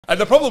And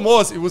the problem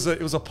was, it was a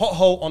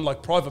pothole on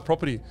like private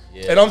property,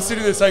 and I'm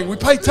sitting there saying, "We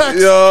pay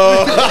tax."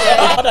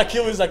 How that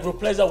kill is like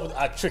replace that with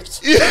 "I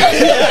tricked."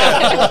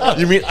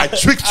 You mean I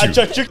tricked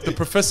you? The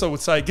professor would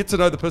say, "Get to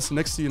know the person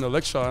next to you in a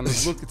lecture," and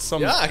look, it's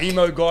some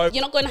emo guy.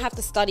 You're not going to have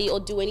to study or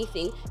do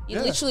anything. You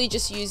literally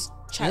just use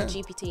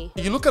ChatGPT.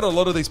 You look at a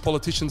lot of these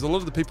politicians, a lot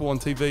of the people on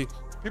TV.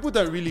 People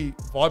don't really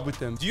vibe with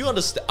them. Do you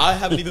understand? I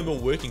haven't even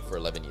been working for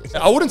 11 years.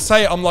 I wouldn't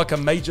say I'm like a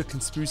major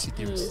conspiracy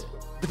theorist.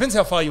 Depends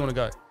how far you want to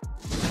go.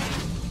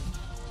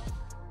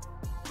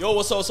 Yo,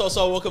 what's up?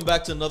 Welcome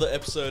back to another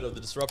episode of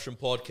the Disruption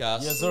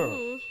Podcast. Yes, sir.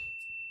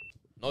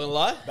 Not gonna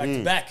lie, Back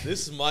to back.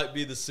 this might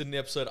be the Sydney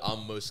episode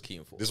I'm most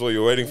keen for. This is what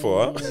you're waiting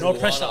for, huh? No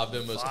pressure. I've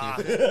been most keen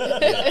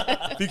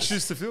for. Big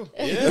shoes to fill.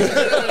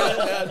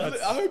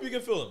 I hope you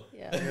can feel them.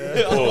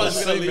 Yeah. Otherwise,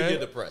 we're gonna leave you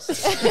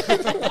depressed.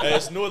 Hey,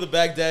 it's Noah the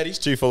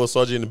Baghdaddy. Chief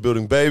Olasaji in the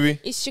building, baby.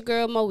 It's your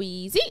girl,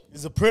 Moeezy.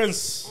 He's a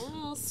prince.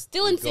 Oh,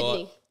 still in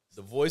Sydney.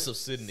 The voice of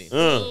Sydney.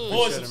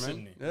 Voice of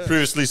Sydney. Yeah.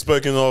 Previously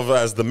spoken of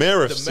as the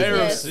mayor of The Sydney.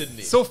 mayor of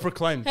Sydney.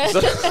 Self-proclaimed. Let's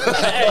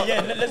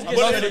get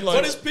started.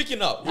 What is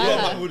picking up? We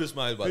got Mahmoud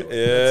Ismail, by the way.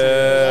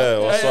 Yeah,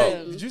 what's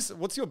up? Did you?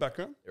 What's your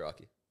background?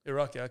 Iraqi.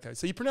 Iraqi. Okay,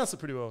 so you pronounce it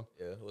pretty well.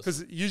 Yeah.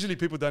 Because usually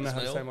people don't know how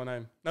to say my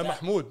name. No,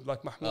 Mahmoud,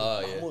 like Mahmoud. Oh,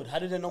 yeah. Mahmoud, how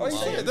did they know Oh, what to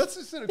yeah, say? that's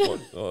just it.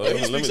 Good. Let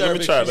me speaks try.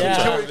 Arabic. Let me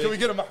Yeah. try. Can we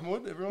get a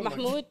Mahmoud? Everyone?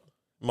 Mahmoud.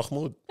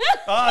 Mahmoud.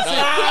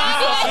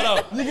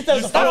 You can tell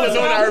the I'm an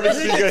Arabic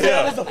speaker here.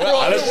 I don't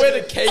know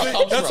where the K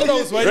comes That's from. what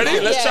I was waiting Ready?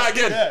 for. Let's try Yeah.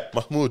 again. Yeah.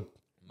 Mahmoud.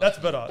 That's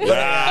better.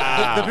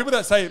 The people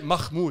that say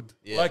Mahmoud,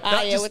 like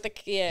that Yeah, just with the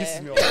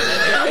pisses me off.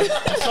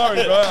 I'm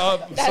sorry, bro.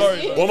 I'm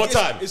sorry, bro. One more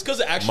time. It's because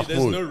actually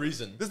Mahmoud. there's no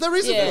reason. There's no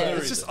reason Yeah. for it. No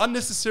It's just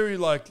unnecessary,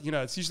 like, you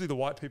know, it's usually the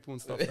white people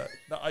and stuff that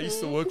I used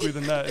to work with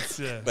and that. It's,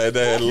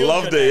 They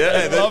loved it,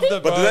 yeah. They loved it,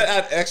 But bro. did they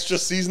add extra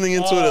seasoning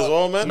into it as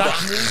well, man?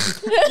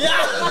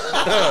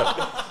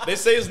 They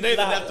say his name,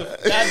 they have to.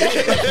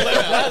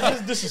 That's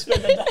just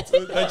disrespect.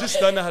 They just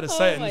don't know how to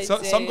say Oh it. my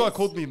And some guy days.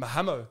 called me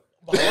Mahamo.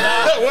 Wait,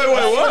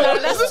 what?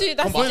 No,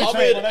 that's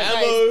Muhammad, that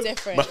ammo, is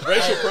different.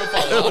 racial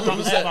profile.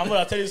 Mahmoud,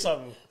 I'll tell you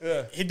something.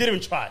 Yeah. He didn't even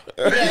try.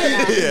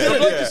 The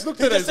bloke just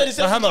looked at He said, it.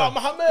 Mahamo.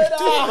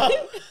 Muhammad.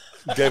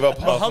 Gave up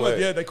Muhammad, halfway.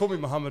 yeah, they call me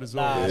Muhammad as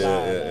well.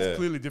 It's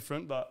clearly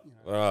different, but you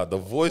know. The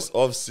voice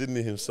of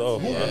Sydney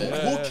himself.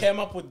 Man. Who came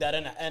up with that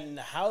and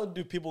how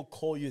do people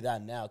call you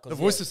that now? The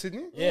voice of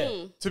Sydney?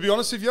 Yeah. To be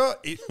honest with you,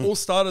 it all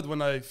started when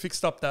I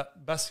fixed up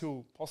that Bass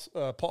Hill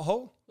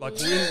pothole. Like,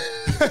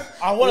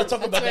 I want to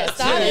talk about where that it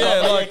started. too.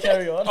 Yeah, Yeah, like-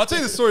 carry on. I'll tell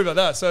you the story about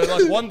that. So,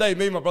 like, one day,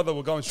 me and my brother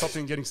were going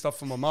shopping, getting stuff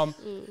for my mum,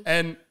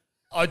 and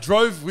I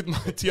drove with my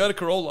Toyota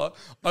Corolla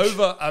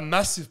over a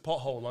massive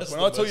pothole. Like, when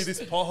I tell you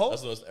this pothole,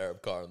 That's the most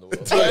Arab car in the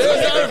world.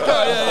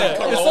 yeah.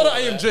 It's not an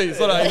AMG. It's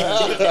not an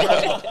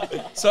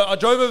AMG. So I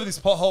drove over this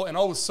pothole and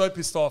I was so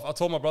pissed off. I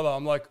told my brother,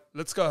 I'm like,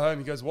 let's go home.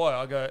 He goes, why?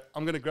 I go,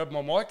 I'm gonna grab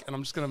my mic and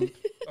I'm just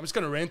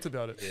gonna rant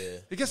about it. Yeah.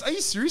 He goes, are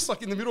you serious?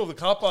 Like in the middle of the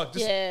car park,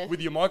 just Yeah.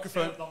 with your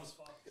microphone.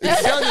 It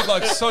sounded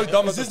like so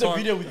dumb Is at this the the time.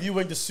 video with you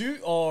wearing the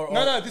suit or?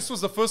 No, this was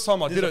the first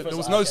time I did is the it. There first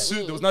was time, no okay.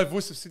 suit. There was no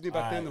voice of Sydney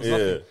back then. There was Yeah.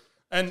 nothing.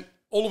 And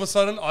all of a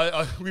sudden,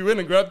 we went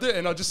and grabbed it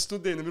and I just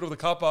stood there in the middle of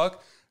the car park,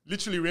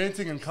 literally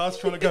ranting and cars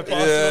trying to go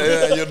past.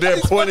 Yeah, you're there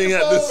pointing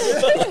at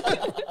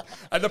this.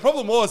 And the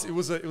problem was, it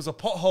was a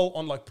pothole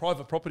on like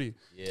private property,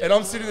 and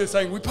I'm sitting there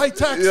saying, "We pay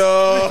tax."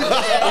 Yo.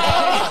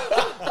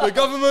 The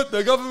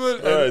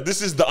government. All right,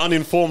 this is the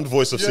uninformed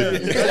voice of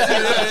Sydney.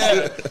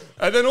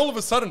 And then all of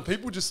a sudden,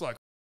 people just like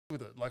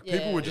with it. Like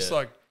people Yeah. were just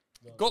like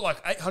got like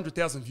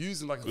 800,000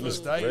 views in like the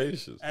first day,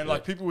 gracious, and yeah.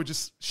 like people were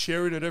just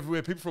sharing it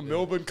everywhere. People from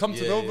Melbourne come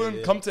to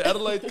Melbourne, come to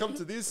Adelaide, come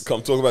to this.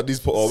 Come talk about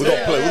these. We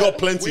got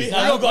plenty. We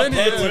got have got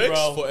plenty, plenty,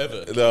 bro.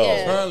 forever. No. Yeah.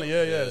 Apparently,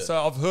 yeah.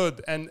 So I've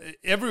heard, and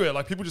everywhere,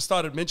 like people just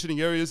started mentioning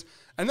areas,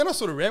 and then I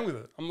sort of ran with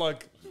it. I'm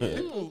like,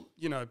 people,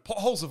 you know,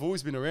 potholes have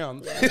always been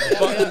around,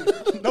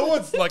 but no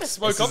one's like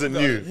spoke This up isn't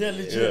about new. it. Yeah,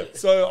 legit.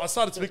 So I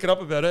started speaking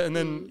up about it, and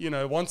then you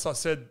know, once I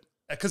said,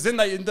 because then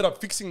they ended up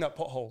fixing that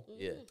pothole.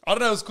 Yeah. I don't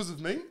know, it was because of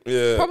me.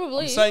 Yeah.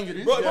 Probably. I'm saying it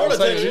is. Bro- yeah, bro I'm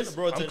saying it attention, is.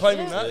 bro I'm attention.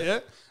 claiming that, yeah.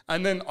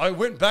 And then I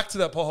went back to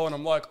that pothole, and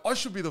I'm like, I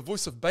should be the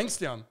voice of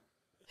Bankstown.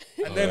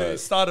 And then it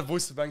started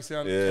voice of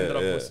Bankstown, ended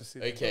up voice of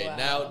Sydney. Okay, Wow.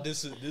 now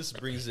this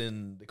brings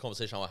in the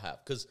conversation I want to have,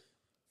 because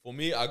for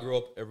me, I grew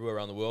up everywhere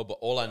around the world, but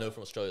all I know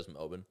from Australia is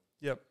Melbourne.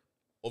 Yep.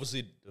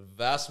 Obviously, the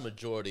vast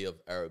majority of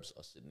Arabs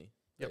are Sydney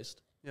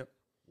based. Yep.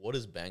 What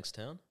is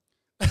Bankstown?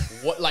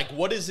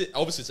 What is it?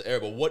 Obviously, it's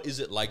Arab, but what is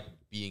it like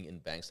being in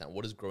Bankstown?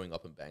 What is growing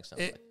up in Bankstown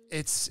like?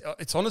 It's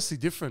honestly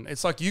different.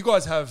 It's like you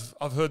guys have.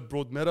 I've heard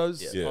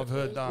Broadmeadows. Yeah. I've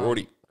heard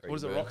Brody. what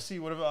is it, Craigieburn. Roxy,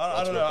 whatever.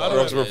 I don't know. I don't know.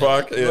 Roxburgh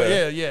Park.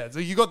 But yeah. So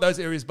you got those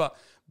areas, but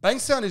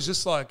Bankstown is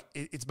just like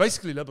it's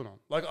basically Lebanon.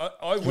 Like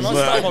when I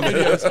start my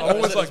videos, I'm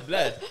always like,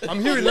 Blood.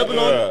 I'm here in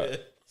Lebanon.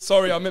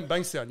 Sorry, I meant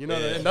Bankstown. You know,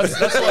 and that's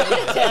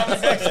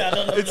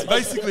why it's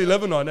basically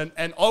Lebanon.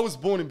 And I was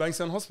born in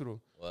Bankstown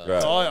Hospital. Wow.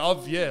 Right. So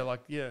I've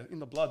in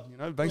the blood. You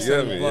know,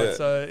 Bankstown in the Yeah, blood. yeah.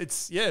 So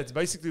it's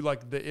basically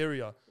like the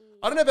area.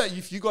 I don't know about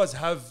if you guys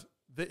have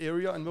the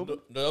area in Melbourne.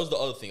 No, that was the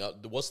other thing.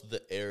 What's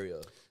the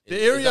area? The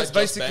area that is just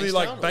basically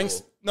like Bankstown,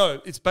 Banks. or-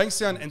 No, it's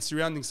Bankstown and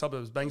surrounding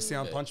suburbs.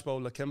 Bankstown,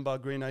 Punchbowl,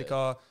 Lakemba,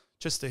 Greenacre,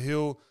 Chester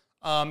Hill.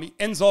 It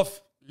ends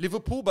off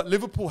Liverpool, but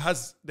Liverpool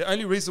has the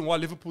only reason why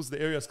Liverpool's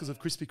the area is because of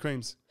Krispy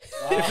Kremes.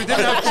 If we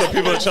didn't have So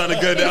people are trying to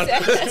go down.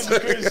 just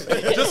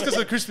because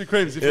of Krispy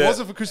Kremes, if it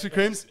wasn't for Krispy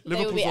Kremes,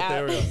 Liverpool's be not the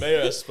out. area.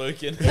 Mayor has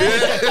spoken.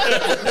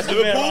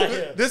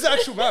 There's an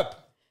actual map.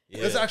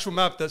 There's an actual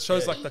map that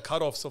shows like the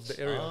cutoffs of the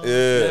area.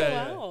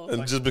 Yeah. Wow.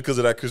 And just because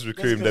of that Krispy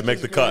Kreme, they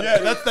make the cut.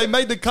 Yeah, they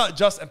made the cut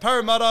just, and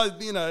Parramatta,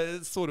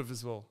 it's sort of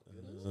as well.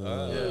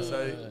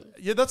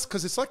 That's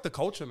because it's like the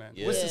culture, man.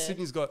 Western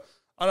Sydney's got,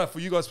 I don't know, for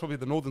you guys probably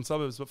the northern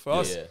suburbs, but for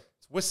us,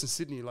 it's Western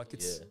Sydney. Like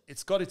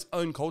it's got its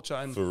own culture.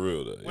 And For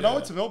real, though. when I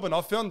went to Melbourne,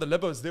 I found the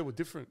Lebos there were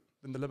different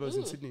than the Lebos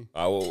in Sydney.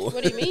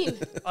 What do you mean?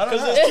 I don't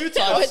Because know. there's two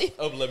types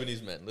of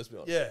Lebanese men. Let's be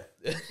honest.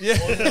 Yeah.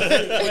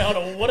 Wait, hold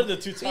on. What are the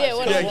two types? Yeah,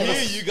 what Yeah, are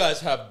here you guys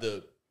have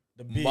the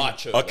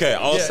macho. Okay,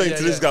 I was Yeah, saying yeah,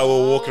 to this yeah. guy while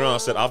we were walking around, I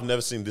said, I've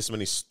never seen this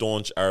many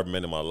staunch Arab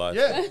men in my life.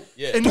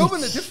 Yeah. In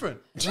Melbourne, they're different.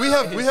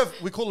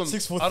 We call them,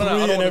 6'3" I don't know, I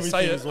and don't want to say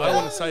everything it. as well. I don't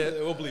want to say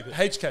it. We'll believe it.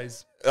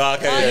 HKs.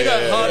 Okay, You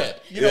know, hard, yeah.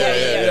 you know,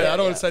 Yeah. I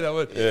don't want to say that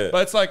word. Yeah.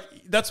 But it's like,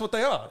 that's what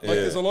they are. Like, Yeah.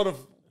 there's a lot of,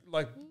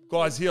 like,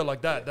 guys here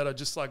like that are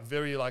just, like,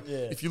 very, like,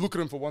 if you look at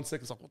them for 1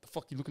 second, it's like, what the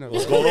fuck are you looking at?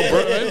 What's going on,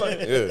 bro? Like,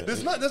 Yeah.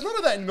 there's none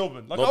of that in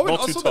Melbourne. Like, Not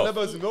I too saw tough.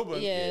 the Lebos in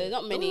Melbourne. Yeah,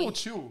 not They're many. all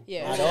chill.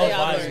 Yeah, They're all they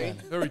are vibes, very. man.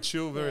 Very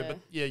chill, very, Yeah. but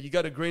yeah, you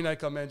go to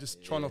Greenacre, man,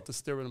 just try not to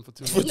stare at them for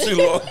too For long. too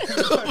long.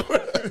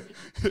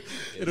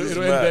 It'll It's end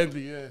mad.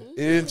 badly, yeah.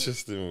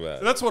 Interesting, man.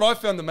 And that's what I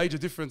found the major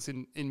difference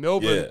in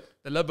Melbourne. Yeah.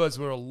 The Lebos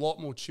were a lot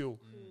more chill,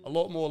 a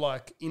lot more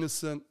like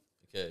innocent.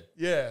 Okay.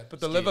 Yeah, but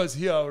the Steve. Lebos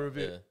here are a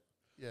bit.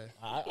 Yeah.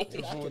 Yeah.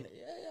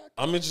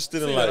 I'm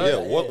interested in See like,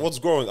 that, what's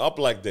growing up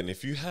like then?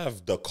 If you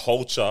have the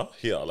culture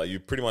here, like you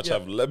pretty much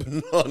have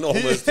Lebanon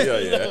almost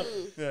here,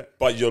 Yeah.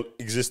 but you're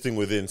existing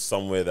within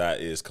somewhere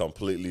that is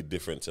completely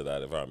different to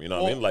that environment. You know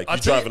what I Well, mean? Like I you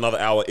tell drive you- anoth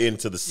hour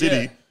into the city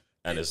Yeah.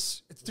 and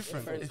it's It's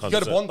different. If you 100%. go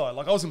to Bondi,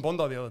 like I was in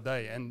Bondi the other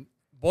day, and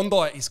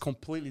Bondi is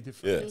completely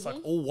different. Yeah. It's like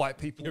all white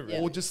people, Yeah.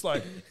 all just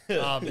like,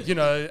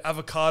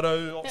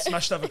 avocado,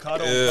 smashed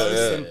avocado on Yeah, toast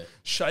yeah. and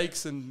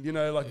shakes and,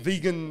 like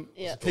vegan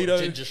Yeah. keto.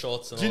 Ginger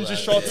shots and all ginger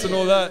that. shots and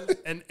all that.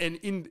 And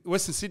in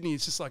Western Sydney,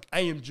 it's just like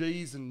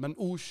AMGs and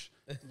Manoush.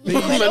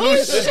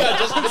 This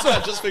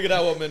guy just figured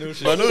out what Manoush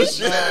is.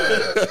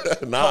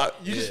 Manoush. Nah.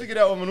 You just figured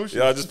out what Manoush is?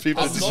 Yeah, I just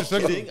people. I'm not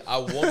kidding. I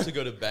want to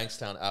go to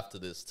Bankstown after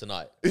this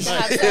tonight.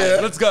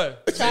 Let's go.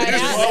 Try it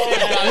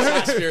out.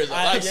 Guys, experience.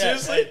 Like,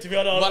 seriously? To be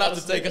honest, Might have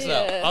to take us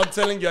out. Yeah. I'm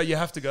telling you, you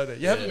have to go there.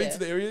 You haven't been Yeah. to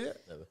the area yet?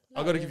 Never.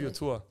 I got to give you a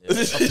tour. Yeah.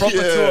 A proper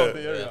tour of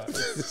the area.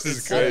 This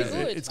is So crazy,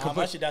 good. It's I'm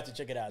complete. actually down to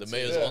check it out. The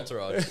mayor's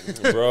entourage.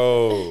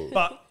 bro.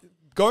 But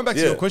going back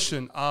to Yeah. your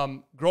question,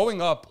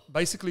 growing up,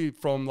 basically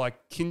from like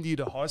kindy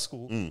to high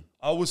school,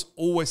 I was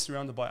always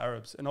surrounded by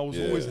Arabs, and I was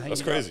Yeah, always that's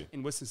hanging crazy. out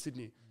in Western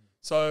Sydney.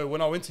 So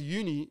when I went to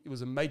uni, it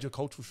was a major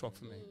cultural shock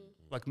for me,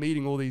 like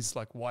meeting all these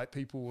like white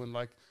people and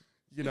like.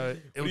 are you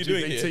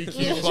doing here?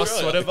 LGBTQ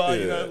plus whatever,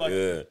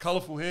 Yeah.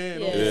 colorful hair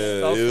and all Yeah. this Yeah,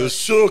 stuff. it was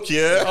shook,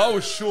 yeah. I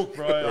was shook,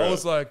 bro. I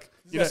was like,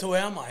 Yes, who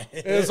am I?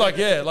 it was like,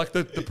 like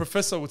the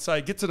professor would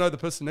say, get to know the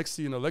person next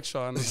to you in a lecture.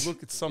 And I was,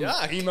 look, it's some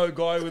Yuck. emo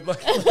guy with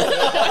like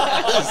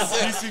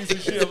piercings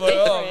and shit. I'm like,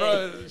 oh,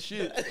 bro,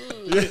 shit.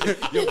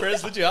 Your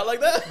parents put you out like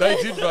that? They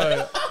did,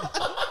 bro.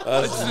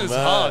 That's It's just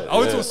mad, hard. I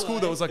went to yeah. a school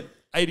that was like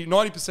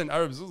 90%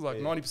 Arabs. It was like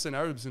 90%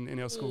 Arabs in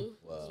our school.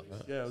 Wow.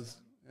 Yeah, it was.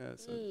 Yeah,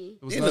 so there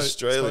was In no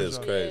Australia, it's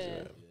exposure. crazy, Yeah.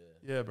 man.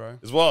 Yeah, bro.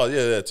 As well,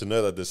 yeah, to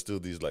know that there's still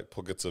these like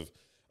pockets of.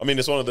 I mean,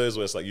 it's one of those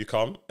where it's like you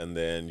come and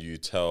then you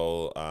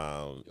tell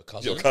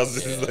your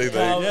cousins,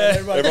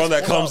 everyone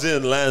that comes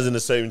in lands in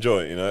the same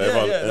joint. You know,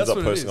 everyone ends that's up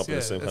what it posting is, up in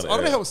the same kind It's- of I don't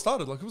know area. how it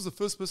started. Like, who was the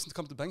first person to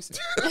come to Bankstown?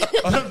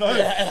 I don't know. How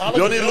You long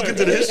don't need to look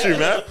into the history,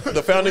 man.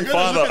 The founding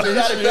father,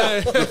 Yeah.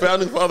 the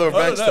founding father of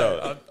I don't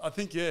Bankstown. know. I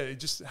think, it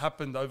just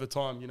happened over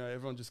time. You know,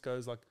 everyone just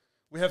goes like,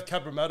 we have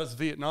Cabramatta's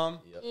Vietnam.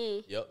 Yep.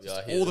 Yep. Yeah,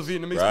 I hear All the this.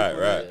 Vietnamese Right,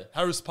 people. right. There.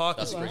 Harris Park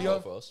That's is a great video.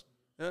 for us.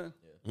 Yeah.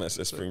 That's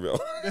Springville.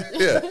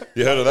 Yeah,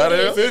 you heard of that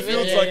area?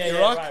 Fairfield's like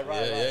Iraq.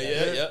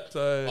 Yeah.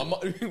 So,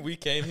 My we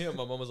came here.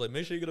 My mom was like,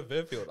 "Make sure you go to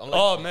Fairfield." I'm like,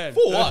 oh man,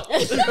 "For what?"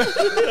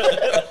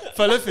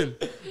 falafel.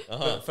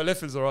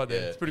 Falafel's alright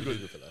there. It's pretty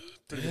good.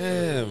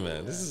 Yeah,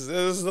 man. This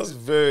is that's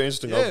very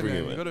interesting Yeah,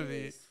 upbringing, man. You man. gotta be.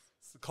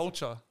 It's the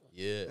culture.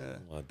 Yeah.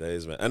 My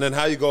days, man. And then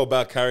how you go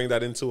about carrying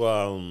that into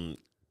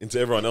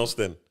everyone else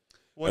then?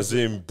 As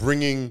in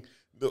bringing,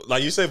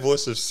 like you say,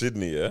 Voice of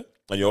Sydney, yeah?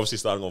 And you're obviously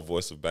starting on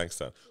Voice of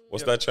Bankstown.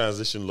 What's that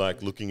transition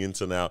like looking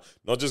into now,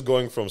 not just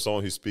going from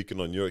someone who's speaking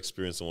on your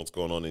experience and what's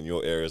going on in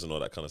your areas and all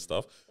that kind of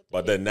stuff,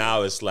 but then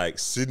now it's like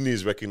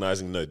Sydney's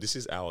recognizing, no, this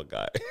is our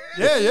guy.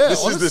 Yeah.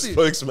 This is the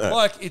spokesman.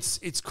 Like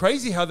it's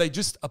crazy how they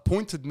just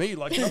appointed me.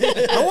 Like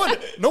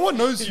no one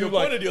knows You who.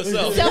 Like, appointed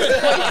yourself.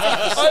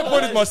 I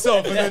appointed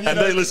myself, and then And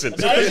they listen.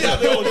 They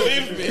all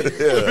believed me.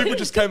 the people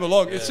just came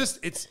along.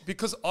 It's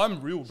because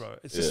I'm real, bro.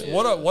 It's just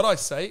what I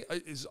say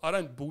is I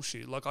don't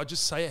bullshit. Like I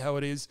just say it how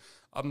it is.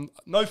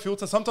 No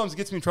filter. Sometimes it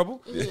gets me in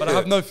trouble, but I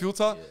have no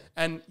filter.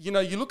 And you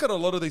look at a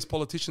lot of these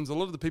politicians, a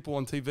lot of the people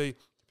on TV,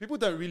 people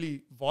don't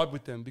really vibe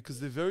with them because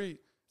they're very.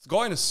 It's a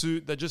guy in a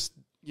suit that just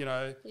you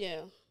know,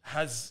 Yeah.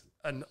 has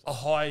a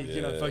high,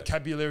 you know,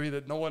 vocabulary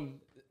that no one,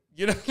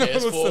 you know, no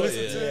Cares one wants to for,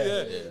 listen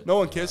to. Yeah. No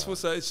one cares for.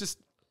 So it's just,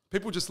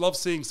 people just love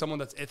seeing someone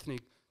that's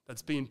ethnic,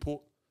 that's being put,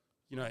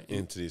 you know,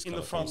 Into these in kind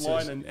the of front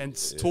conversations. line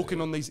and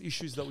talking on these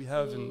issues that we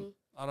have. And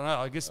I don't know,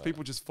 I guess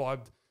people just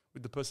vibed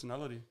with the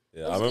personality.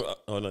 Yeah, I remember.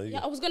 Oh no, you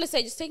Yeah, I was going to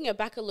say, just taking it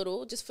back a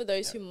little, just for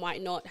those who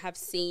might not have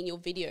seen your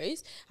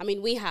videos. I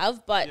mean, we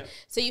have, but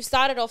so you've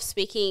started off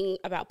speaking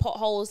about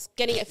potholes,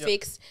 getting it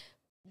fixed.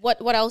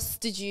 What else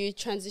did you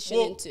transition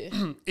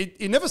into?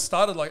 It never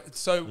started like,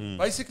 so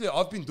basically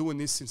I've been doing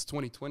this since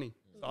 2020.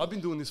 So I've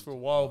been doing this for a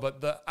while, but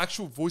the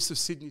actual Voice of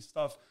Sydney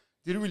stuff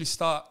didn't really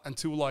start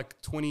until like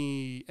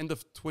end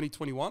of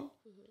 2021.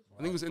 I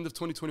think it was end of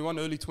 2021,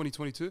 early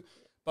 2022.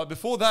 But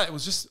before that, it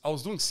was just, I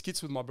was doing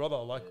skits with my brother.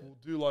 Like, we'll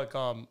do like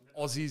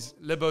Aussies,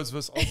 Lebos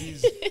versus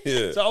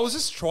Aussies. So I was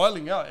just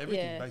trialing out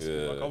everything,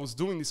 basically. Like, I was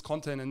doing this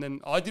content, and then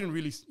I didn't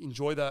really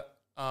enjoy that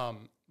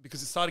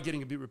because it started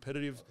getting a bit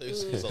repetitive.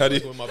 How do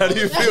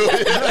you feel?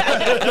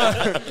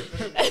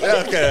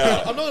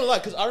 Okay. I'm not gonna lie,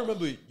 because I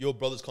remember your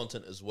brother's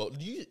content as well.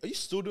 Are you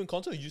still doing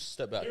content, or you just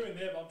step back? Here and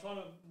there, but I'm trying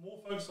to more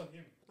focus on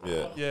him.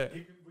 Yeah. Yeah.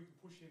 We can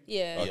push him.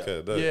 Yeah.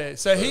 Okay. That, Yeah,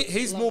 so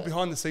he's more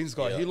behind the scenes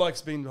guy. He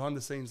likes being behind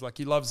the scenes. Like,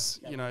 he loves,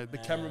 you know, the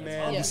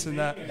cameraman, this and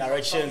that.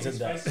 Directions and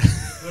that.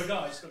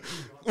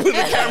 with the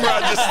camera,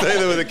 just stay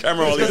there with the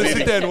camera while he's Sit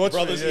eating. there and watch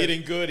Brother's it,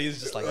 eating good. He's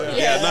just like,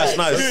 Yeah,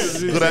 nice.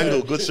 Good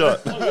angle, good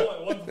shot.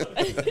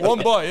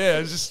 One bite, yeah.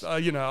 It's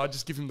just, you know, I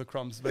just give him the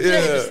crumbs. But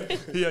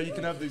yeah, you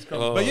can have these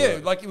crumbs. But yeah,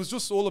 like, it was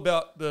just all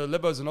about the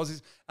Lebos and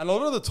Aussies. And a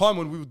lot of the time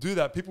when we would do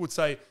that, people would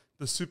say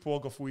the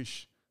Superwog of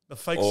Wish, the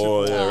fake Oh,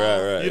 Superwog.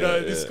 yeah, right. You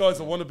know, this guy's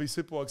a wannabe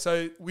Superwog.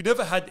 So we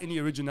never had any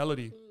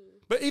originality.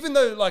 But even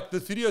though, like, the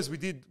videos we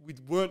did, we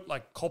weren't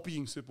like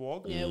copying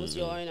Superwog. Yeah, it was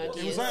your own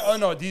idea. It was our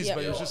own ideas, Yeah.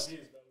 but it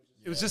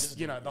was just,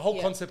 you know, the whole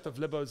concept of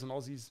Lebos and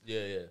Aussies.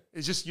 yeah.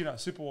 It's just, you know,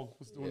 Superwog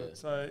was doing it.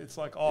 So it's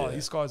like,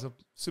 this guy's a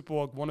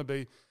Superwog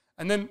wannabe.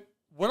 And then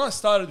when I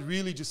started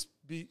really just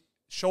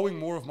showing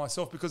more of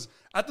myself, because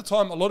at the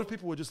time, a lot of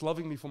people were just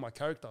loving me for my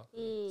character.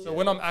 So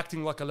when I'm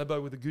acting like a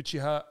Lebo with a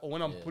Gucci hat, or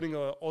when I'm putting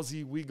a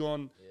Aussie wig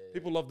on,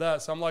 people love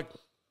that. So I'm like,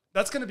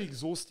 that's going to be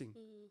exhausting.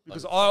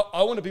 Because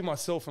I want to be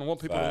myself and I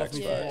want people to love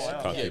me for who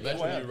I am. Yeah, imagine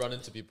when you run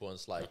into people and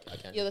it's like, I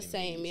can't. You're the just be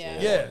me. same,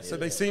 yeah. Yeah, so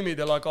they see me,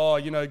 they're like, oh,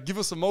 you know, give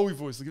us a Moe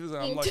voice. Give us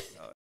I'm like,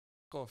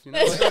 off, you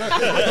know? Like,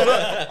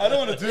 I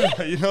don't want to do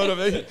that, you know what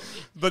I mean?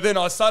 But then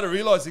I started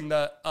realizing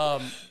that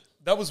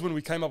that was when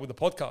we came up with the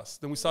podcast.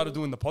 Then we started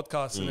doing the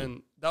podcast, and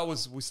then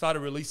we started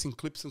releasing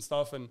clips and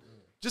stuff, and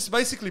just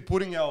basically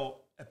putting our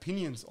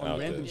opinions on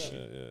random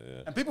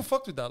shit. And people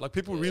fucked with that. Like,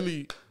 people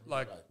really,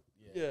 like,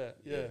 yeah.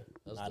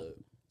 That's dope.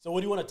 So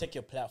what do you want to take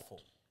your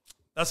platform?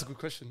 That's a good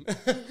question.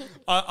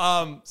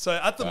 So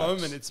at the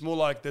moment, it's more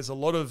like there's a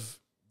lot of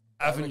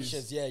avenues.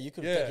 Directions, yeah, you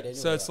could take Yeah, it anywhere.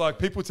 so it's like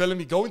people telling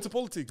me, go into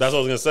politics. That's what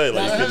I was gonna say.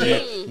 Like,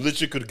 you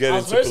literally could get I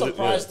was into very politics.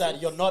 surprised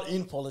that you're not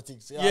in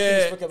politics. I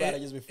think we spoke about it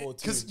just before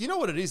too. Because you know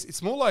what it is?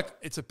 It's more like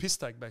it's a piss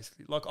take,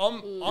 basically. Like,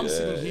 I'm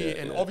sitting here,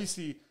 and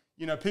obviously,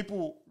 you know,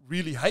 people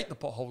really hate the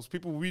potholes.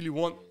 People really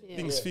want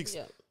things fixed.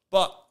 Yeah.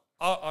 But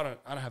I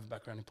don't have a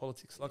background in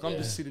politics. Like, I'm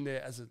just sitting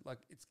there as a, like,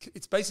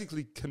 it's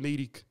basically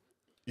comedic.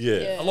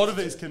 Yeah. A lot of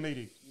it is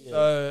comedic.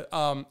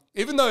 So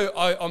even though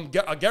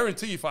I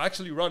guarantee you, if I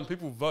actually run,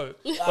 people will vote.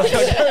 Like,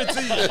 I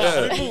guarantee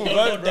you, people will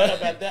vote, bro.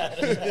 about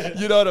that.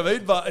 You know what I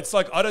mean? But it's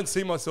like, I don't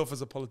see myself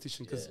as a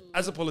politician, because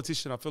as a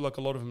politician, I feel like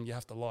a lot of them, you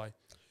have to lie.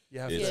 You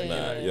have It's to,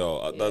 mad. you know,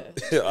 I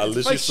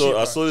literally fake saw shit, I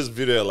bro. saw this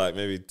video like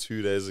maybe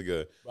 2 days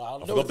ago.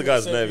 I forgot the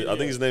guy's name. I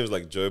think his name is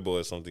like Joe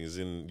Boy or something. He's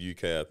in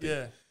UK, I think.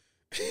 Yeah.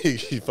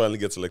 He finally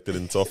gets elected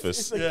into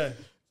office. Yeah.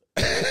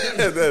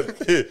 And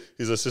then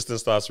his assistant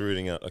starts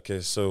reading out.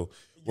 Okay, so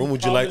when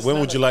would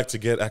you like to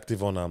get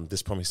active on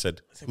this promise? He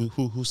said,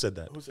 who said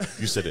that?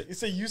 You said it. You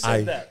said you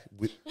said that.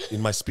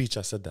 In my speech,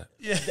 I said that.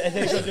 Yeah. I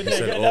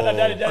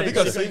think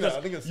I've seen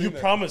that. You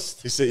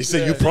promised. He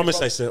said you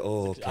promised. I said,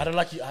 oh, okay. I don't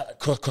like you.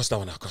 Cross that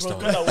one out. Cross that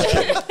one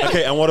out.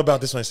 Okay, and what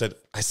about this one?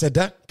 I said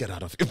that. Get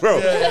out of it, bro.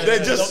 They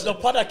just. The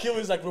part that killed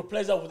me is like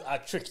replace that with I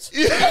tricked.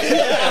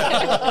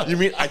 You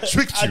mean I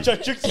tricked you? I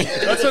tricked you.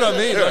 That's what I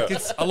mean. Like,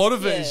 it's a lot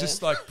of it is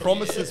just like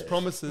promises,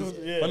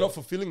 but not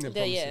fulfilling them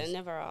promises. Yeah,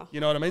 never are. You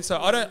know what I mean? So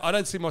I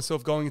don't see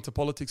myself going into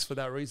politics for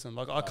that reason.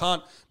 Like, I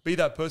can't be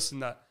that person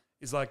that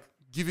is like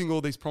giving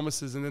all these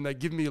promises, and then they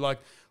give me like,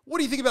 what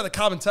do you think about the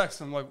carbon tax?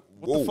 I'm like,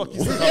 what the fuck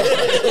is the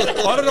carbon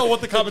tax? I don't know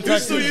what the carbon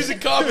tax is. Still using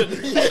carbon.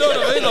 You know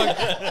what I mean?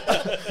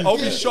 Like, I'll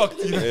be shocked.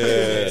 You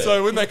know?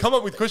 So when they come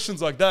up with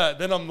questions like that,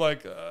 then I'm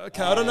like,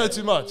 okay, I don't know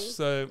too much.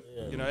 So,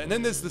 you know, and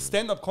then there's the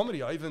stand-up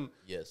comedy. I even,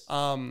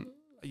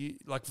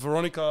 like,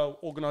 Veronica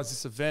organized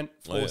this event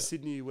for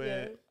Sydney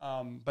where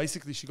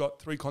basically she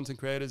got 3 content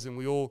creators, and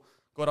we all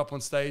got up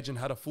on stage and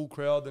had a full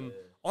crowd, and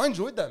I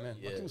enjoyed that, man.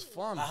 Like, it was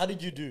fun. How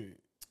did you do?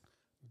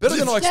 Better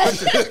than I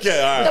expected.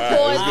 Okay, all right.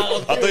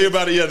 pause. I'll tell you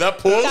about it. Yeah, that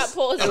pause. That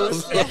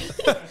pause.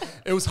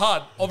 It was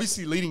hard,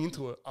 obviously, leading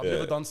into it. I've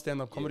never done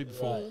stand-up comedy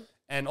before.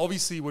 And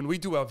obviously, when we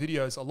do our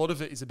videos, a lot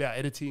of it is about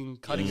editing,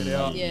 cutting it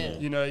out. Yeah.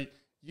 You know,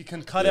 you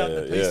can cut out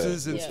the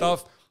pieces and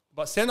stuff.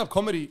 But stand-up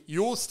comedy,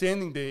 you're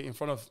standing there in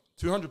front of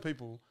 200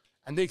 people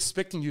and they're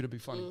expecting you to be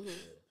funny.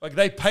 Like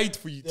they paid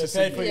for you to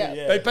see you.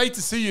 They paid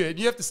to see you and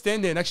you have to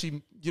stand there and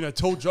actually,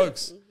 tell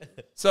jokes.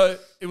 So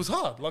it was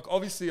hard. Like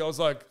obviously I was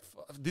like,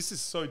 this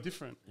is so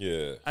different.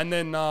 Yeah. And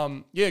then,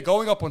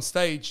 going up on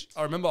stage,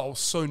 I remember I was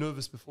so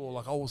nervous before.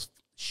 Like I was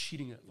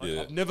shitting it. Like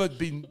I've never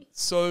been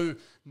so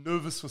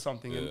nervous for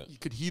something. And you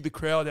could hear the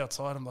crowd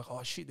outside. I'm like,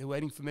 oh shit, they're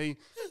waiting for me.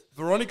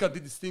 Veronica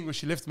did this thing where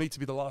she left me to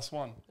be the last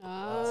one.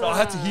 So I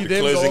had to hear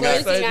them closing go on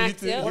act.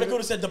 stage. What I could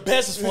have said, the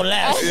best is for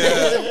last.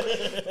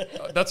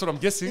 That's what I'm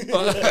guessing.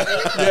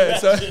 But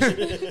so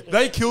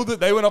they killed it.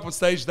 They went up on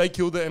stage. They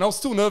killed it. And I was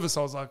still nervous.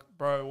 I was like,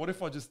 bro, what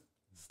if I just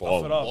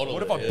stuff it up?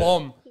 What if I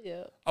bomb?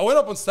 Yeah. I went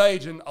up on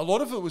stage and a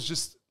lot of it was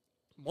just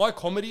my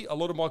comedy. A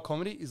lot of my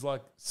comedy is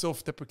like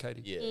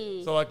self-deprecating.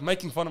 Yeah. So like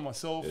making fun of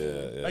myself,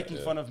 making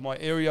fun of my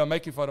area,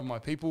 making fun of my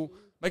people,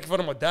 making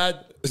fun of my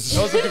dad.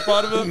 That was a big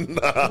part of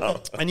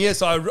it. And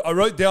so I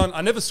wrote down,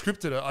 I never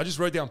scripted it. I just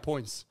wrote down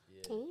points.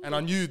 And I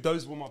knew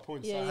those were my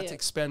points. So I had to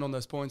expand on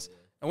those points.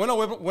 And when I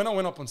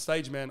went up on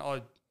stage, man,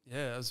 it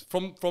was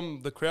from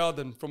the crowd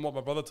and from what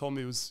my brother told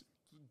me,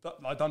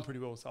 I done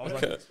pretty well. So I was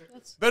like,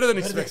 better than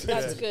expected.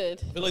 That's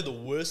good. I feel like the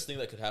worst thing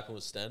that could happen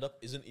with stand-up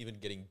isn't even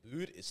getting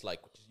booed. It's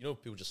like,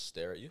 people just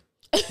stare at you.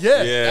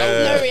 Yeah.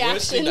 That No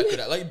worst thing reaction. that could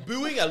happen. Like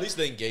booing, at least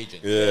they're engaging.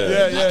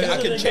 Yeah. I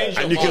can change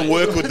your And you can mind.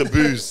 work with the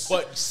booze.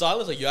 But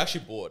silence, like you're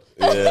actually bored.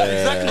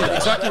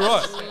 Exactly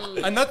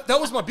right. And that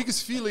was my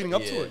biggest fear leading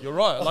up to it. You're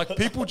right. Like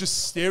people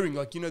just staring,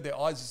 like their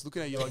eyes just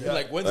looking at you like that.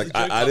 Like when's Like the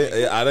joke I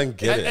coming? I didn't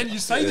get it. And you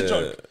say the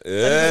joke.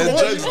 Yeah, the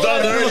joke's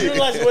done You already.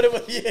 realize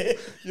whatever,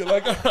 You're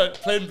like, all right,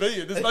 plan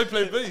B. There's no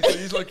plan B. So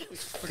he's like,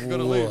 fucking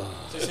gotta leave.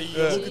 So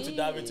you're looking to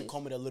dive into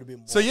comedy a little bit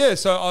more.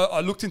 So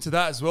I looked into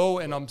that as well,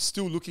 and I'm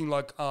still looking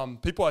like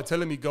people are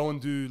telling me go and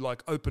do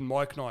like open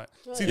mic night.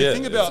 See, the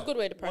thing about That's a good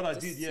way to what I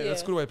practice. did,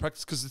 that's a good way to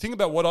practice. Because the thing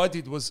about what I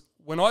did was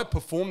when I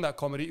performed that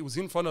comedy, it was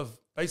in front of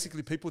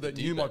basically people that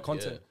knew my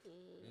content.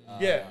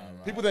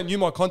 People that knew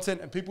my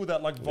content and people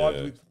that like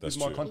vibed with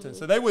my content.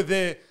 So they were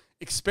there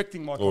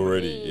expecting my comedy.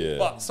 Already,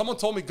 But someone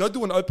told me go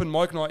do an open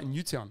mic night in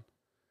Newtown.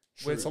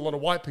 Where it's a lot of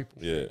white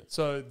people. Yeah.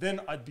 So then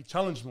I'd be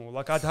challenged more.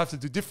 Like I'd have to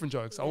do different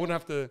jokes. I wouldn't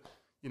have to,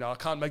 I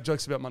can't make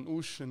jokes about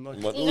Manoush and like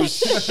what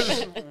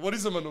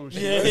is a Manoush?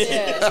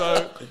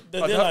 So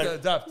I'd have to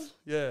adapt.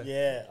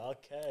 Yeah,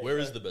 okay. Where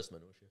is the best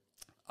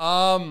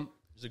Manoush?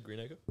 Is it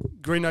Greenacre?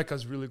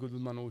 Greenacre's really good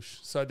with Manoush.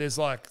 So there's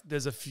a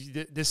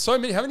few, there's so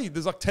many. How many?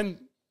 There's like 10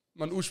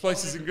 Manoush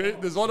places in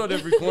Green. There's one on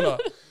every corner.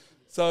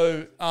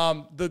 So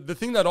the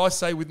thing that I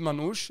say with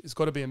Manoush is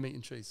got to be a meat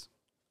and cheese.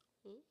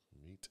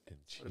 Meat and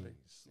cheese.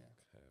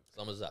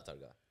 I'm a Zatar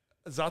guy.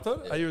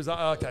 Zatar? Are you a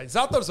Zatar? Okay,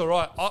 Zatar's all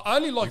right. I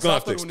only like You're gonna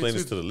have Zatar to when explain it's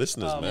this with to the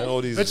listeners, man.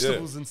 All these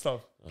vegetables and stuff.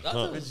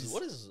 What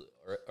is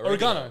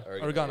Oregano.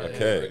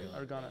 Okay.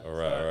 Oregano. All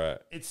right.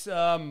 It's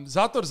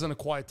Zatar's an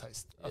acquired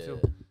taste. I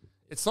feel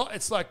it's not.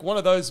 It's like one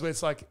of those where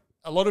it's like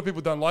a lot of people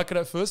don't like it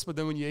at first, but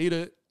then when you eat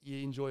it,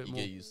 you enjoy it You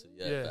more. get used to it.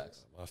 Yeah, facts.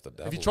 I'll have to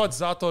Have you dabble. tried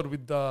Zatar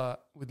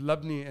with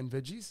labney and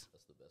veggies?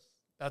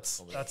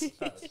 That's Okay.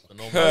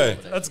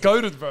 that's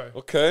goated, bro.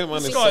 Okay,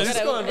 man. This it's-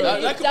 guy, bro.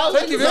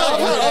 Thank you,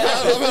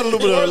 I've had a little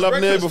bit of labneh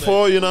breakfast,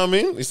 before, you know what I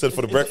mean? He said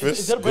for the breakfast.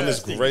 Is that a Goodness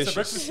breakfast thing? gracious. It's a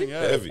breakfast thing,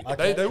 yeah. Heavy.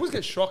 They always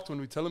get shocked when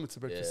we tell them it's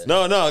a breakfast thing.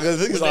 No, the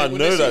thing is, I when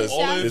know they that see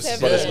olives,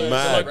 it's, but it's yeah.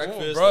 mad.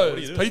 Breakfast, Bro, what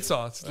do it's you do?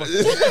 pizza. It's like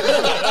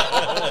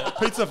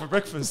pizza for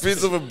breakfast.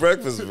 Pizza for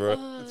breakfast, bro.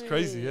 It's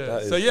crazy, yeah.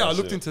 That So is yeah, I massive.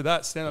 looked into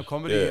that stand-up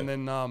comedy, Yeah. and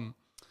then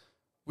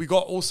we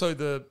got also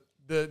the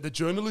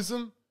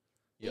journalism.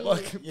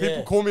 Like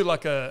people call me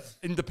like a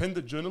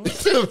independent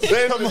journalist.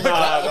 Okay,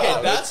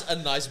 that's a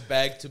nice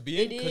bag to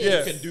be in because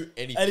is. you can do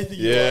anything. Anything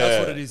you Yeah. That's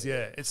what it is,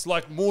 yeah. It's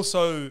like more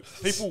so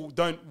people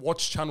don't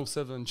watch Channel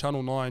 7,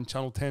 Channel 9,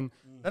 Channel 10.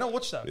 They don't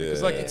watch that.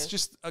 Because like it's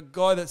just a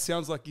guy that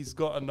sounds like he's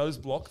got a nose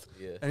blocked.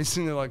 And he's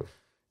sitting there like,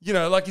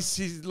 like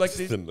he's like,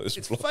 The nose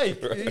it's blocked,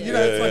 fake. right?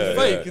 It's like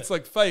fake. It's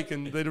like fake.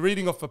 And they're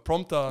reading off a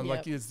prompter and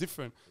like it's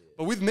different.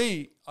 But with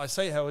me, I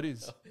say how it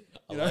is.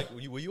 You know?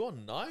 Were you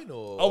on 9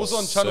 or? I was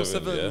on Channel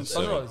 7 yeah,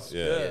 Sunrise. seven,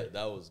 yeah. Yeah,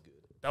 that was good.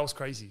 That was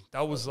crazy.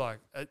 That was like,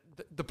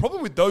 the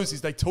problem with those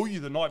is they tell you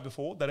the night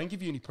before. They don't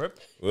give you any prep.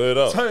 Word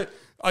up. So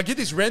I get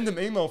this random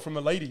email from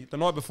a lady the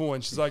night before,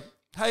 and she's like,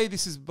 "Hey,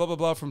 this is blah blah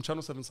blah from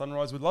Channel 7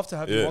 Sunrise. We'd love to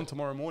have you Yeah. on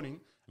tomorrow morning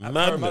at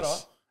Madness.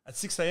 Parramatta at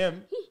 6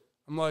 a.m."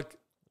 I'm like,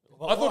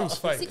 I thought it was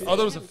fake. 6 I thought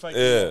it was a fake.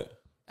 Yeah.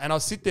 And I'll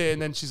sit there,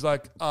 and then she's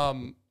like,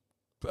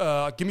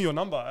 "Give me your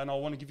number, and I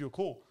want to give you a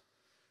call."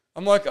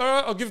 I'm like, "All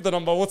right, I'll give the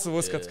number. What's the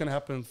worst that's gonna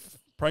happen?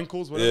 Prank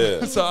calls, whatever."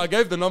 Yeah. So I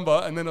gave the number,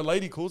 and then a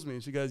lady calls me,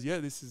 and she goes, "Yeah,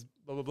 this is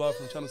blah blah blah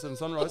from Channel 7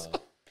 Sunrise.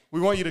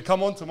 We want you to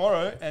come on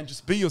tomorrow and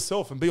just be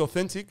yourself and be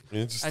authentic,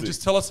 Interesting. and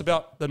just tell us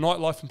about the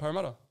nightlife in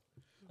Parramatta."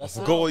 I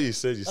forgot what you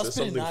said. You said That's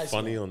pretty something nice,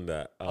 funny on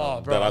that.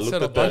 Oh, bro, that I I looked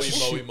said a at bunch that.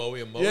 of shit. Moe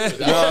and Moe. Yeah.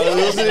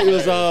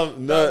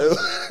 No,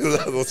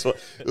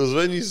 it was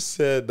when you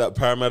said that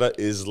Parramatta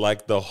is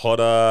like the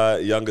hotter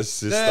younger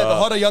sister. Yeah, the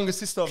hotter younger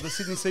sister of the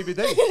Sydney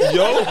CBD.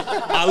 Yo,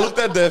 I looked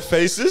at their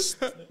faces.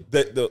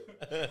 They didn't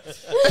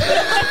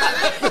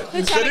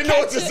know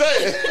what to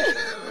say.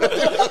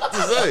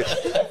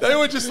 They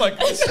were just like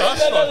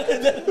starstruck.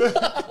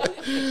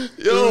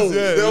 Yo,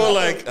 they were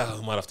like, oh,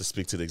 I might have to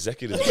speak to the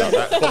executives about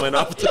that comment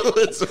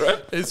afterwards,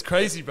 right? It's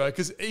crazy, bro.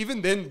 Because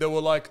even then, they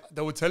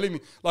were telling me,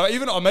 like,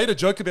 even I made a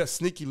joke about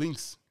sneaky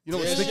links. You know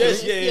what sneaky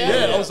links?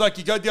 Yeah. I was like,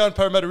 you go down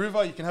Parramatta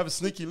River, you can have a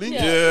sneaky link.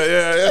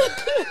 Yeah.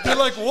 They're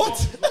like, what?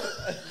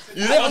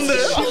 You didn't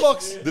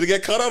Shitbox. Did it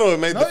get cut out or it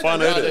made the final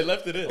They edit?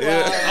 left it in.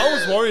 I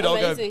was worried. I'll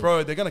go, Amazing.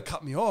 bro, they're going to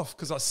cut me off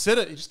because I said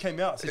it. It just came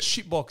out. It said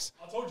shitbox.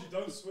 I told you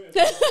don't swear.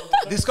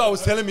 This guy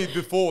was telling me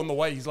before on the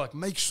way, he's like,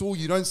 make sure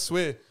you don't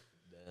swear.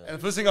 And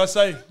the first thing I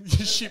say, you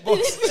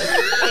shitbox.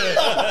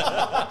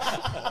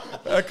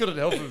 I couldn't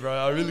help it, bro.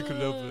 I really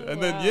couldn't help it.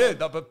 And then,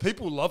 but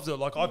people loved it.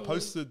 Like, I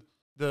posted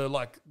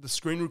the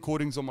screen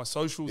recordings on my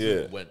socials. Yeah.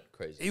 It went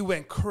crazy. It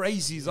went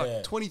crazy. It's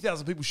like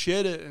 20,000 people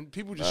shared it and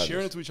people just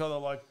sharing it to each other.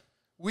 Like,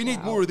 we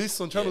need more of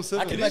this on Channel 7.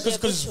 I can imagine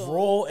because it's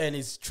raw and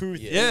it's truth.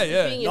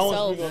 Yeah. Being No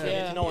yourself. one's bringing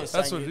Yeah. no one's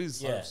That's saying what it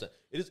is. Yeah. 100%.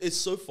 It's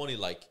so funny.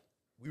 Like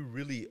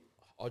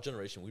our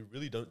generation, we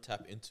really don't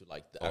tap into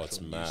like the Oh, it's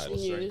actual news mad. source.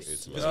 News. Right?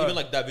 It's Because mad. even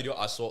like that video,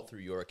 I saw it through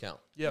your account.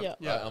 Yeah.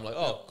 Right? I'm like,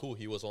 oh, cool,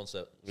 he was on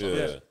set.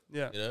 Yeah.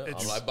 Yeah. You know,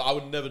 It's- I'm like, but I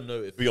would never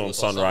know if Be he on was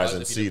Sunrise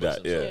and if he see didn't that,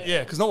 post it. yeah.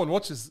 Yeah, because no one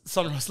watches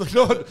Sunrise. Like,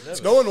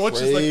 no one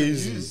watches like the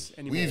Crazy. news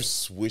anymore. We've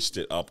switched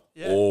it up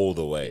Yeah. all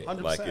the way.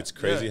 100%. Like, it's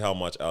crazy Yeah. how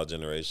much our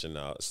generation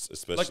now,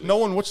 especially. Like, no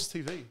one watches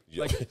TV.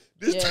 Yeah. Like,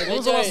 This Yeah, time- they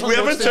was the last don't. time we you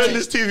haven't watched turned TV?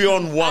 this TV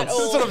on once. all.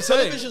 That's what I'm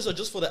saying. Televisions are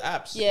just for the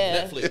apps.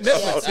 Yeah. Netflix.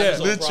 Netflix, yeah.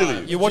 Amazon Literally.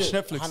 Prime. You watch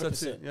Legit, Netflix,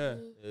 that's it. 100%.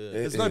 Yeah. It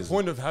There's no is.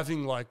 point of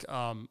having like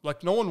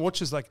no one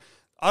watches like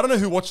I don't know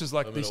who watches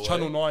like these Away.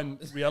 Channel 9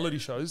 reality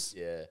shows.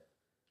 Yeah.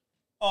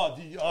 Oh,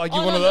 you Oh,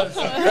 one of those?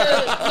 no,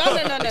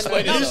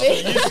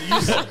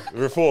 no.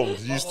 Reformed,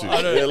 used to.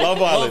 know. Yeah,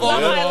 Love Island.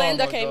 Love yeah.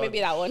 Island. Oh my Okay, God. maybe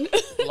that one.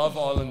 Love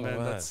Island, man.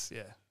 man. That's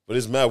But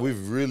it's mad.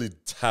 We've really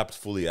tapped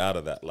fully out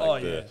of that. Like Oh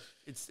the, yeah.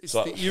 It's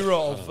So- the era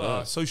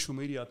of social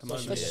media at the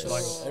moment. For sure.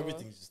 Like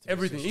Everything's just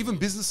everything, even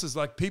businesses.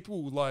 Like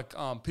people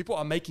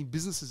are making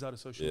businesses out of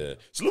social Yeah. media.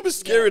 It's a little bit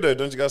scary though,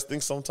 don't you guys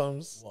think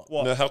sometimes? What?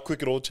 You know, how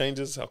quick it all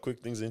changes, how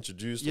quick things are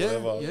introduced, Yeah,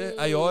 whatever.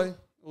 yeah. AI,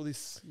 all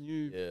this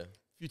new Yeah.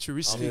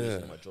 futuristic. I'm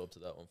losing my job to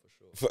that one for sure.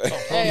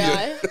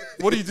 AI.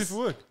 What do you do for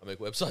work? I make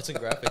websites and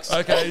graphics.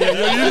 Okay,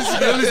 yeah,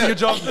 you're losing your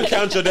job.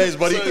 Count your days,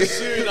 buddy. So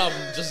soon I'm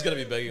just gonna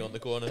be begging on the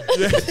corner.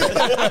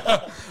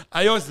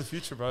 AI is the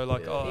future, bro.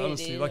 Like, It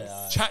honestly, is. like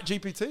Chat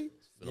GPT.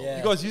 Yeah.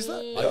 You guys use that?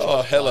 I Oh,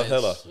 charge hella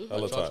clients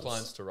times.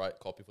 clients to write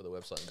copy for the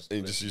website and just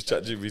And you just use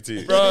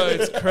ChatGPT. Bro,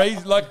 it's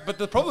crazy. Like, but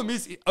the problem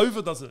is it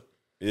overdoes it.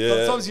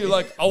 Yeah. Sometimes you're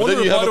like, I But want to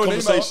then you reply have to a an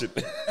email, conversation.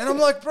 and I'm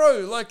like, bro,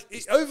 like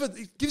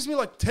it gives me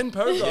like 10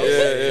 paragraphs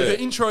with an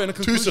intro and a Too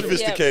conclusion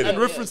sophisticated. and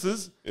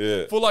references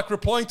Yeah. for like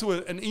replying to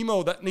an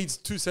email that needs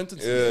 2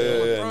 sentences.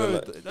 Yeah, I'm yeah,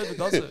 like, bro, it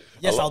overdoes it.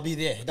 Yes, I'll be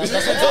there. That's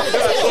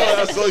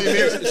That's all you need.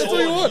 It's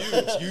all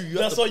on you. You have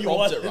That's to all you prompt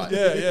want. it right.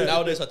 Yeah, yeah.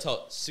 Nowadays I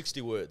tell it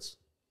 60 words.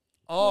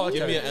 Oh, okay.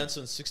 Give me an answer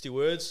in 60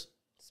 words.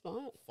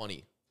 Smart.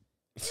 Funny.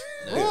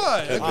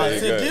 Right. There Ah, you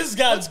so go. this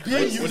guy's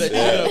good. With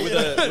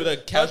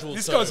a casual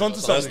This tone guy's onto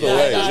or That's the something.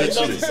 way, He's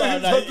literally. not the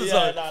same, like,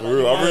 yeah, nah, For nah,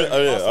 real,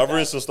 nah, I've nah,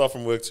 written some stuff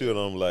from work too, and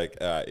I'm like,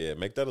 yeah,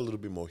 make that a little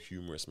bit more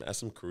humorous, man. Add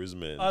some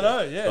charisma. I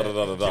know, yeah.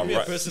 Give me a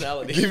Right.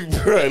 personality.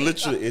 Bro,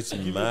 literally, it's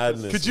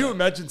madness. Could you man.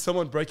 imagine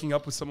someone breaking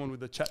up with someone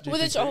with a Chat GPT?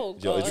 With a oh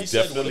Yo, god. it's He said,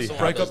 what definitely if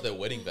someone break does up- their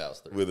wedding vows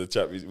through? with a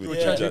chat with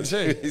Yeah.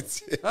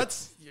 ChatGPT.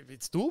 That's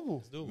it's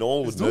doable. No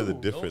one would know the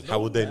doable. difference. How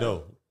would they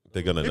know?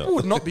 They're gonna People know.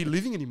 would not be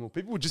living anymore.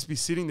 People would just be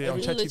sitting there on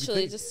Literally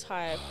ChatGPT. just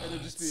type. And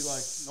it'd just be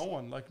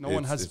like, no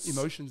one has It's-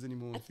 emotions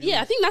anymore.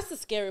 Yeah, I think that's the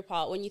scary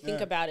part when you think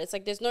Yeah. about it. It's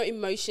like there's no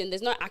emotion,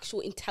 there's no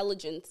actual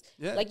intelligence.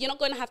 Yeah. Like you're not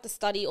going to have to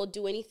study or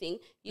do anything.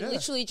 You Yeah.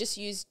 literally just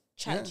use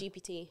Chat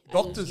GPT. and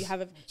Doctors. You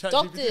have a ChatGPT,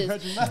 doctors.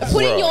 imagine that.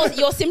 Put in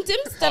your symptoms,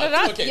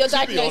 Okay, your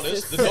to be diagnosis.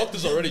 honest, the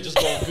doctor's already just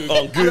gone Google.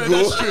 On Google.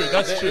 That's true.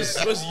 That's true. It's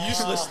the most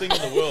useless thing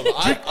in the world.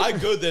 I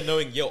go there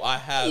knowing, yo, I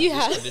have You this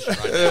have- condition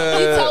right now.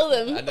 You tell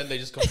them. And then they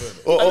just confirm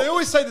it. And they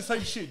always say the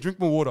same shit. Drink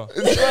more water.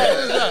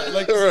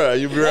 Like, all right,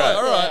 you'll be All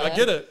right. right, I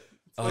get it.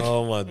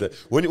 Oh my god!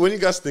 When you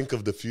guys think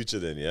of the future,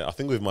 then I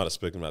think we might have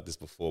spoken about this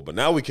before, but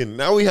now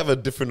we have a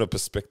different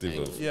perspective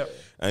of Yep.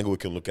 angle we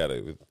can look at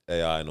it with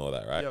AI and all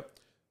that, right? Yep.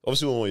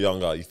 Obviously, when we're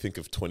younger, you think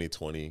of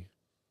 2020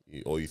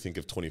 or you think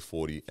of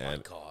 2040,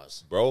 and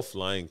Cars. bro,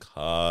 flying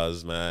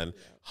cars, man,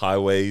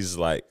 highways,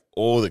 like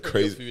all the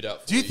crazy. Food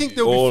out for Do you think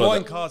there will All be of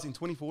flying that. cars in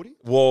 2040?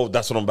 Well,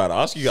 that's what I'm about to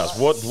ask you guys.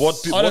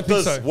 I don't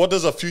think so. What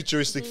does a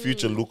futuristic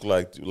future look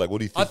like? Like, what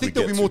do you think? I think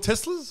we there'll get be more to?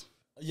 Teslas.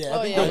 Yeah, Oh,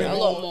 I think yeah. there'll be a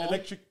more. lot more.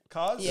 Electric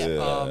cars. Yeah.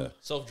 Yeah.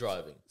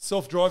 Self-driving.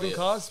 Self-driving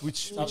cars,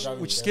 which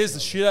Self-driving, scares the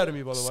shit out of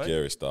me, by the way.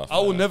 Scary stuff. I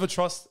will man. never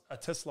trust a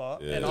Tesla,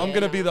 and I'm Yeah,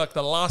 gonna be nah. like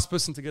the last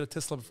person to get a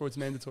Tesla before it's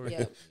mandatory.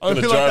 Yeah. I'm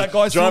Gonna gonna be like that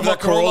guy still drive with my that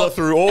Corolla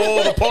through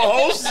all the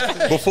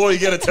potholes before you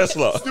get a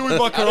Tesla. Still with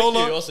my Out of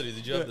Corolla. curiosity,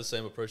 did you have the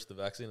same approach to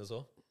the vaccine as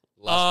well?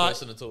 Last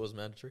person until it was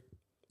mandatory?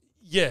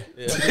 Yeah.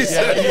 I see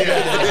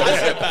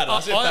a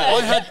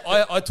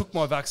pattern. I took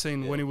my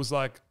vaccine when it was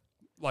like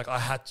like I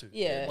had to.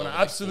 Yeah. When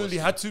I absolutely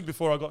had to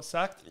before I got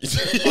sacked,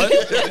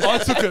 I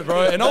took it,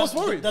 bro, and I was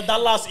worried. That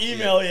last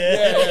email,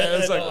 Yeah,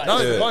 it's like no,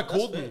 Yeah. the guy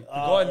called me. The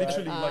guy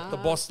literally, like the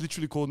boss,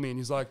 literally called me, and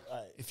he's like,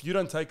 "If you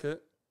don't take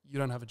it, you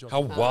don't have a job."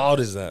 How wild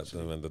is that,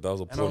 though, man? That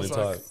was a And I point was in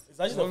like, time. It's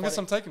actually I guess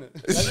I'm taking it.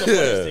 That's the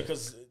funniest thing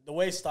because the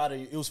way it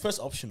started, it was first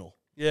optional.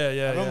 Yeah.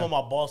 I remember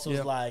my boss was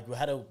Yeah. like, we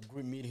had a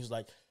group meeting. He was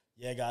like,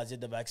 "Yeah, guys,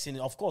 get the vaccine.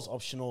 Of course,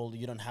 optional.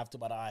 You don't have to,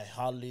 but I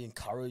hardly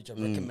encourage or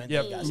recommend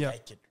Yep. you guys Yep.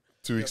 take it."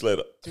 2 weeks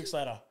later. 2 weeks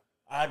later,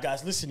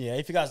 guys, listen here.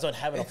 If you guys don't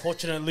have it,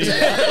 unfortunately,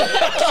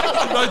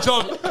 No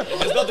job.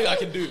 There's nothing I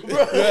can do.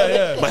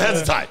 Yeah. My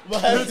hands are tied.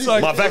 It's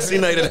like, My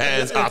vaccinated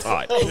hands are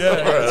tied. yeah,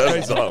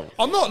 That's dumb.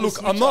 I'm not.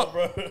 Look, I'm not.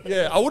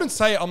 Yeah, I wouldn't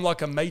say I'm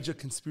like a major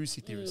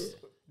conspiracy theorist.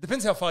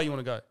 Depends how far you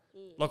want to go.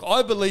 Like,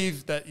 I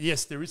believe that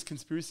yes, there is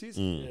conspiracies,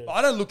 but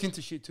I don't look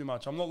into shit too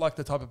much. I'm not like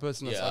the type of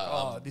person that's like,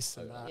 oh, this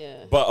and that.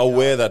 Yeah. But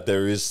aware that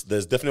there's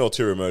definitely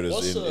ulterior motives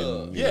What's,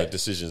 in you know,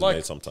 decisions Like,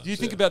 made sometimes. do you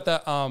think about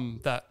that?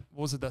 That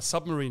what was it? That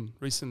submarine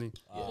recently.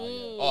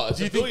 Oh,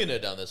 it's a billionaire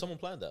down there. Someone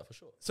planned that for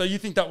sure. So you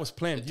think that was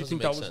planned? Do you doesn't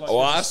think that make was sense. like Oh,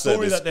 a I said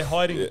story this- that they're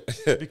hiding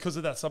because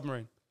of that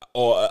submarine?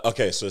 Or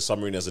okay, so a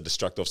submarine as a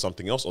distractor of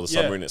something else, or the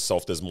Yeah. submarine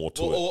itself, there's more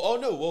to it. Oh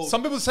no! Whoa.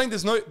 Some people are saying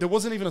there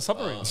wasn't even a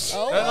submarine. Like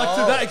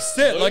to that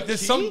extent, like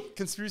there's some Low-key?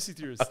 conspiracy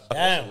theorists.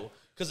 damn.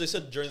 Because they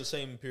said during the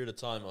same period of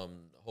time, a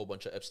whole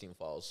bunch of Epstein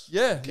files.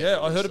 Yeah,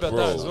 I heard about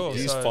that as well.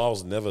 These so-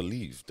 files never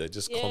leave. They're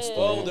just Yeah.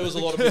 constantly. Well, there was a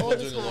lot of people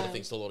doing a lot of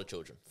things to a lot of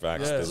children.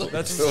 facts. Yeah, There's,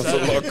 that's- there was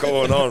a lot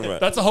going on, man.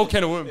 That's a whole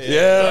can of worms.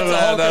 Yeah, That's a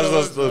man, whole that's can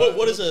of just the-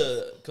 What is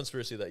a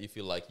conspiracy that you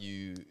feel like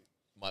you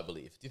might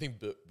believe? Do you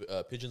think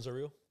pigeons are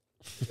real?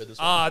 You heard this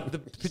one? The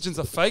pigeons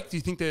are fake. Do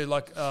you think they're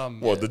like?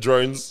 What, the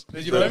drones,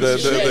 the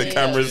Yeah,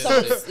 cameras.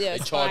 Yeah,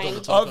 in charge of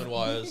the spying. telephone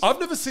wires.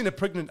 I've never seen a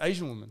pregnant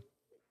Asian woman.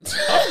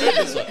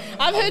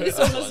 I've heard this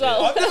one as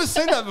well. I've never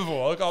seen that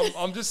before. Like,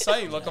 I'm just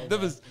saying. Like I've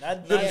never. Now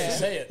you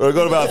say it. We've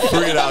got about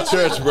 3 in our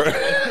church, bro.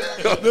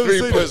 Got 3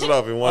 seen it. person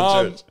up in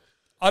one church.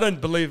 I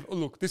don't believe.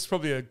 Look, this is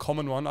probably a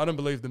common one. I don't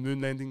believe the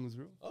moon landing was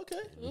real. Okay.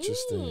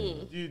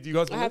 Interesting. Do you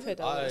guys? I Believe have it? heard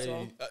that one as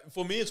well.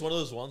 For me, it's one of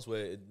those ones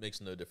where it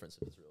makes no difference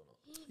if it's real or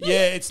not.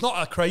 Yeah, it's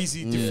not a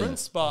crazy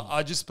difference, but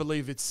I just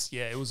believe it's.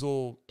 Yeah, it was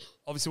all.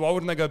 Obviously, why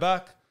wouldn't they go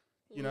back?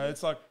 You know,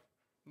 it's like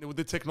with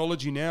the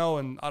technology now,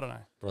 and I don't know.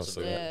 Bro,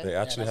 so Yeah. they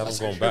actually haven't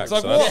gone back. It's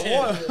like so what?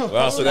 that's- What?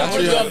 Wow, so they What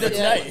do you have actually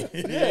there today?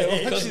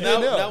 Yeah, Because actually,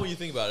 now when you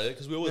think about it,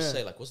 because we always Yeah.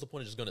 say, like, what's the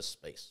point of just going to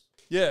space?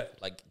 Yeah,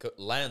 Like,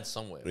 land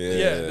somewhere.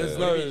 yeah. There's What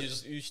no. do you mean? You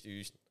just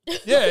ooshed.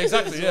 Yeah,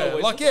 exactly. It's not a Yeah,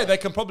 waste like of yeah, time. they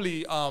can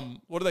probably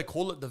what do they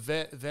call it? The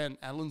Van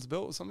Allen's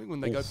belt or something when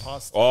they go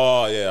past.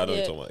 Oh, yeah, I know what Yeah.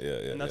 you're talking about. Yeah,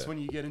 yeah. And that's yeah. when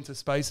you get into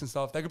space and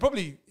stuff. They could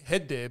probably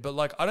head there, but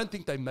like I don't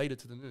think they made it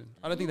to the moon.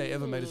 I don't think they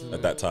ever made it to the moon.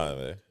 At that time,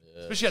 eh?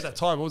 Especially at that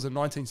time. What was it?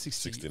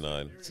 1960?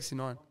 69.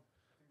 69.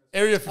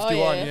 Area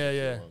 51. yeah.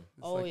 Yeah.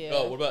 Oh yeah.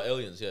 Oh, what about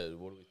aliens? Yeah,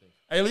 what do we think?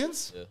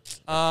 Aliens? Yeah.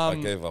 I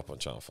gave up on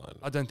trying to find it.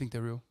 I don't think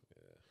they're real.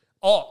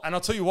 Oh, and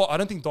I'll tell you what. I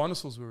don't think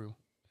dinosaurs were real.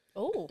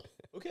 Oh.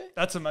 Okay.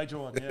 That's a major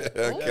one. Yeah.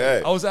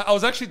 Okay. I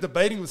was actually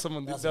debating with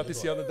someone about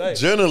this the other day.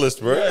 Journalist,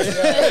 bro.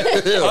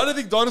 I don't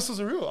think dinosaurs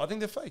are real. I think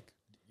they're fake.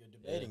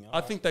 Debating, I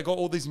think they got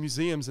all these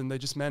museums and they're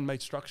just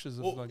man-made structures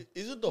of Well, like.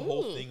 isn't the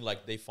whole thing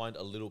like they find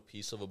a little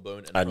piece of a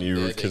bone And from you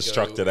there they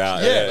reconstruct go- it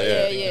out.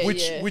 Yeah, Yeah.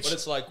 Which But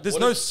it's like, there's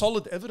what no if-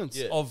 solid evidence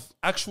Yeah. of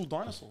actual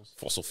dinosaurs.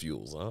 Fossil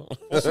fuels, huh?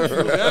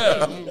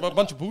 Yeah, a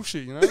bunch of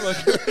bullshit, you know. Like,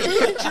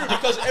 True,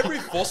 because every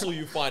fossil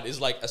you find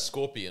is like a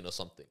scorpion or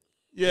something.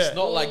 yeah, It's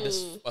not like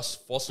this a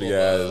fossil.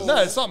 Yeah. no,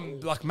 it's something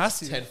like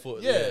massive. 10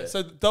 foot, Yeah, yeah.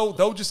 so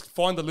they'll just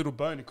find a little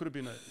bone. It could have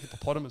been a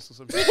hippopotamus or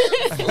something.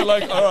 And they're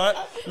like, all right,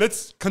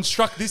 let's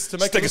construct this to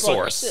make it look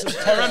like Stegosaurus.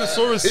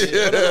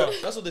 Tyrannosaurus. whatever.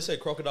 That's what they say.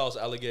 Crocodiles,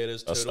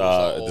 alligators, That's, turtles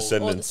are all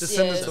descendants.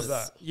 Descendants Yes. of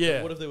that.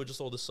 Yeah, What if they were just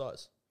all this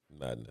size?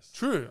 Madness.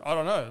 true. I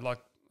don't know. Like,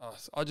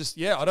 I just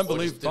I don't Or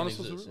believe just didn't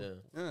dinosaurs exist, are real.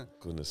 yeah. Yeah.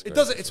 Goodness It gracious.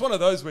 doesn't. It's one of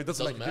those where it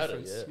doesn't, Doesn't make a matter,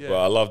 difference. yeah. Yeah.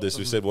 Well, I love this.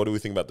 We said, what do we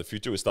think about the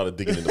future? We started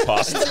digging in the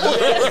past.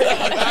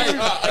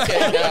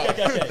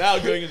 Okay, now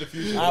going in the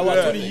future.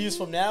 What, 20 years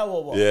from now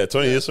or what? Yeah,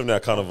 20 years from now,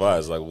 kind of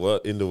vibes. Like,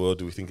 what in the world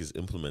do we think is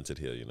implemented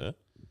here, you know?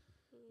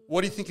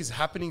 What do you think is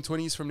happening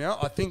 20 years from now?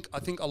 I think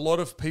a lot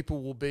of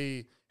people will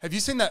be. Have you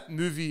seen that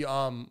movie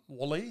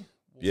Wall-E?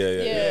 Yeah.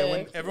 Yeah.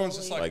 When everyone's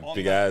just like on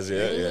Big that. eyes,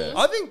 yeah.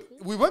 I think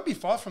we won't be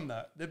far from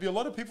that. There'd be a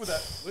lot of people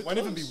that won't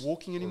even be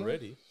walking anymore.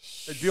 Already.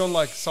 They'd be on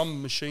like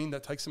some machine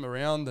that takes them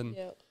around, and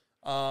Yeah.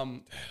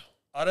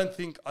 I don't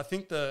think. I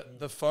think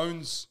the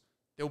phones.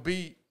 There'll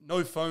be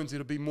no phones.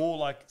 It'll be more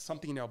like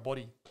something in our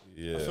body.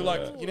 Yeah. I feel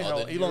like you know Oh,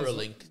 how the Elon's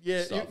Neuralink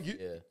yeah, stuff,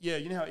 yeah,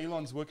 you know how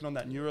Elon's working on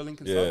that Neuralink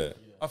and Yeah. stuff.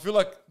 I feel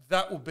like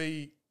that will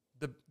be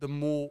the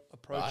more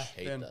approach. I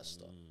hate than, that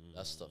stuff.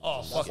 That stuff.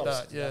 Oh is fuck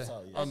just- that! Yeah, That's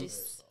how- I'm,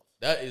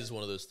 That is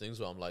one of those things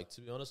where I'm like,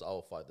 to be honest,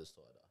 I'll fight this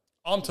till I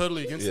die. I'm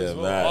totally against it Yeah, as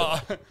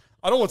well.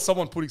 I don't want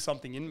someone putting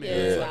something in me. Yeah.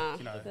 It's Nah, like,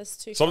 you know. that's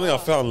too Something I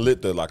far. found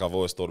lit that, like, I've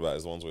always thought about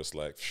is the ones where it's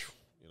like, phew,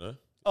 you know?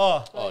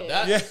 Oh, Oh, yeah.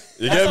 that? yeah,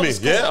 You get me? sounds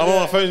cool. Yeah, I'm on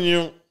my phone and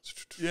you.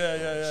 yeah.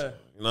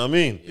 You know what I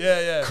mean?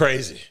 Yeah.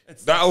 Crazy.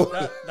 It's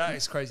That that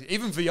is crazy.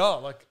 Even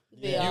VR, like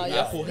VR, New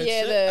yeah. Apple Yeah,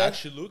 headset the-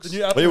 actually looks. The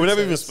new Apple Oh, yeah, we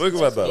never headset, even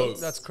spoke about dope.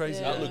 that. That's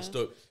crazy. Yeah. That looks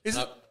dope. Is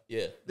it- Yeah.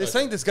 They're No,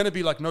 saying there's going to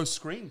be like no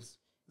screens.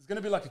 There's going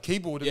to be like a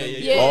keyboard. Yeah, and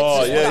then yeah, Yeah, Oh,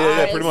 it's yeah, just yeah,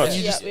 yeah, the pretty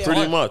eyes. much. Yeah,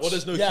 Pretty yeah. much. well,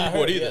 there's no Yeah, I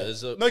keyboard heard, either. yeah.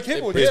 There's a, No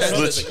keyboard, it yeah.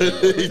 pretends It's there's a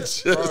keyboard. literally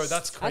just. Bro, that's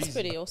That's crazy.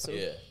 pretty awesome.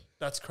 Yeah.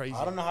 That's crazy.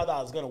 I don't know how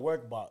that is gonna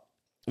work, but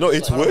No,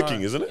 it's I don't working,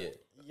 know. isn't it?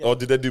 Yeah. Or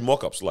did they do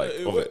mock-ups like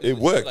of it? It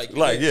worked. worked.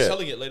 Like, they're yeah.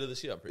 selling it later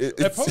this year. I'm pretty It-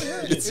 sure. it's, probably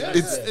is. it's, Yeah.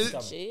 it's, it's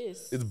coming.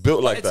 Jeez. it's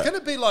built like It's that.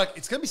 gonna be like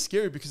it's gonna be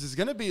scary because there's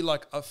gonna be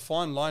like a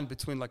fine line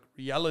between like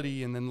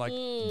reality and then like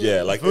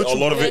Yeah, like Virtual- a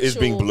lot of it is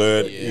being Virtual.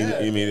 blurred Yeah.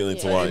 immediately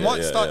into Yeah. one. it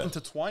might yeah, start yeah.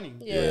 intertwining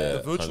Yeah.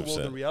 the virtual world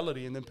 100%. and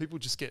reality, and then people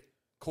just get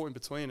caught in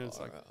between, and it's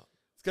like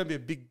it's gonna be a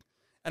big.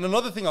 And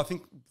another thing, I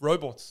think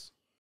robots.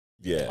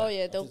 Yeah. Oh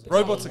yeah, they'll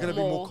Robots are gonna be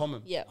more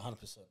common. Yeah.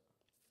 100%.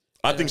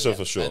 I think so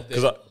for sure. And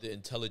Because the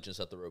intelligence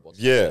that the robots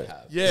yeah, actually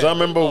have. Yeah. 'Cause I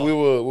remember we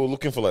were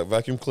looking for like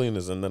vacuum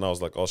cleaners, and then I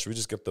was like, oh, should we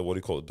just get the what do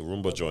you call it, the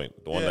Roomba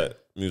joint, the one Yeah. that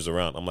moves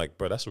around? I'm like,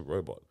 bro, that's a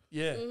robot.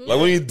 Yeah, Like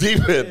when you deep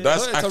it,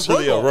 that's No, it's a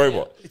actually a robot.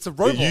 robot. it's a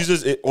robot.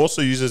 It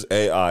also uses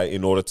AI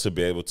in order to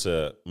be able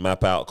to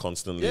map out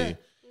constantly Yeah.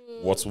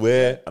 what's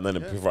where, and then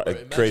Bro, it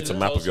imagine creates a it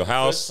map tells of your you,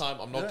 house. First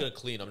time, I'm not gonna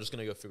clean. I'm just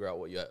gonna go figure out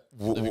what you have.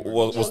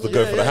 What's the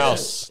go for the Yeah,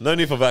 house? No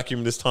need for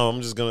vacuum this time.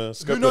 I'm just gonna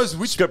Who knows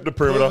which scrap the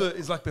perimeter. pervert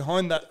is like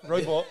behind that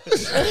robot?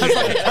 Has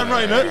like a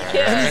camera in it,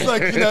 and he's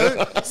like, you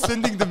know,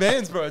 sending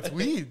demands, bro. It's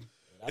weird.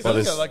 But So,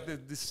 it's- like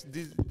this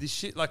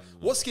shit. Like,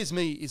 what scares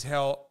me is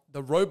how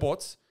the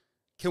robots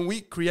can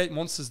we create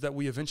monsters that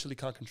we eventually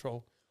can't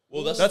control.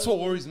 Well, That's what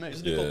worries me.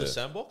 Isn't it called the Yeah.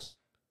 sandbox?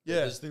 Yeah.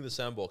 There's this thing, the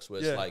sandbox,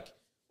 where Yeah. it's like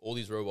all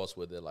these robots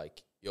where they're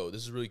like, yo,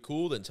 this is really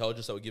cool, the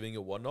intelligence that we're giving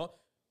you, whatnot.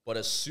 But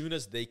as soon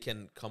as they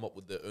can come up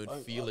with their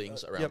own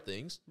feelings around Yep.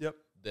 things, Yep.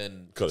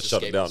 then Gotta just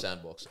shut it escape down. the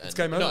sandbox. And,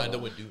 game over. No, and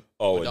then we're done.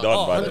 Oh, we're done by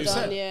Oh, then. 100%.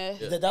 Done,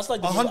 yeah. That's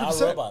like the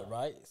 100%. iRobot,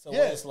 right? So Yeah,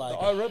 where it's like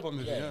the iRobot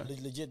movie. Yeah.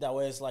 legit that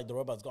way. It's like the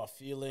robot's got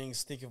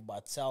feelings, thinking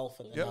about itself,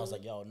 and then Yep. I was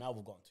like, yo, now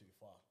we've gone too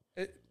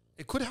far.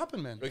 It could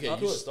happen, man. Okay,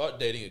 you start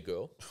dating a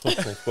girl.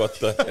 What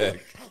the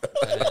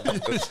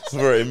heck?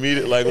 Bro,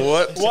 immediate like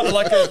what? What,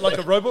 like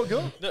a robot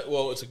girl? No,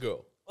 well, it's a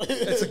girl.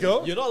 It's a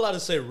girl. You're not allowed to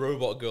say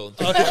robot girl.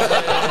 Until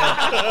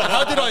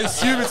How did I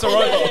assume it's a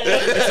robot?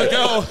 It's a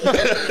girl.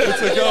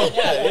 It's a girl.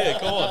 yeah,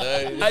 come on.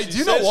 Hey, She do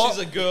you know says what?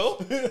 She's a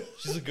girl.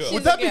 She's a girl.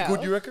 Would that be a girl.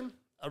 good? You reckon?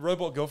 A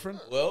robot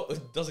girlfriend? Well,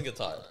 it doesn't get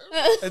tired.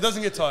 It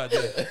doesn't get tired,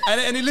 yeah.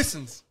 And he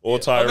listens. Or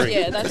tiring.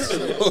 Yeah, that's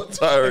true. Or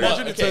tiring.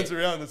 Imagine it okay. turns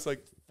around. It's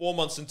like, 4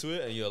 months into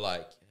it, and you're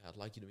like, I'd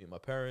like you to meet my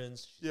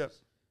parents. yeah, I'd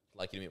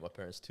like you to meet my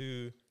parents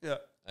too. yeah.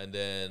 And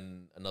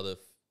then another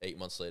 8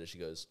 months later, she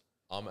goes,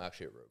 I'm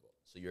actually a robot.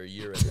 So you're a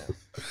year in now.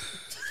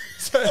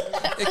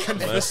 It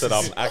can. And I said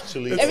I'm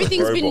actually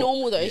Everything's a been robot.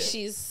 normal though. Yeah.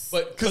 She's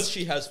But because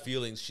she has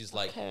feelings, she's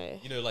like, Okay.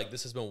 you know, like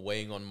this has been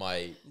weighing on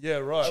my Yeah,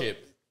 right.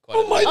 chip.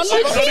 Quite My a bit.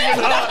 chip's not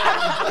even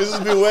hot. This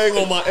has been weighing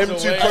on my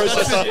M2 weighing-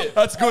 processor.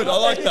 That's good. I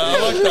like that.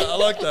 I like that. I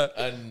like that.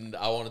 And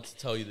I wanted to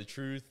tell you the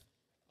truth.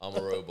 I'm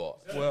a robot.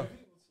 Wow.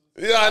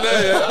 Yeah, I know.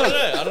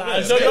 Yeah. I don't know.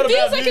 it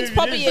feels like it's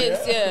probably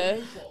is.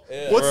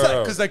 Yeah. What's that?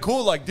 Bro. Because they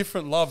call like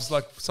different loves,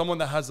 like someone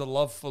that has a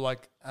love for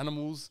like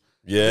animals,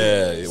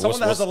 Yeah. someone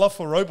that has a love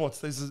for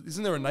robots.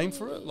 Isn't there a name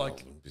for it?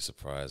 Like Be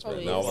surprised,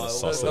 Probably man. Now I is. want to the,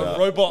 suss it the out.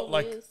 robot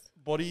like Probably is.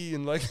 body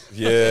and like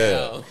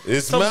Yeah,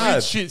 it's some mad.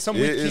 weird shit, some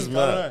weird It is kink. I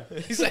mad. don't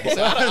know. He's like,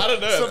 I don't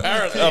know.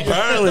 Apparently.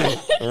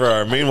 Apparently,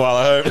 bro. Meanwhile,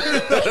 I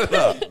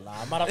hope Nah,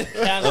 I might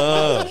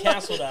have to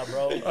cancel that,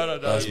 bro. I don't know.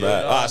 that's Yeah,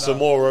 mad. no, Alright, so no.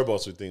 more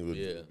robots we think would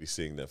Yeah. be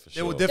seeing there for There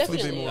sure. will definitely,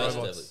 be Definitely. more Yes,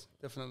 robots.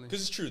 Definitely. Because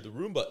it's true, the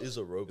Roomba is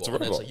a robot. a And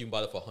it's robot. like you can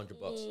buy that for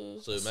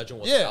 $100. So imagine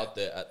what's Yeah. out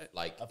there at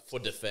like for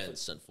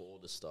defense and for all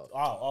this stuff.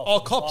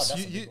 Oh, cops!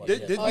 that's a You, big one,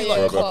 there'd yeah. be Oh like yeah,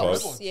 Robot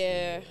cops. cops.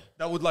 Yeah.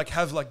 that would like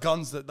have like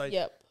guns that they.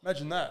 Yep.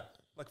 Imagine that,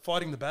 like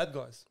fighting the bad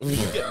guys. Who do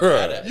you get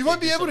mad at? You if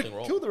won't they be do able to something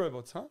wrong? kill the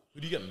robots, huh? Who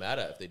do you get mad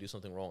at if they do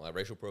something wrong, like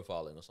racial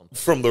profiling or something?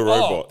 From the Oh,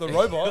 robot. the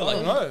robot. I Like,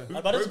 don't know. who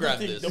But that's a good programmed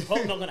thing. this? They're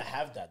probably not gonna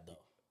have that though.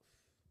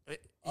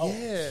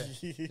 Yeah.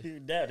 Yeah,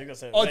 they're gonna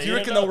say. Oh, do you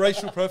reckon they'll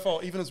racial profile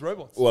even as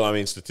robots? Well, I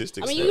mean,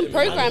 statistics. I mean, say you it, can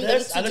program them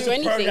Unless- to unless do you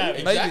anything. program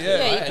it. Maybe, Exactly, yeah.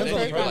 right? It And depends then on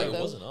the you go, like, program.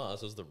 it wasn't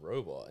us, it was the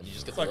robot. And you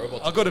just get Like, the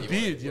robot. I to got a give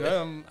beard, you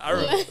know. I'm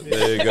Arab.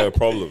 There you go.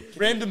 Problem.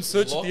 Random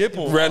search at the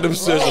airport. Random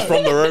searches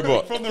from the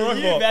robot. From the Can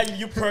you robot. imagine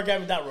you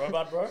programming that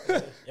robot, bro?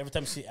 Every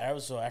time you see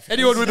Arabs or Africans,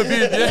 Anyone with a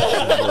beard,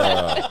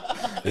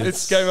 yeah.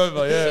 It's game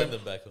over, yeah. Send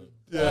them back home.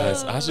 Yeah,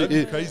 It's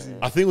actually crazy.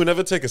 I think we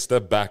never take a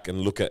step back and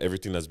look at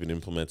everything that's been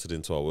implemented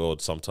into our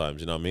world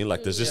sometimes, you know what I mean?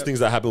 Like there's just things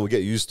that happen, we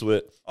get used to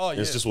it. Oh, and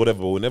It's yeah. just whatever,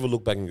 but we never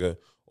look back and go,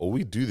 oh,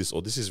 we do this,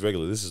 or this is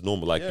regular, this is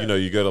normal. Like, Yeah. you know,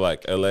 you go to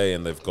like LA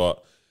and they've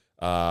got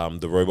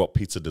the robot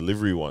pizza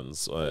delivery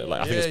ones.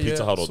 Like I think it's Yeah,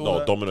 Pizza yeah, Hut or saw no,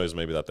 that. Domino's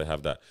maybe that they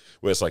have that.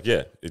 Where it's like,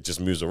 yeah, it just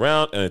moves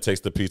around and it takes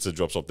the pizza,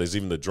 drops off. There's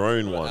even the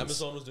drone ones.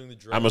 Amazon was doing the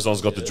drone.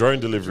 Amazon's got the drone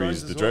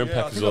deliveries, Drones the as drone well,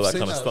 yeah, I packages, think all I've that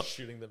seen kind of that. stuff.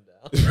 shooting them down.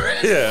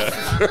 Yeah.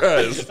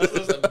 Right. That's the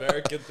most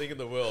American thing in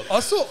the world. I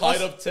saw.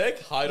 Height of tech,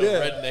 height Yeah.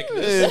 of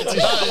redneckness.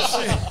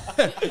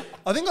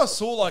 I think I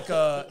saw like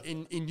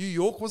in New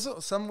York, was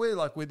it somewhere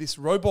like where this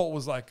robot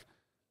was like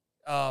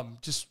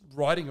just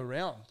riding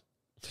around.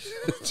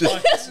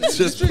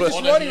 just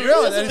running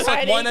around, and it's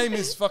like, my Hiding. name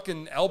is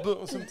fucking Albert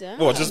or something. Damn.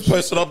 What, just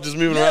posting up, just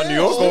moving around New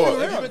York? Yeah, or yeah.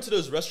 what? Have you been to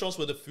those restaurants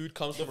where the food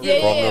comes from? Yeah,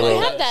 From the we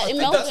road. have that in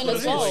think that's Melbourne what as it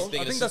is. well. I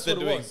think that's what it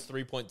doing was.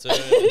 3-point turn.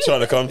 Trying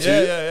to come to Yeah,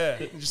 you? yeah, yeah.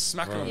 You just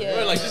smack them. Yeah.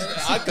 Bro, like,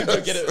 just, I could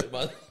go get it,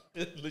 man.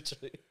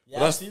 Literally.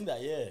 Yeah, I've seen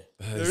that. Yeah.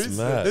 There It's is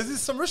mad. there's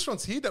some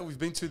restaurants here that we've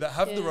been to that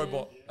have the Yeah.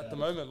 robot at the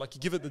moment. Like,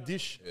 you give it the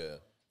dish. Yeah.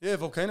 Yeah,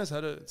 Volcano's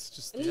had it. It's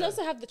just. And you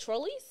also have the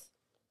trolleys,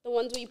 the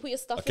ones where you put your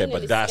stuff Okay, in but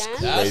and it that's scans.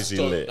 crazy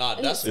so- lit. Nah,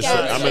 And that's It's scan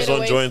like it straight Amazon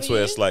away joints for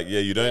where you. it's like, yeah,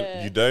 you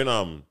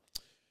don't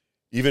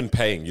even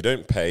paying. You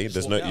don't pay.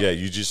 There's no, walk out. yeah,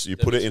 you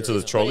put it into the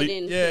Put it trolley.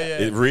 in. Yeah,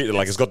 yeah. It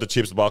like it's got the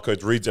chips,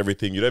 barcodes, reads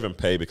everything. You don't even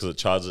pay because it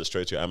charges it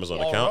straight to your Amazon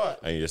account, right.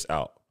 and you're just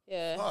out.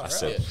 Yeah. Oh,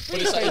 That's right. it.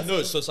 But it's like,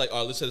 no, so it's like, all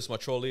right, let's say this is my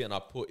trolley, and I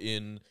put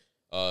in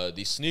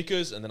these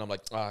sneakers, and then I'm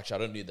like, actually, I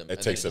don't need them. It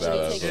And takes then it out. It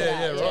as takes well. it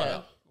Yeah, out, yeah,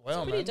 right.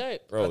 Wow, Pretty man.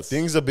 dope. Bro, That's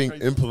things are being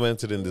crazy.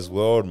 implemented in this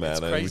world, man, It's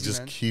and we're crazy, just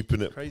man.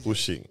 keeping it Crazy.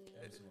 pushing.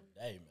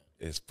 Hey, man.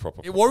 It's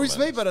proper. It worries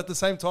me, madness. but at the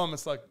same time,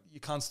 it's like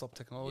you can't stop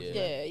technology. Yeah.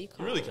 Yeah, you You can't.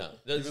 really can't.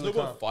 There's really no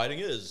point can't. fighting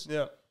it. Is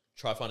Yeah,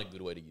 try to find a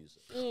good way to use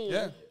it.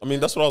 yeah. I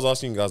mean, that's what I was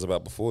asking you guys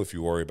about before. If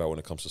you worry about when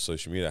it comes to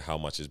social media, how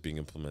much is being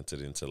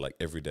implemented into like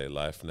everyday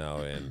life now,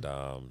 and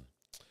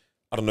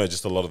I don't know,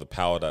 just a lot of the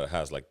power that it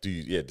has. Like,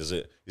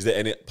 is there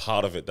any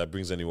part of it that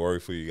brings any worry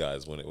for you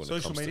guys when it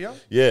Social comes media? to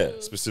yeah,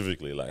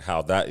 specifically like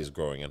how that is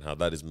growing and how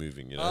that is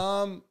moving? You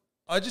know,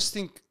 I just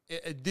think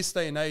at this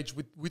day and age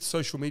with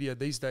social media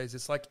these days,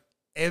 it's like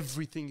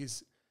everything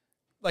is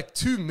like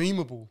too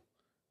memeable.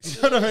 You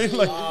know what I mean?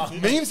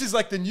 Like memes is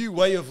like the new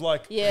way of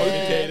like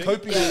Yeah.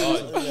 coping,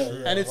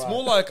 and it's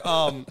more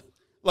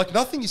like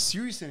nothing is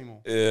serious anymore.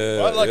 yeah,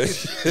 Right? Like, yeah.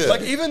 it's,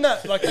 like even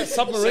that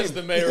submarine, Says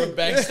the mayor of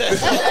Bankstown.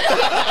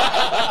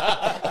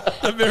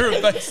 the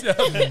mirror base,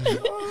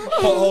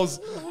 potholes.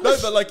 No,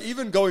 but like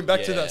even going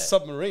back to Yeah. that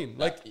submarine,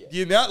 like Yeah.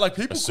 the amount, like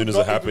people As soon could as it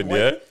not even happened,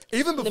 wait. yeah.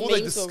 Even The before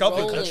they memes were discovered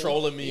rolling.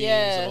 Controller memes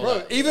Yeah. and all Bro,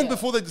 that. even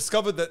before they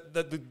discovered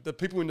that the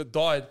people in it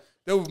died,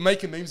 they were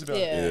making memes about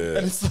Yeah. it. Yeah.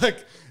 And it's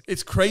like,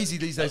 it's crazy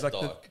these days, That's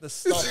like dark. the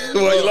stuff.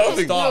 Why are you It's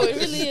laughing? dark. No, it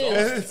really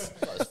is.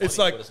 It's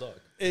funny, like, but it's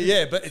dark.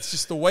 yeah, but it's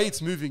just the way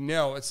it's moving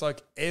now. It's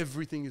like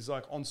everything is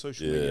like on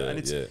social media,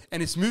 Yeah,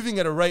 and it's moving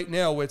at a rate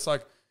now where it's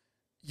like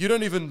you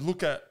don't even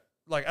look at,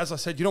 like as I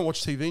said, you don't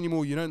watch TV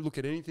anymore. You don't look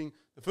at anything.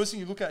 The first thing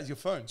you look at is your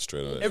phone.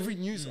 Straight away. Every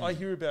news I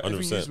hear about, every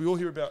 100%. news we all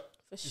hear about,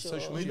 For is sure.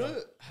 social You media.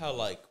 know how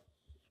like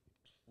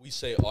we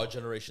say our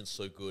generation's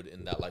so good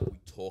in that like we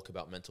talk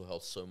about mental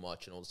health so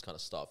much and all this kind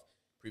of stuff.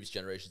 Previous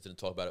generations didn't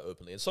talk about it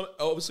openly, and so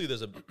obviously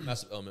there's a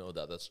massive element of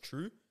that. That's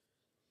true,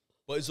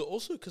 but is it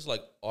also because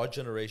like our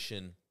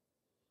generation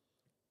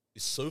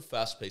is so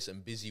fast paced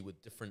and busy with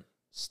different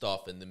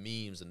stuff and the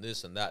memes and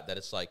this and that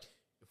it's like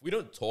if we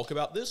don't talk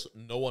about this,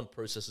 no one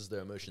processes their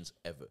emotions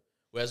ever.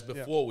 Whereas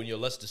before, when you're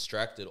less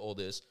distracted, all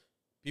this,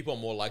 people are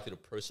more likely to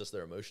process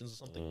their emotions or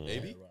something.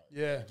 Maybe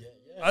Yeah.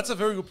 That's a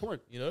very good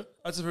point. you know.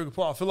 That's a very good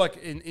point. I feel like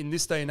in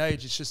this day and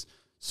age, it's just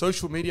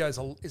social media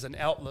is an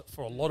outlet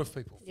for a lot of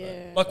people.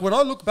 Yeah. Like when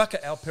I look back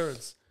at our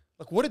parents,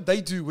 like what did they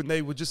do when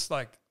they were just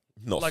like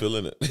Not like-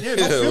 feeling it. yeah,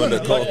 not feeling when it.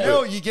 they're Like cold.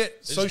 now you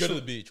get They just go to social.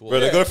 the beach. Bro,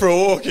 they go for a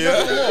walk,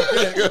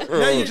 yeah.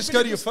 Now you just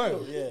go to your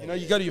phone. You know,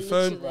 you go to your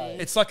phone. Literally.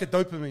 It's like a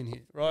dopamine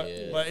hit, right?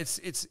 Yeah. But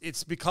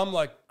it's become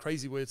like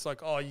crazy where it's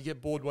like, oh, you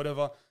get bored,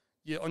 whatever.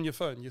 You're on your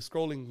phone. You're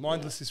scrolling,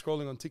 mindlessly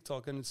scrolling on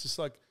TikTok, and it's just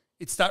like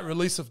it's that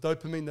release of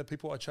dopamine that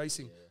people are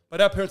chasing.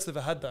 But our parents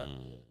never had that.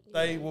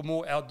 They were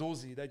more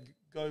outdoorsy. They'd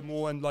go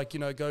more and like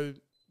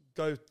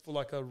go for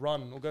like a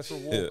run or go for a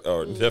walk. Yeah,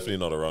 or definitely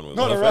not a run with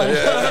Not them. a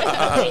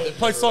run.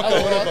 Play soccer,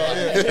 whatever.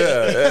 Yeah.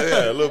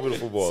 Yeah, a little bit of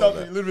football.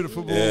 Something, a little bit of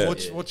football. Yeah.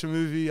 Watch a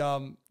movie.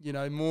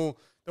 More.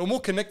 They were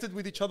more connected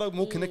with each other,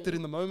 more connected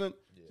in the moment.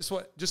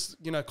 Just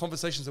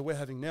conversations that we're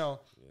having now.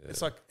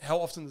 It's like, how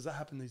often does that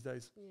happen these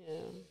days? Yeah.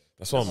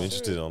 That's what I'm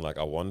interested in. Like,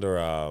 I wonder,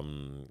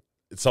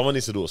 someone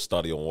needs to do a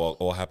study on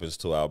what happens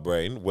to our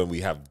brain when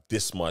we have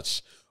this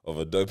much of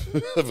a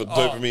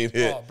dopamine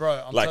hit,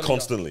 bro, I'm like telling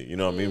constantly. You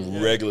know what I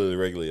mean?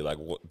 Regularly. Like,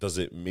 what does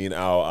it mean?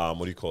 Our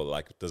what do you call it?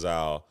 Like, does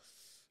our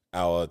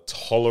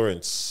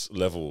tolerance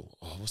level?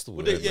 Oh, what's the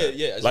word? yeah, man?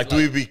 yeah, as Like,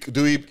 in,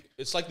 do we?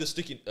 It's like the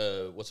sticky,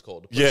 what's it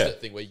called? The Yeah.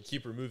 post-it thing where you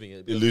keep removing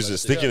it. It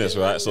loses stickiness,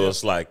 right? So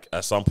it's like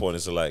at some point,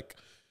 it's like,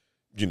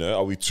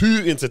 are we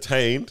too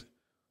entertained?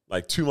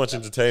 Like too much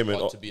entertainment,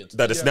 hard to be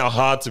that it's now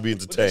hard to be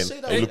But they entertained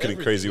say that and with looking in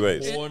everything. crazy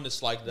ways. Porn,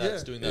 it's like that.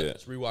 It's doing that. Yeah.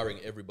 It's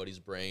rewiring everybody's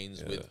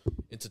brains with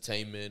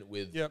entertainment,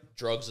 with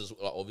drugs as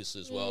obviously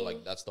as well.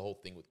 Like that's the whole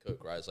thing with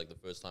coke, right? It's like the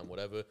first time,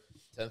 whatever.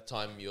 10th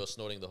time, you're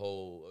snorting the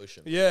whole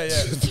ocean. Yeah.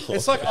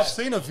 It's like I've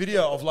seen a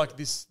video of like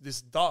this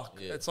duck.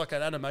 Yeah. It's like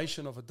an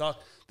animation of a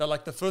duck that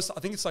like the first.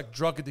 I think it's like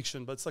drug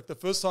addiction, but it's like the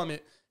first time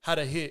it had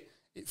a hit,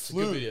 it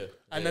flew, video.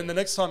 and Yeah. then the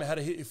next time it had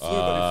a hit, it flew, but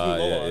it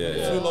flew lower, and then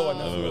it flew lower, and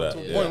then it flew remember up to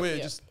that, a yeah. point where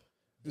it just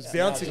was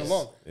bouncing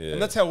along, Yeah.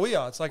 and that's how we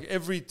are. It's like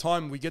every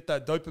time we get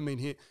that dopamine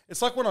hit,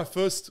 it's like when I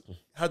first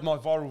had my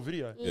viral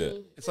video. Yeah.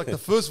 It's like the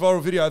first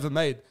viral video I ever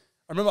made.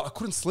 I remember I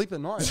couldn't sleep at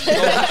night.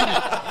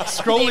 I was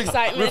scrolling,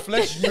 excitement.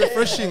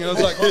 refreshing, and I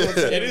was like,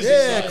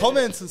 exciting.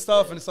 comments and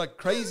stuff, and it's like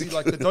crazy,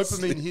 like the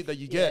dopamine hit that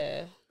you get.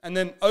 Yeah. And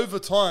then over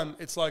time,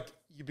 it's like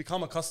you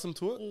become accustomed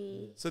to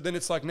it. So then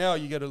it's like now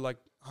you get like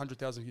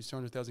 100,000 views,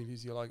 200,000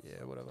 views. You're like,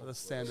 yeah, whatever, that's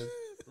standard.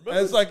 And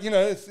it's like, you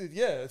know,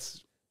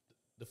 it's.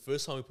 The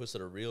first time we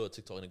posted a reel at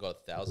TikTok and it got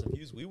 1,000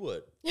 views, we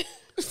were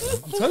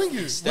I'm telling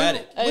you,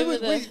 ecstatic.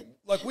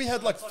 we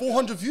had like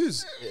 400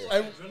 views.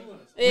 And we were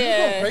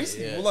Yeah. going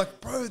crazy. We're like,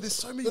 bro, there's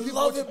so many people.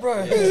 Love it, bro. I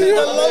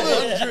love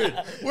it.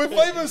 We're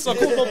famous. I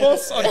called my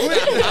boss. I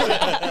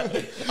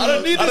quit. I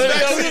don't need this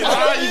vaccine.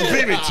 You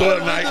beat me to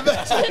it, mate.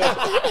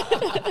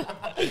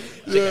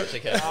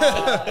 Check it.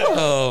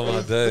 Oh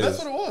my days. That's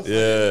what it was.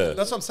 Yeah.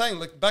 That's what I'm saying.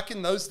 Like back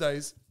in those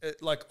days,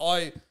 like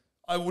I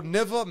would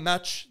never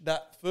match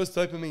that first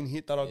dopamine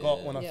hit that I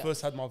got when I Yeah.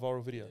 first had my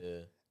viral video. Yeah.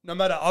 No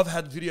matter, I've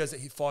had videos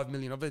that hit 5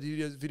 million. I've had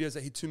videos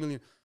that hit 2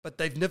 million, but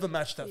they've never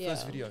matched that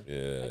first video.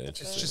 Yeah. It's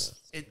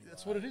just,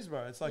 that's what it is,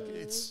 bro. It's like,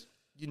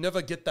 you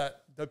never get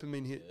that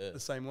dopamine hit the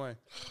same way.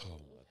 Oh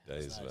my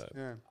days, man.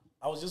 Yeah.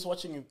 I was just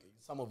watching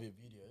some of your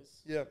videos,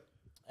 Yeah.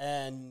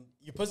 and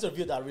you posted a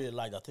video that I really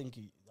liked. I think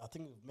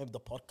maybe the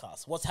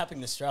podcast. What's happening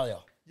in Australia?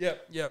 Yeah.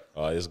 Yeah.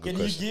 Oh, it's a good Can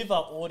question. you give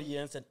our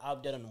audience an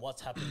update on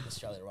what's happening in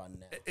Australia right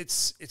now?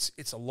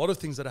 It's a lot of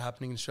things that are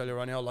happening in Australia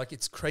right now. Like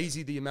it's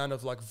crazy the amount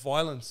of like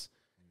violence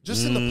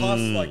just in the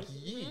past like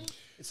year.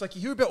 It's like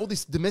you hear about all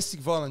this domestic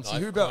violence. You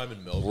hear about crime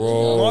in Melbourne.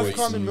 Bro, knife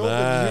crime it's in Melbourne. You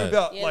hear mad.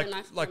 about Yeah, the knife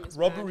crime like is bad.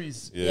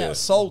 robberies, Yeah.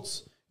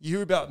 assaults. You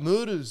hear about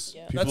murders.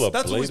 Yeah. People are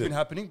That's always bladed. been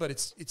happening, but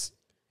it's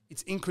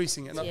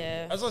increasing. And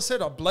Yeah. as I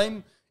said, I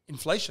blame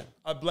inflation.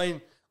 I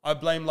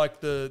blame like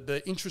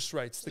the interest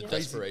rates, the crazy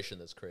Desperation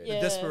that's created.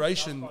 Yeah.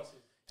 desperation,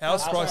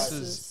 house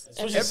prices.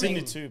 Especially everything.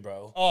 Sydney too,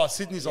 bro. Oh,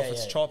 Sydney's off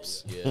its yeah,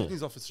 chops. yeah.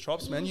 Sydney's off its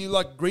chops, man. You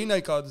like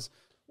Greenacre,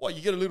 what,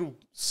 you get a little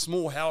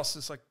small house,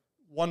 it's like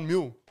 1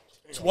 mil.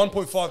 It's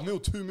 1.5 mil,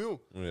 2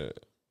 mil. Yeah.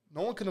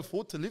 No one can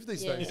afford to live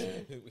these Yeah. days.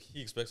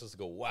 He expects us to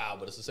go, wow,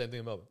 but it's the same thing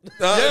in Melbourne.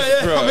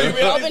 Yeah. Bro. I mean,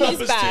 Melbourne is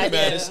Numbers bad.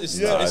 man. Yeah. It's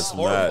It's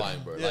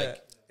horrifying, bro. yeah,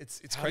 Like, it's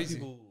how do crazy.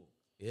 people-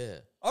 yeah.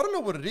 I don't know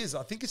what it is.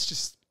 I think it's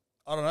just,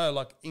 I don't know,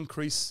 like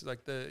increase, like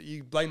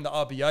you blame the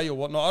RBA or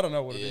whatnot. I don't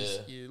know what it is.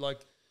 Yeah. You like,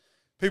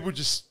 people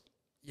just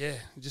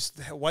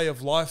the way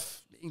of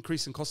life,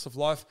 increase in cost of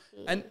life.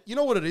 And you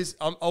know what it is?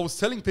 I was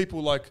telling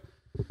people, like,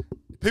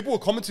 people were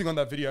commenting on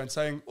that video and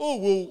saying, oh,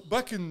 well,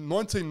 back in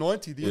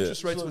 1990, the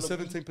interest rates were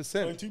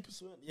 17%.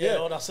 2%. Yeah,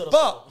 all that sort of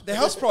But stuff. the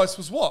house price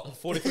was what?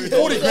 43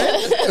 40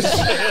 grand?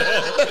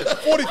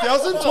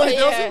 40,000? 20,000?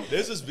 Yeah.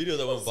 There's this video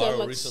that went So viral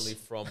much. recently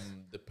from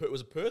it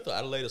was Perth or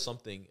Adelaide or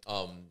something.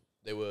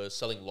 They were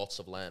selling lots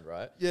of land,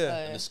 right? Yeah.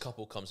 And this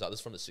couple comes out. This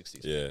is from the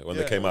 60s. Yeah. When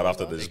Yeah. they came out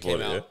after they They just came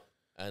bought it, out,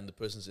 and the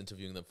person's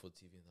interviewing them for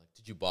TV. And like,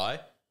 did you buy?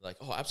 Like,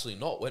 oh, absolutely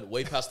not. Went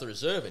way past the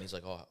reserve. And he's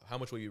like, oh, how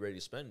much were you ready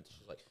to spend?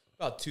 She's like,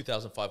 about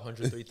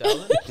 2,500,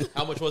 3,000.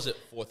 How much was it?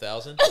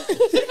 4,000.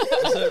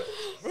 I said,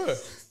 bro,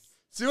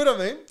 See what I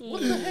mean?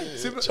 What the heck?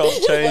 See, but- Chop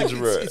change,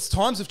 like, bro. it's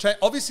times have changed.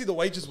 Obviously, the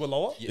wages were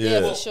lower.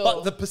 Yeah, for sure.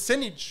 But the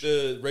percentage,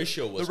 the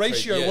ratio was The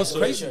ratio crazy. was so-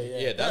 crazy.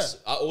 Yeah, that's.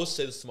 I always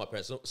say this to my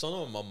parents.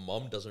 Something my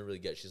mom doesn't really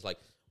get. She's like,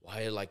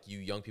 "Why are like you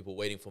young people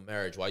waiting for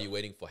marriage? Why are you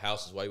waiting for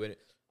houses? Why are you waiting?"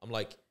 I'm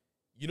like,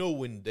 you know,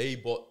 when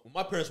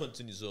my parents went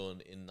to New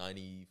Zealand in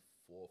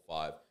 94,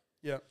 5.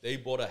 yeah, They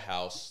bought a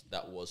house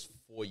that was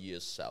 4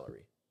 years'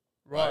 salary.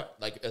 right.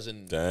 Like, as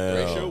in Damn.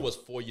 the ratio was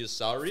 4 years'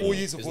 salary. 4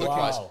 years of is the working.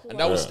 price. Wow. And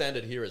that was Wow.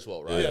 standard here as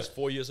well, right? Yeah. It's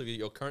 4 years of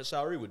your current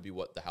salary would be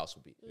what the house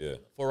would be. Yeah.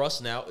 For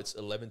us now, it's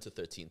 11 to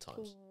 13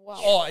 times. Wow.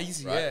 Oh,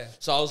 easy, Right? yeah.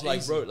 So I was like,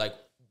 Easy. bro, like,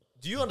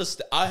 do you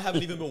understand? I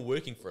haven't even been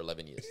working for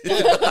 11 years. See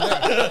what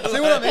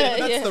I mean? But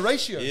that's Yeah. the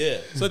ratio. Yeah.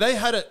 So they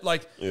had it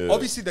like, Yeah.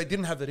 obviously they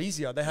didn't have it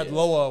easier. They had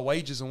lower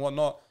wages and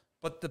whatnot,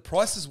 but the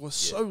prices were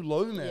so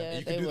low, man. Yeah.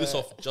 You They can do this were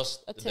off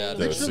just the attainable. dad.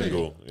 They're Literally.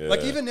 single. Yeah.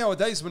 Like even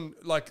nowadays, when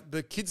like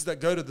the kids that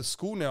go to the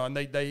school now and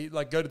they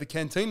like go to the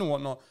canteen and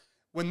whatnot,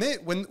 when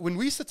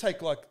we used to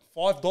take like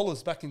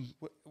 $5 back in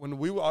when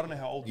we were, I don't know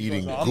how old you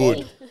Eating guys are.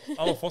 good.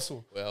 I'm a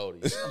fossil. Well, how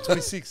old are you? I'm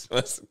 26.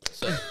 That's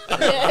So,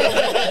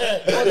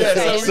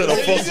 Instead of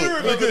you fossil. do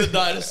remember the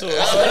dinosaurs.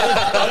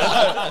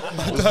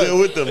 was there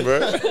with them, bro.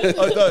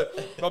 I don't.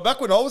 But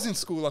back when I was in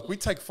school, like we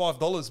take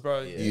 $5,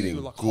 bro.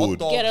 Eating like good. hot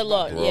dogs, Get a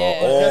lot, Bro. yeah.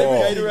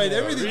 Oh. Gatorade,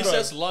 everything, bro.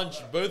 Recess, lunch,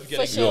 both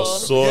getting For sure. You're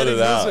sorted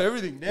Getting out. those,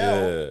 everything. Now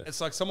Yeah.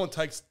 it's like someone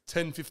takes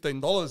 $10,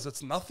 $15.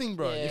 That's nothing,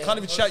 bro. You Yeah. can't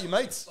even shout your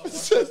mates.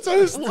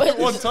 Toast.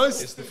 One It's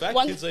toast. the fact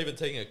One- kids are even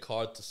taking a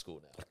card to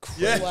school now.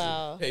 Yeah.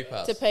 Wow.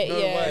 PayPal. To pay, No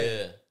yeah. way.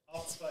 Yeah.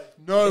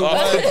 No, I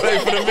have to pay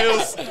for the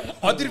meals.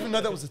 I didn't even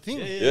know that was a thing.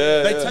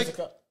 Yeah. They take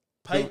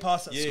pay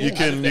pass at Yeah, school. You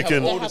can- if they you have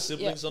can- older have-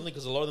 siblings yeah. something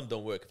because a lot of them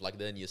don't work. Like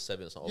they're in year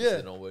 7 or something. Yeah.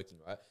 Obviously they're not working,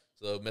 right?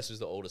 So they'll message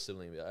the older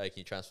sibling and be like, hey, can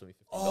you transfer me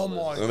 $50? Oh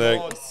my And they-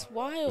 god, It's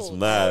wild. It's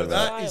mad, man.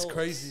 that is Wild.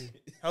 crazy.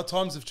 How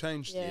times have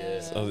changed.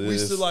 Yeah. Oh, We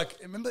used to yes. like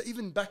remember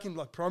even back in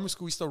like primary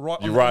school, we used to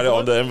write. You write it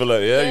on the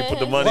envelope, yeah? You put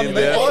the money in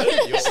there.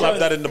 $1 You slap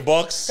that in the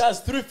box.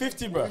 Guys,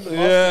 350, bro.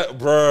 Yeah,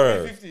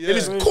 bro. 350, yeah. It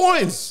is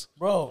coins.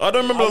 Bro, I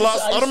don't remember the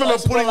last. I don't remember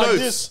putting like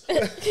notes.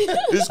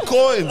 It's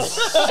coins,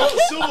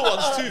 Silver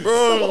ones too.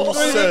 bro. I'm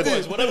sad.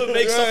 Boys, whatever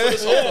makes up for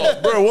this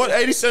whole Bro, what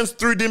 80 cents,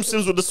 3 dim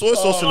sims with the soy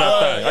sauce in that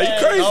thing? Are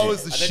you crazy? That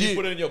was the And then you shit.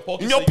 put it in your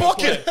pocket. in so your you can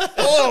pocket. play.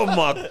 Oh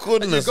my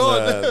goodness,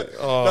 God. man.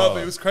 No,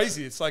 but it was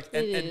crazy. It's like,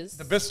 and is.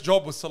 the best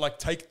job was to like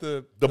take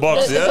the The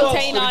box, The yeah.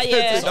 container,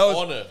 yeah. It's an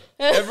honor.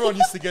 Everyone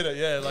used to get it.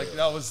 Yeah, like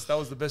that was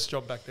the best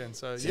job back then.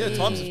 So yeah,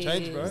 times have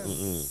changed, bro.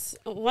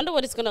 I wonder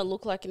what it's gonna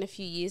look like in a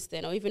few years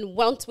then, or even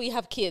once we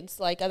have kids.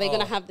 Like, are they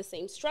gonna have the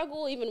same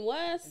struggle, even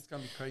worse? It's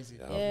gonna be crazy.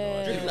 Do you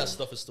think that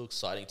stuff is still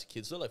exciting to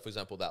kids though? Like, for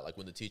example, that like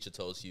when the teacher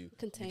tells you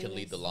you can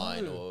lead the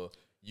line, or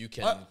you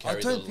can I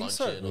carry don't the think lunch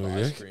so. in or the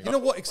ice cream. You know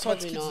what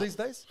excites Probably kids not. these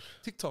days?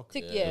 TikTok.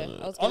 Yeah,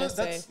 I was gonna Honest,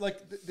 say. that's like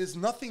there's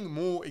nothing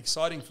more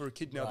exciting for a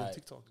kid now than Right.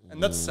 TikTok,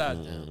 and that's sad.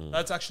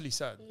 That's actually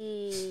sad. Can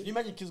you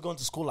imagine kids going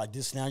to school like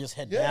this now, just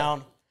head Yeah.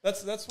 down?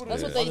 That's what That's it what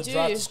is. they On the do.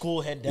 drive to school,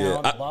 head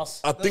down, the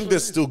bus. I think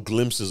there's still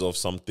glimpses of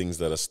some things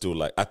that are still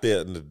like at the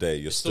end of the day,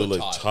 you're still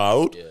still a a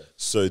child. Yeah.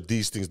 So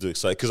these things do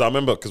excite. Because I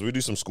remember, because we do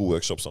some school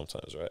workshops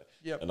sometimes, right?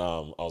 Yep. And I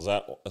was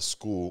at a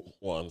school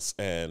once,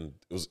 and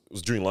it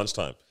was during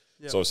lunchtime.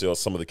 So obviously,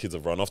 some of the kids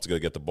have run off to go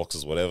get the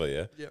boxes, whatever.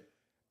 Yeah. Yep.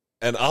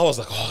 And I was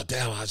like, oh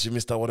damn, I just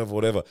missed that,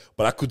 whatever.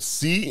 But I could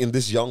see in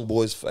this young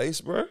boy's face,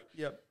 bro,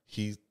 Yep.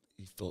 he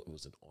felt it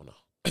was an honor.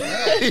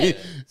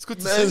 It's good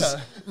to see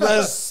that.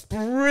 Man's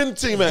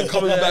sprinting, man,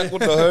 coming back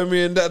with the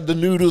homie and that the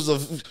noodles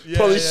of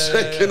probably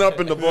shaking up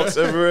in the box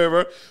everywhere,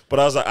 bro. But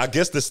I was like, I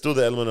guess there's still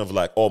the element of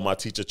like, oh, my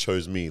teacher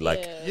chose me.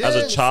 Like Yeah. as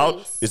Yeah. a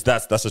child,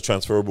 that's a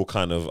transferable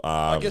kind of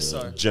guess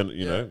so.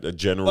 you know, a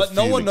general. But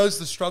no one feeling. knows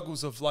the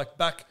struggles of like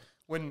back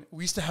when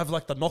we used to have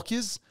like the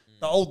Nokias,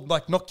 the old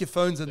like Nokia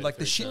phones and like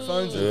the shit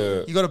phones.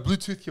 And you got to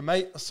Bluetooth your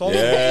mate a song.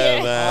 Yeah,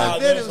 man. Back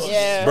then it was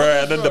Yeah. Bro,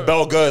 and then the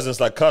bell goes and it's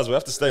like, cuz, we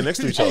have to stay next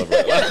to each other, bro.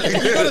 Like,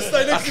 you got to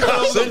stay next to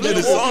I'll send you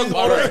the song,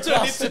 Our bro.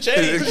 ringtone needs to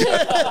change.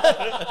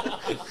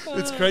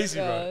 It's crazy,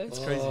 bro. It's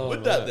crazy.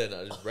 With that, then,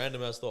 just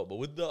random ass thought, but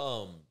with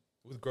the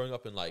with growing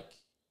up in like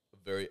a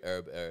very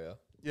Arab area,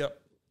 Yep.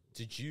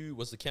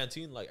 was the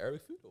canteen like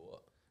Arabic food or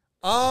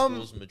what? Um,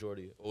 Was the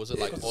majority, or was it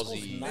like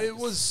Aussie? it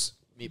was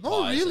Meat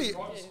not pies really.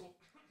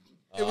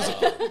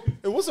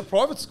 It was a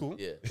private school.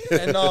 Yeah,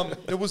 And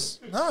it was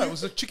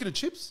a chicken and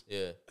chips.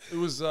 yeah. It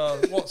was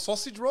what,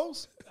 sausage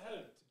rolls?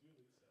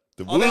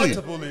 The I had bully.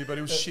 to bully, but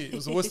it was shit. It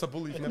was the worst of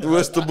bully. The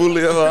worst the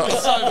bully ever.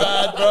 So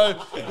bad,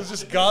 bro. It was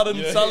just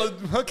garden salad,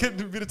 fucking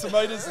a bit of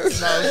tomatoes.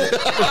 No,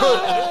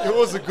 it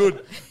wasn't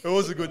good. It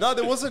wasn't good. No,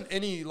 there wasn't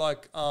any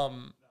like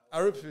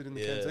Arab food in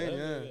the canteen.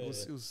 Yeah,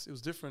 it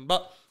was different.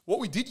 But what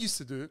we did used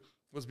to do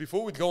was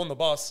before we'd go on the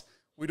bus,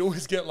 we'd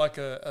always get like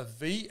a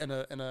V and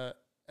a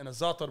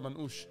za'atar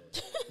manoush,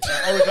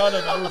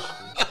 oregano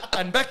manoush.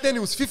 And back then it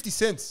was 50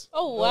 cents.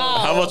 Oh wow!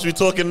 How much we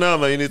talking now,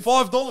 man? You need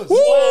 $5.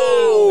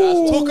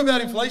 Woo! Talk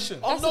about inflation.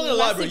 I'm That's not a gonna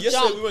lie, bro. massive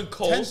Yesterday jump. we went 10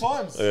 Coles.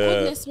 times.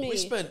 Goodness me! We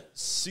spent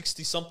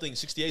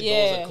 $68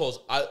 Yeah. at Coles.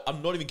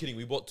 I'm not even kidding.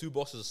 We bought 2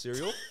 boxes of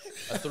cereal,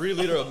 a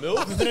 3-liter of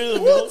milk,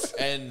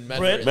 and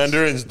mandarins.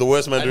 Mandarins, the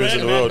worst mandarins in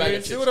the world. Bag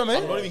of See chips. what I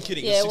mean? I'm not even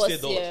kidding. Yeah, it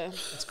It's was. $68. Yeah.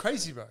 It's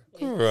crazy, bro.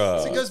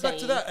 Bruh. So it goes back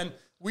to that. And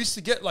we used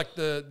to get like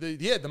the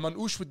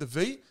manoush with the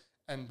V.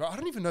 And bro, I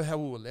don't even know how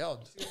we were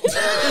allowed.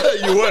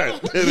 You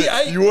weren't.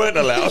 ate. You weren't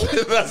allowed.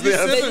 That's the They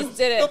answer. just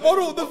did it.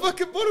 The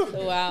fucking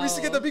bottle. Wow. We used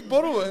to get the big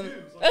bottle. And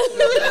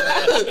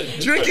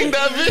Drinking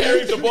that beer.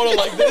 Carrying the bottle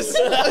like this.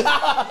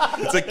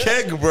 It's a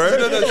keg, bro.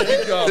 those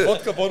big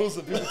vodka bottles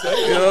that people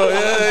take.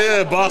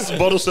 Yeah. Boss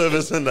bottle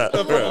service and that.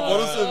 Bro.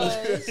 Bottle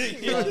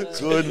service.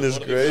 Goodness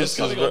gracious,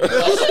 Coming bro.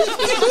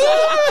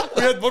 up.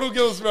 We had bottle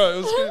girls, bro. It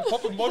was good.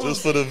 Popping bottles.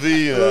 Just for the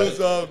V. It was,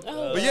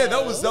 but yeah,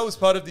 that was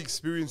part of the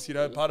experience, you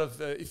know. Part of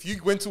if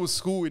you went to a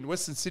school in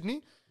Western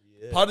Sydney,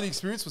 part of the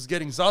experience was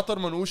getting za'atar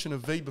manoush and a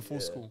V before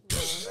school,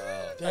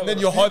 and then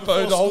you're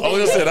hypo the whole I was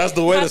day. gonna say that's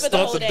the way to Hyper the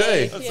start whole the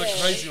day. day, It's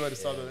a crazy way to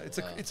start it.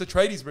 It's a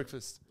tradies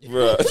breakfast.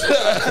 bro.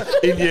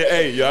 In year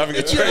 8, you're having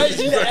a trade.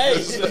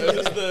 It's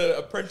the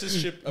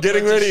apprenticeship.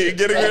 Getting ready,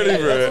 That's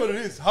bro. what it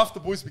is. Half the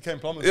boys became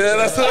plumbers. Yeah,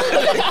 that's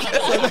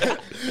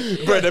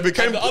bro. They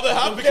became The other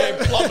half became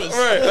plumbers.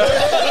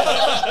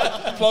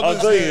 I'll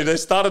plumbers. tell you, they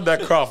started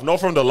that craft not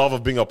from the love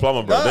of being a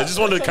plumber, bro. They just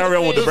wanted to carry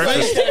on with the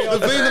breakfast. The V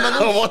and the I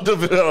manoush. want the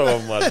video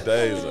of my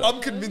days.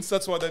 I'm convinced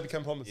that's why they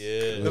became plumbers.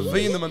 Yeah. The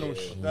V and the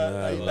manoush.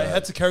 They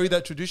had to carry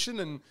that tradition,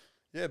 and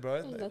yeah,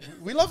 bro.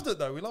 We loved it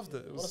though. We loved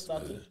it. It was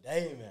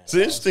Hey, man. It's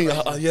interesting.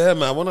 Yeah,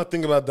 man. When I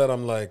think about that,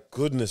 I'm like,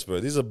 goodness, bro.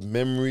 These are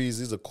memories.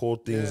 These are core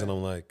things. And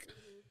I'm like,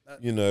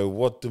 you know,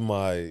 what do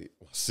my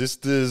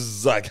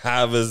sisters like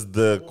have as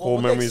the core what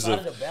are they memories of?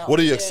 excited about? What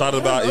are you excited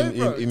about I don't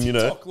know, bro. in you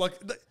know? TikTok, like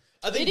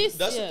I think It is,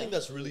 that's the yeah. thing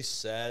that's really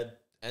sad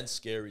and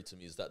scary to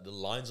me is that the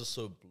lines are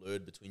so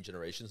blurred between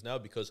generations now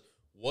because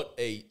what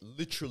a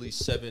literally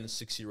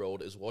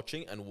 6-year-old is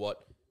watching and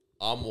what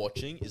I'm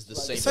watching is the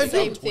same same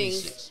thing. I'm thing.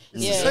 26.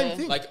 it's Yeah. the same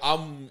thing. Like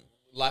I'm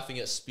laughing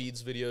at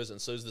Speed's videos and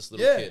so is this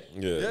little Yeah. kid.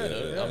 Yeah, You yeah,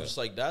 know? yeah. I'm just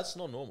like, that's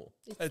not normal.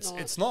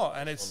 It's not,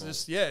 and it's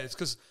just it's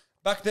because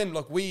back then,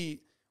 like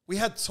we we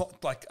had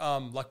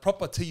like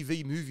proper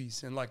TV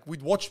movies, and like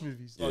we'd watch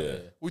movies,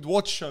 like we'd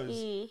watch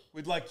shows,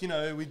 we'd like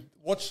we'd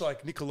watch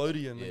like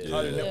Nickelodeon and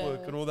Cartoon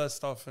Network and all that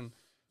stuff, and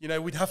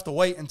we'd have to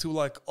wait until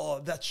like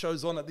that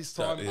show's on at this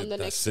time. On the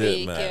next it,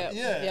 week, man.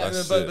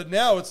 But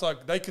now it's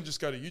like they can just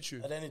go to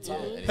YouTube At any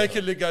time. They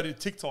can go to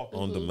TikTok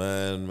On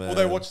demand, man. or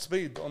they watch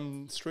Speed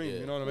on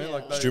stream. You know what I mean? Yeah.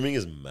 Like they, Streaming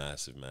is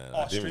massive, man. I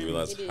didn't streaming.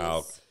 realize It how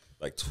is.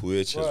 like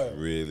Twitch Bro, has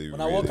really, When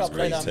really, I woke up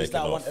really late, I missed taken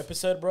that one off.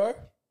 episode, bro.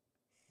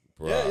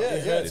 Bro.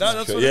 That's what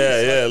it is.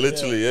 Yeah,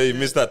 literally. Yeah, you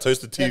missed that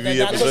Toasted TV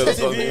That episode. or TV,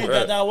 something,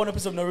 bro. that one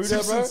episode of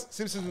Naruto, bro.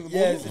 Simpsons in the morning.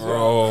 Yes,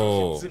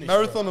 Bro.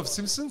 Marathon of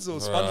Simpsons or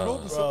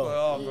SpongeBob or something.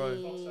 Oh,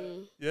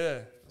 bro. Yeah,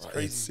 it's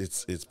crazy.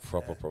 It's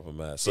proper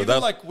mad. So Even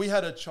that's like we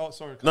had a child.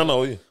 Sorry,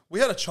 no. we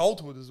had a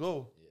childhood as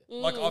well.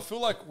 Like I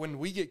feel like when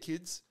we get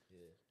kids,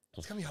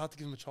 it's gonna be hard to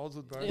give them a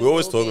childhood, bro. We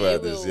always talk It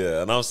about will. this,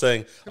 yeah. And I'm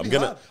saying be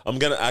hard. I'm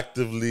gonna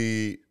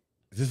actively.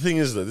 The thing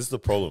is that this is the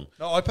problem.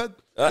 No iPad.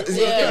 We all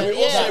say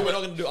Yeah. we're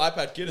not going to do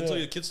iPad kid until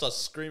your kid starts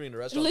screaming in the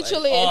restaurant.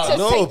 Literally, Like, it's just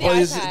No, take the but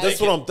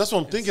iPad. that's what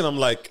I'm thinking. I'm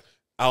like,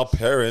 our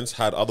parents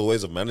had other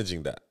ways of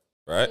managing that,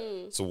 right?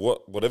 So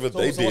whatever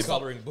they did,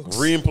 coloring books.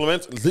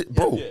 re-implement,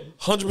 bro, 100%.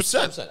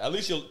 100%. At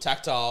least you're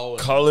tactile. And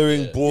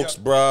Coloring books,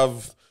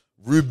 bruv.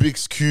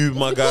 Rubik's cube,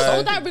 my guy.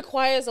 So that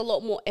requires a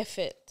lot more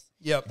effort.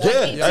 Yep.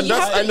 Yeah, and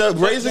that's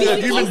raising a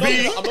human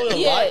being. I'm not gonna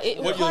Yeah, lie.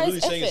 it What you're really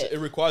requires saying is effort. it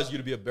requires you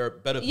to be a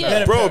better Yeah.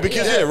 parent. Bro,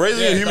 because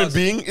raising a it human does.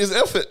 being is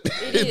effort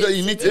is, that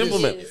you need to it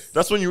implement. is.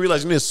 That's when you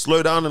realize you need to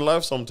slow down in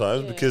life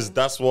sometimes because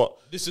that's what.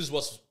 This is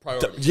what's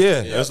priority.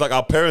 Yeah, it's like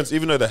our parents,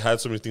 even though they had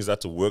so many things they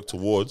had to work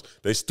towards,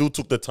 they still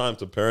took the time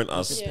to parent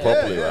us Yeah.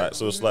 properly, Yeah, yeah. right?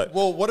 So it's like,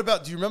 Well, what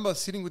about? Do you remember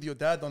sitting with your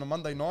dad on a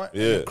Monday night,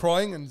 and Yeah. you're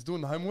crying and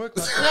doing the homework?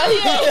 Like,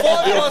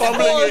 you're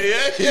fumbling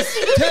it, yeah?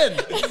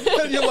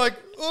 10, and you're like,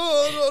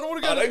 oh, I don't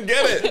want to I go. don't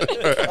get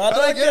it. I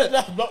don't get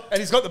it. And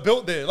he's got the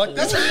belt there, like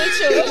this.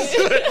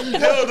 Literally.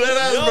 Yo, that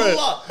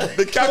ass, bro.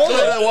 The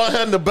calculator in one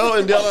hand, the belt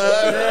in the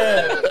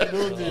other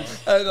hand.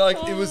 And like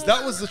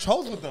that was the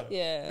childhood though.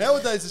 Yeah.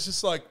 Nowadays it's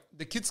just like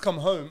the kids come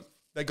home,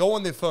 they go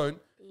on their phone,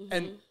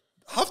 and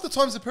half the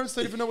times the parents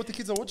don't even know what the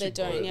kids are watching. They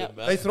don't, yeah.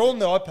 They throw them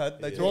the iPad,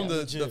 they throw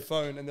them the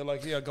phone, and they're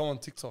like, "Yeah, go on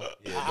TikTok."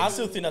 I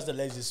still think that's the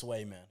laziest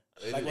way, man.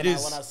 Like when I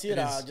see it,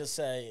 I just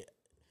say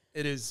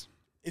It is.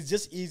 it's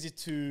just easy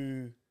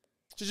to.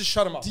 Just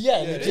shut them up.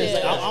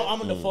 Like, I'm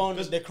on the phone,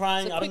 they're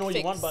crying. It's a I don't know what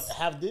you quick want, fix. but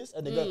have this,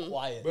 and they go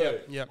quiet. Bro,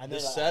 Yeah. And the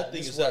they're like, sad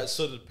thing this is that works.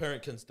 so the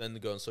parent can then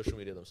go on social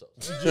media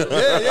themselves.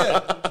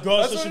 Yeah.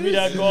 Go on social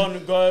media,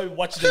 go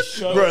watch the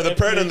show. Bro, the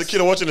parent and the kid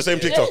are watching the same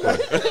TikTok, bro.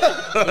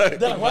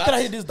 They're like, why can't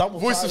I hear this double?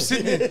 Voice of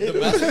Sydney. The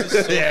mask thing is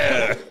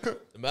so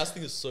The mask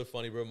thing is so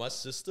funny, bro. My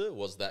sister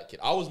was that kid.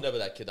 I was never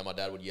that kid that my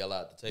dad would yell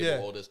at the table. Yeah.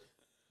 All this.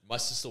 My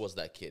sister was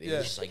that kid. It Yeah.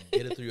 was just like,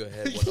 get it through your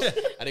head.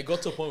 And it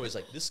got to a point where it's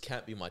like, this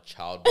can't be my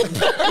child.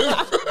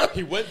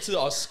 He went to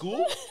our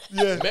school,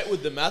 met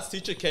with the maths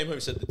teacher, came home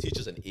and said, the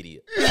teacher's an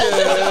idiot. This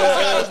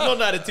guy does not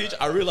know how to teach.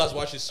 I realized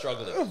why she's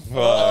struggling.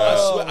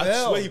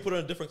 I swear he put her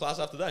in a different class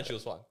after that and she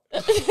was fine.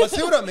 But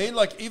see what I mean?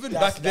 Like even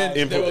back then,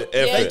 Yeah,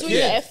 Effort. do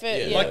your effort.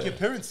 Yeah. like your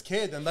parents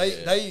cared, and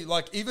they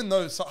like even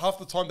though half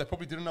the time they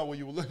probably didn't know what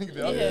you were learning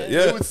about, Yeah.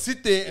 they would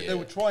sit there and they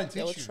would try and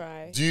They teach will you.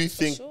 try. Do you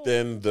think sure.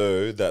 then,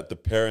 though, that the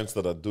parents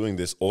that are doing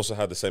this also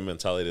have the same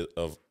mentality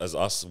as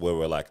us, where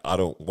we're like, I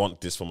don't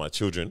want this for my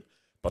children,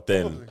 but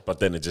then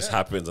it just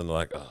happens, and they're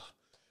like, oh.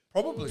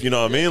 Probably. You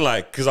know what I mean?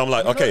 Like, because I'm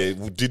like, okay,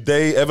 did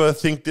they ever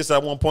think this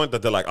at one point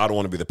that they're like, I don't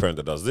want to be the parent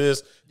that does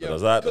this, that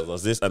does that, that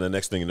does this, and the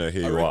next thing you know,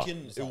 here I you are.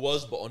 reckon it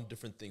was, but on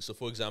different things. So,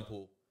 for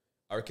example,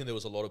 I reckon there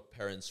was a lot of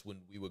parents when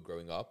we were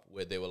growing up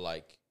where they were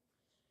like,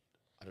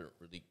 I don't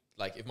really,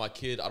 like, if my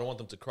kid, I don't want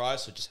them to cry,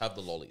 so just have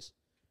the lollies.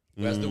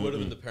 Whereas there would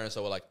have been the parents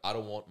that were like, I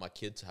don't want my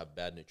kid to have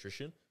bad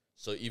nutrition.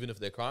 So even if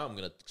they're crying, I'm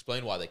going to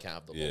explain why they can't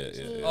have the lollies.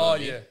 yeah. You know Oh what I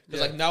mean? yeah.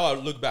 Because like now I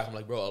look back, I'm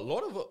like, bro, a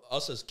lot of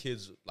us as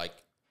kids, like,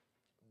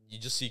 you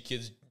just see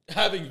kids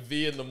having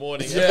V in the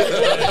morning. You know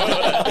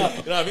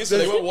what I mean? So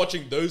they weren't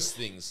watching those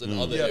things in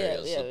other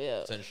areas. Yeah, so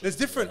yeah. potentially. There's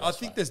different. I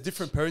think there's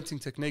different parenting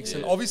techniques,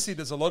 and obviously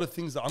there's a lot of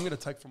things that I'm going to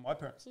take from my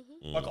parents.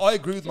 Like I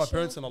agree with my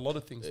parents on a lot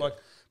of things. Like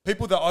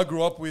people that I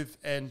grew up with,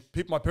 and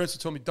my parents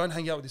would tell me, "Don't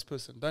hang out with this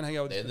person. Don't hang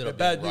out with They this ended person. up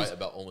They're being bad right news."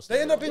 about almost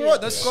They end up being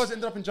right. Those guys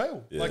ended up in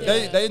jail. Like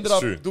they ended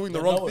up true. doing the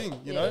They wrong know it. thing,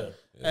 you know.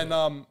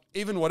 And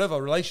even whatever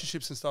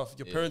relationships and stuff,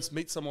 your parents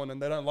meet someone and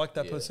they don't like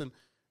that person.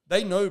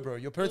 They know, bro.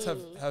 Your parents have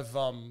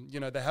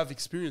they have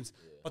experience.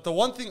 But the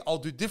one thing I'll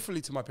do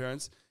differently to my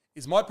parents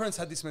is my parents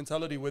had this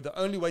mentality where the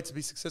only way to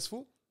be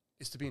successful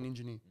is to be an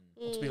engineer,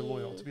 or to be a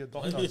lawyer, or to be a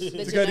doctor,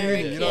 to go to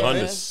uni. You know what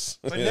I mean?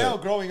 But now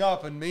growing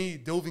up and me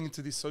delving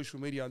into this social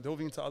media and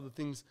delving into other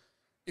things,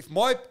 if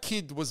my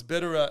kid was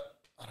better at,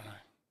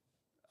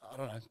 I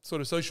don't know,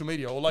 sort of social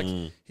media, or like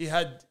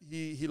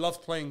he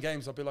loved playing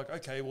games, I'd be like,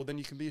 okay, well then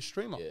you can be a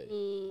streamer,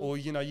 or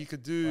you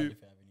could do.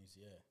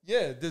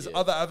 There's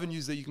other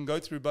avenues that you can go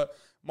through, but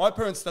my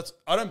parents,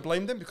 I don't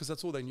blame them because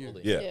that's all they knew,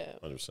 Yeah,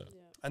 100%.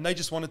 and they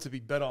just wanted to be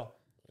better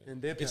than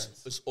their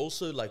parents. It's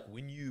also like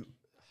when you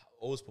I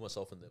always put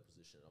myself in their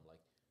position. I'm like,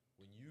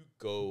 when you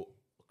go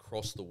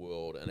across the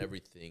world and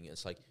everything,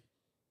 it's like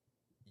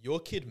your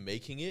kid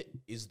making it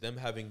is them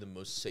having the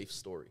most safe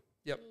story.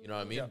 Yep. You know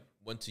what I mean? Yep.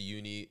 Went to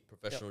uni,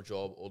 professional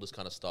job, all this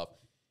kind of stuff.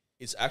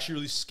 It's actually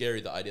really scary,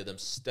 the idea of them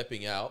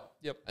stepping out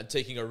and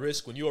taking a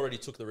risk when you already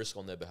took the risk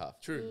on their behalf.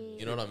 True.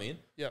 You know what I mean?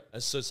 Yeah.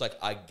 And so it's like,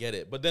 I get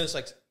it. But then it's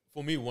like,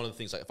 for me, one of the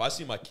things, like, if I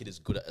see my kid is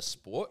good at a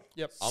sport,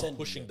 I'm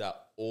pushing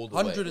that all the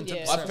way.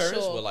 110%. My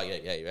parents were like,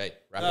 hey,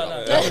 wrap it up.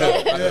 no. Wrap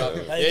it up.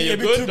 Yeah, you're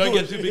good. Don't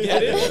get too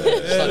big-headed.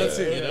 That's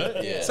it. You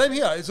know? Yeah. Same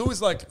here. It's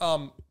always like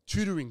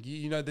tutoring.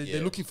 You know,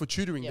 they're looking for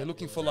tutoring. They're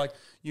looking for like,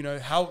 you know,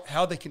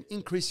 how they can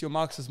increase your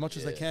marks as much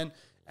as they can,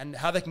 and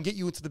how they can get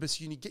you into the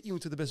best uni, get you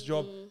into the best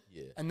job.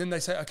 Yeah. And then they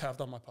say, okay, I've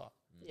done my part.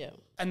 Yeah.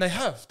 And they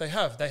have.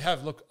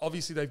 Look,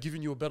 obviously they've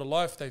given you a better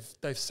life.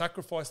 They've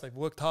sacrificed. They've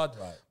worked hard.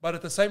 Right. But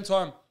at the same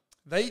time,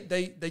 they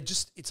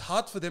just, it's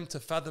hard for them to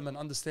fathom and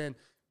understand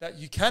that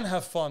you can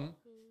have fun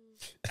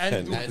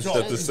and do a job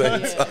at the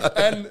same time.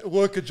 and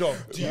work a job.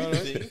 Do you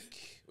think...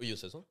 Well, you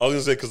said something? I was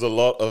gonna say because a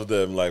lot of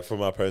them, like from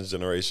my parents'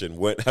 generation,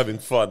 weren't having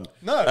fun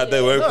No. at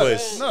their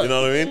workplace. No. You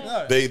know what I mean?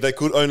 No. They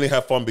could only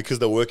have fun because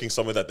they're working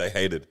somewhere that they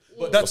hated.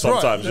 But that's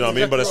sometimes, right. you know what I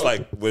mean? That's But it's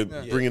exactly like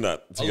we're bringing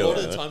that A together. lot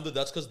of you the know? time, though,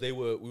 that's because we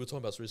were talking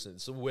about this recently.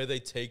 So where they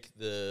take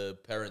the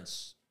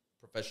parents'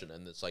 profession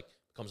and it's like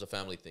becomes a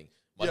family thing.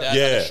 My dad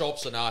had a shop,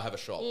 so now I have a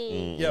shop.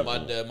 Yeah.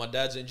 My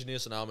dad's an engineer,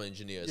 so now I'm an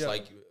engineer. It's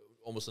like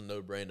almost a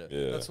no-brainer.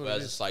 Yeah. That's what it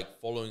Whereas is. it's like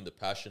following the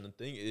passion and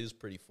thing, it is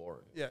pretty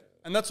foreign. Yeah,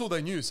 and that's all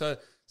they knew. So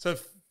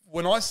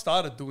when I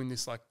started doing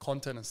this like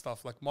content and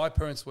stuff, like my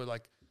parents were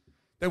like,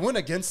 they weren't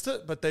against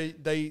it, but they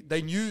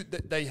knew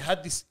that they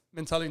had this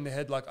mentality in their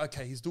head, like,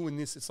 okay, he's doing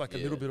this. It's like a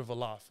little bit of a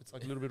laugh. It's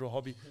like a little bit of a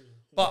hobby.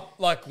 But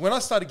like when I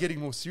started getting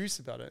more serious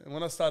about it, and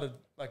when I started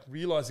like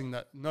realizing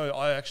that no,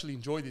 I actually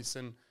enjoy this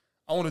and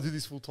I want to do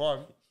this full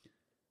time.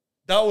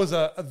 That was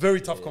a very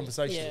tough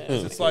conversation. Yeah.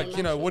 'Cause it's like,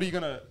 you know, what are you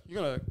gonna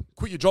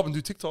quit your job and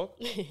do TikTok?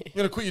 You're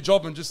gonna quit your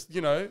job and just,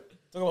 you know,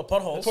 Talk about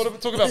potholes.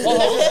 talk about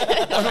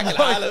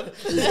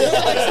potholes.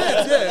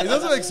 Yeah, it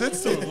doesn't make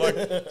sense to them. Like,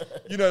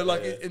 you know,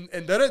 like,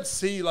 and they don't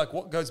see like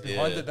what goes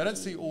behind it. They don't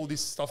see all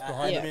this stuff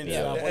behind Yeah. it.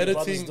 Yeah. The What your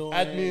editing,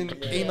 brother's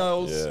admin, doing.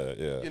 emails,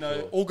 Yeah. you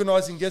know,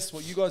 organizing guests,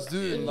 what you guys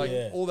do, and like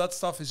all that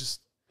stuff is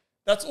just,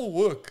 that's all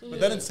work. But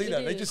they don't see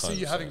that. They just see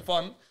you having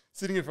fun,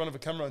 sitting in front of a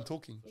camera and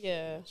talking.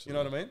 Yeah. You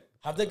know what I mean?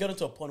 Have they gotten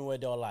to a point where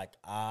they're like,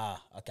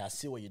 okay, I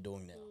see what you're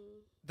doing now?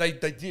 They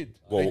did.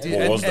 What- They did.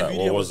 what And- was and that?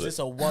 Video What was this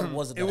it? or what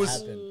was it that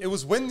happened? It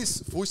was when this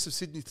Voice of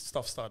Sydney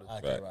stuff started.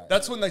 Okay, right.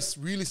 That's when they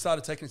really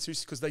started taking it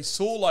seriously because they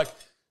saw like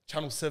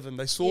Channel 7,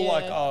 they saw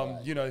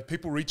like you know,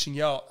 people reaching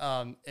out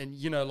and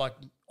you know, like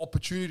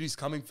opportunities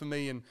coming for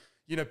me, and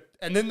you know,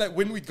 and then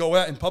when we'd go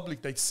out in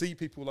public, they'd see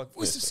people like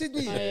Voice of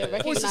Sydney, Voice of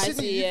recognize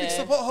Sydney, you, you fix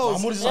the yeah. potholes.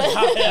 Mahmoud is like,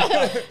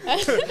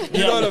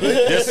 You know what I mean?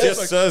 Yes,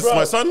 sir,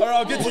 my son. All right,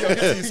 I'll get to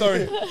you.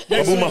 Sorry.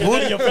 Abu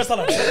Mahmoud. your first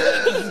time.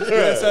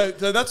 Yeah, so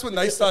that's when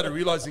they started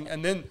realizing,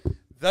 and then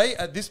they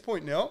at this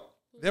point now,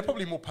 they're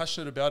probably more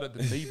passionate about it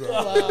than me, bro.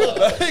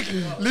 Like,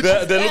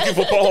 literally, They're looking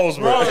for potholes,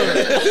 bro.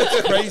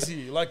 it's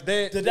crazy. Like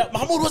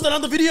Mahmoud wasn't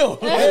on the video.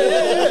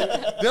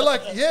 they're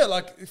like, yeah,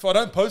 like if I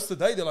don't post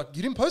today, they're like,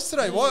 you didn't post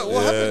today. What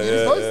happened? You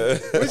didn't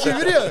post. Where's your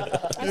video?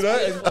 You know,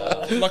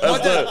 and, like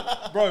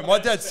my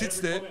dad sits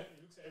there,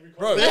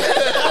 bro.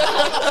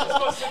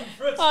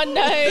 Oh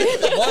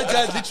no. My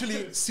dad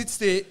literally sits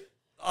there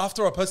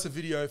after I post a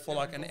video for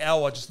like an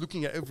hour just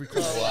looking at every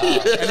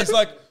comment. And he's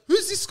like,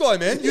 who's this guy,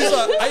 man? He's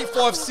like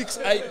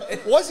 8568.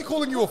 Why is he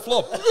calling you a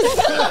flop? Like,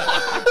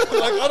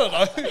 I don't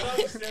know.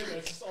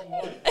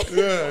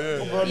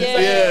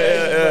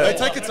 Yeah. They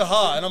take it to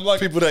heart, and I'm like,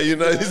 People that you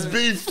know, it's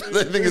beef.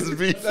 They think it's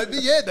beef.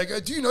 they go,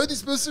 do you know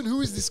this person?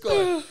 Who is this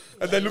guy?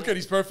 And they look at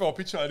his profile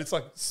picture, and it's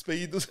like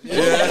speed.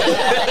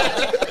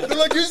 They're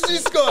like, who's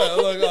this guy?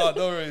 I'm like, oh,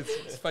 don't worry,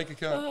 it's a fake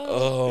account.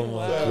 Oh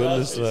my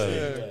goodness,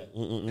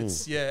 man.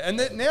 It's, and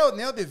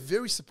now they're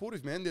very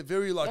supportive, man. They're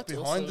very like That's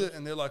behind awesome. it,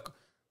 and they're like,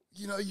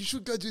 you know, you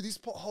should go do this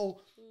pothole.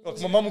 Like,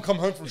 my mum will come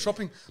home from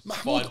shopping.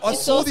 Mahmoud, I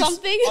saw this.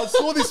 something? I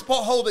saw this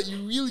pothole that you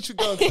really should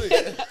go and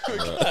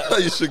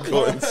see. You should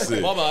go and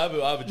see. Mama, I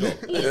have a job.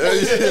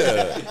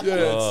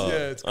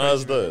 It's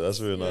That's dope. That's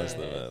really nice, though,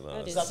 man.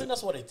 That Nice. I think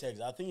that's what it takes.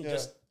 I think you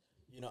just,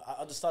 you know,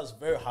 at the start it's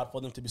very hard for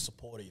them to be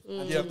supportive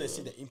until they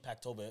see the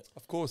impact of it.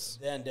 Of course.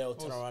 Then they'll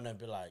turn around and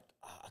be like,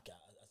 okay,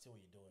 I see what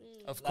you're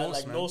doing. Of Like,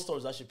 course, man. no story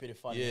is actually pretty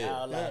funny. Yeah.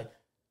 How, like,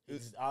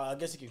 I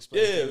guess you can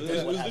explain. Yeah, to it me was, what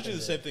it was happened literally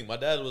the there. same thing. My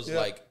dad was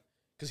like,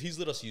 because he's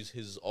let us use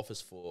his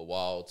office for a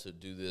while to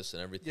do this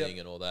and everything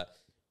and all that.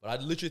 But I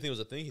literally think it was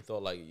a thing. He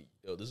thought like,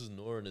 yo, this is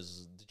Noor and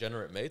his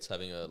degenerate mates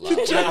having a laugh.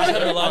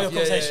 Having a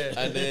conversation.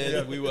 And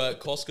then we were at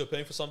Costco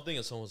paying for something,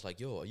 and someone was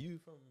like, yo, are you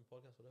from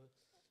podcast, whatever?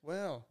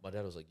 Wow. My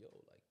dad was like, yo,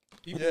 like,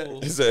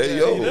 people. He said, hey,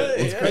 yo.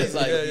 It's crazy.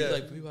 Like, Yeah, he's yeah.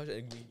 like, people watch it.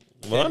 And we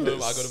came Madness.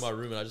 home, I go to my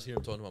room and I just hear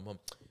him talking to my mom.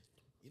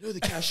 You you know the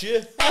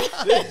cashier?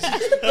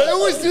 They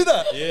always do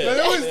that. Yeah. They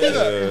always do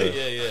that.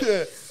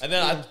 Yeah. And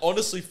then I,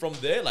 honestly, from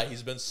there, like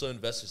he's been so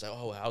invested. He's like,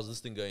 oh, how's this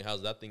thing going?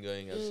 How's that thing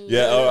going?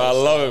 Yeah, I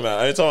love it,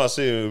 man. Anytime I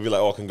see him, he'll be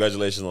like, "Oh,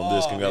 congratulations on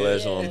this,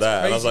 congratulations on It's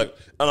that," and I was crazy. like,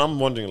 and I'm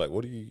wondering, like,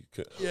 what do you?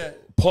 Yeah.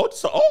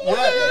 Pods? Oh,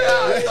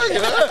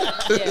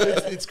 yeah.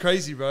 It's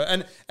crazy, bro.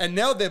 And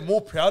now they're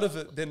more proud of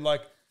it than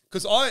like,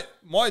 because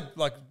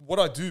what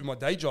I do, my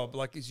day job,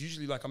 like is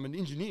usually like I'm an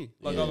engineer,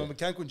 like I'm a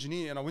mechanical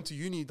engineer, and I went to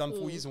uni, done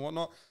 4 years and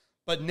whatnot.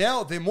 But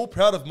now they're more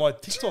proud of my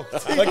TikTok.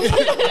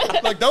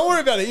 like don't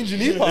worry about the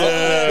engineer part.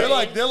 They're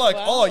like,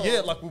 Wow. oh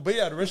yeah, like we'll be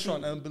at a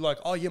restaurant and be like,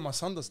 oh yeah, my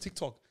son does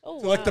TikTok. Oh,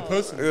 So like the wow.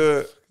 person.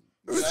 Yeah.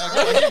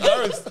 I get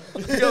embarrassed.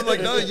 I'm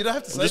like, no, you don't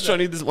have to say Just that. trying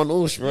to eat this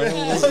Manoush, man.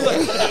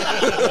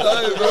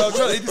 No, bro, I'm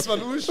trying to eat this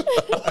Manoush.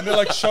 And they're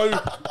like,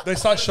 they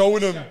start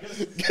showing them.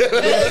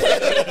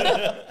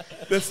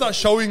 They start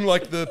showing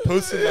like the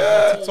person like,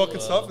 on TikTok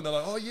and stuff. And they're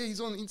like, oh yeah,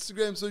 he's on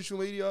Instagram, social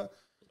media.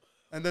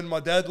 And then my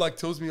dad like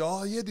tells me,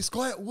 oh yeah, this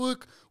guy at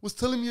work was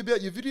telling me about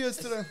your videos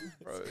today.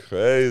 Bro,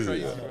 Crazy.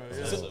 crazy, bro.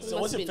 Yeah. So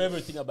what's your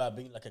favorite thing about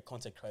being like a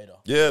content creator?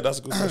 Yeah, that's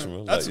a good question,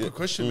 man. That's Like, a good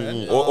question,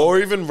 man. Or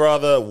even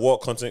rather,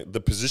 what content,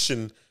 the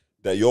position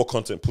that your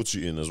content puts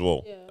you in as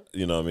well. Yeah.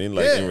 You know what I mean?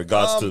 Like Yeah, in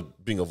regards to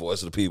being a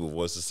voice of the people,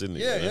 voice of Sydney.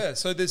 Yeah, you know? yeah.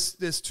 So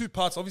there's two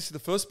parts. Obviously,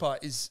 the first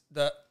part is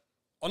that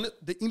on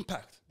the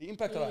impact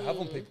that I have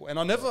on people, and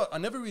I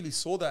never really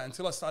saw that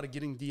until I started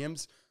getting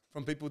DMs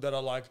from people that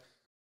are like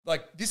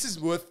this is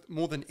worth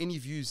more than any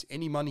views,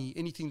 any money,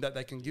 anything that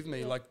they can give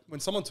me. Like when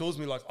someone tells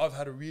me like I've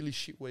had a really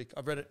shit week,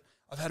 I've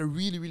had a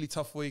really really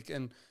tough week,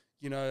 and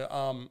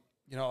I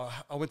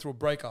went through a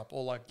breakup,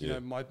 or like you know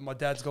my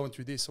dad's going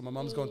through this, or my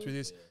mum's going through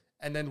this.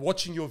 And then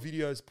watching your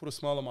videos put a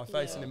smile on my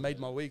face, and it made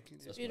my week.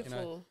 It's beautiful.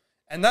 You know?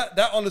 And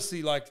that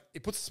honestly, like,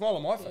 it puts a smile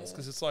on my face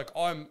because it's like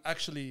I'm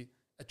actually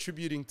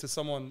attributing to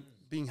someone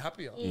being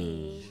happier,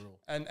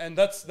 and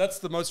that's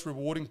the most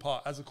rewarding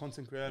part as a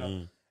content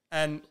creator.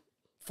 And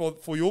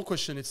for your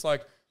question, it's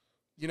like,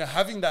 you know,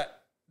 having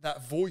that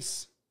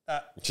voice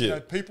that you know,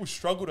 people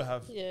struggle to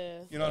have. Yeah.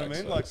 You know what I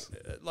mean?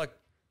 Like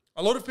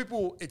a lot of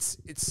people,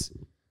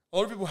 a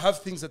lot of people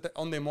have things that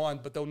on their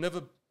mind, but they'll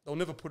never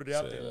put it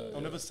out there. They'll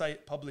never say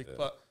it public.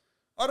 But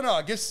I don't know.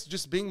 I guess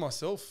just being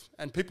myself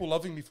and people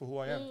loving me for who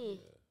I am.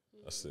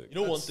 That's it. You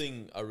know, one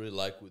thing I really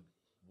like with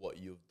what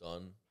you've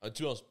done, and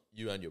to be honest,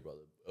 you and your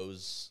brother, it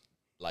was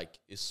like,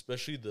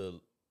 especially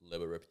the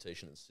Labour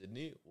reputation in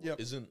Sydney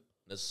isn't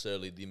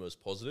necessarily the most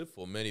positive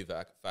for many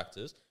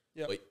factors.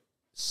 But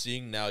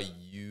seeing now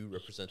you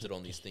represented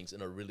on these things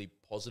in a really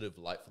positive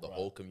light for the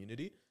whole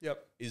community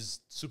is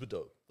super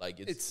dope. Like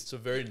it's a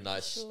very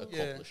nice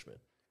accomplishment.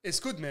 It's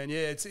good, man.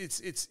 Yeah,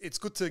 it's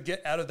good to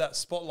get out of that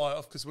spotlight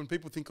of, because when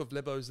people think of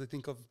Lebos, they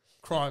think of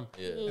crime.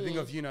 They think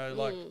of, you know,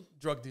 like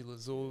drug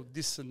dealers or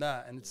this and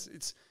that, and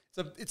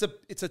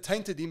it's a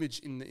tainted image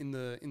in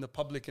the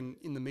public and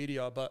in the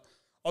media. But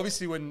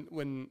obviously,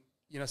 when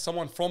you know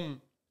someone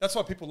from, that's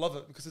why people love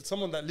it, because it's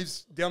someone that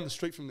lives down the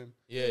street from them.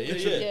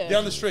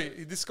 Down the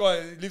street. This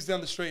guy lives down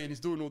the street and he's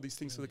doing all these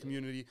things for the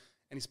community,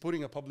 and he's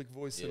putting a public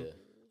voice. And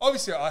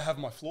obviously, I have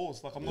my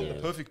flaws. Like I'm not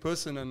the perfect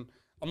person, and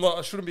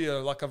I shouldn't be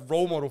a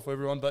role model for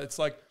everyone, but it's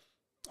like,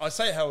 I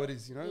say it how it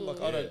is, you know?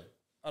 Like, I don't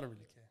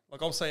really care.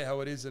 Like, I'll say it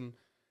how it is, and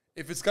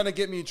if it's going to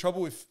get me in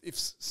trouble, if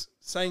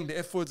saying the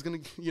F word's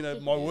going to, you know,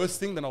 my worst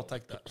thing, then I'll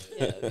take that.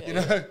 You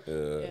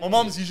know? My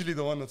mom's usually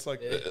the one that's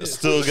like,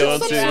 Still get on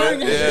to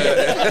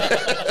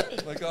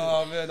it. like,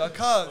 oh man, I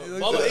can't. Like,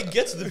 Mama, it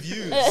gets the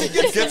views.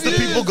 Gets the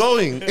people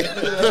going.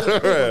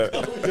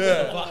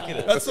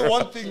 That's the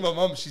one thing my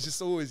mom, she's just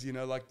always, you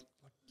know, like,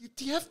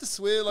 do you have to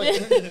swear? Like, she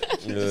just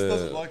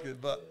doesn't like it,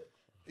 but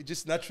it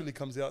just naturally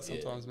comes out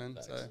sometimes, man.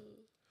 So,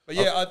 but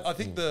yeah, I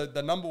think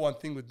the number one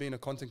thing with being a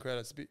content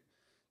creator, it's a bit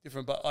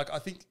different, but like I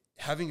think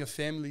having a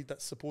family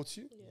that supports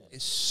you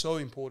is so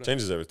important.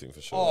 Changes everything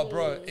for sure. Oh,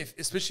 bro,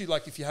 especially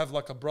like if you have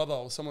like a brother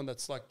or someone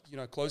that's like, you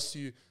know, close to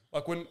you.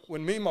 Like when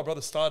me and my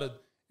brother started,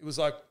 it was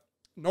like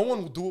no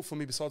one would do it for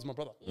me besides my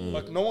brother.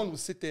 Like no one would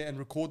sit there and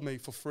record me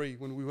for free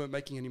when we weren't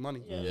making any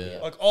money.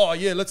 Like, oh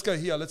yeah, let's go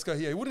here, let's go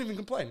here. He wouldn't even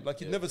complain. Like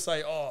he'd never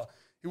say, oh,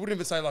 he wouldn't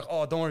even say like,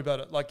 oh, don't worry about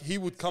it. Like he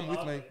would come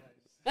with me.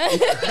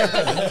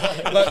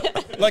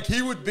 like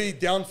he would be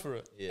down for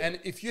it. And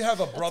if you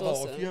have a brother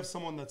or if you have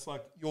someone that's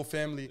like your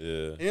family,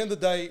 at the end of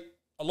the day,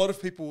 a lot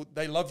of people,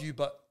 they love you,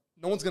 but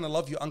no one's going to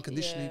love you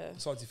unconditionally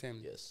besides your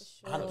family.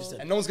 Yes. 100%.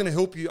 And no one's going to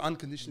help you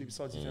unconditionally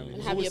besides your family.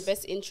 And have your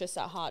best interests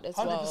at heart as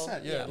 100%,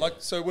 well. yeah. Like,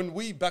 so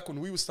back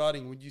when we were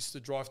starting, we used to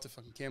drive to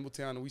fucking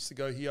Campbelltown and we used to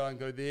go here and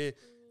go there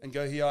and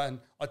go here, and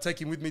I'd take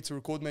him with me to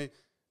record me.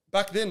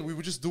 Back then, we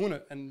were just doing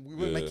it and we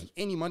weren't making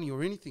any money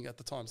or anything at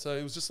the time. So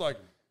it was just like,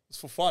 it's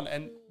for fun.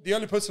 And the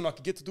only person I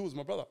could get to do was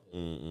my brother.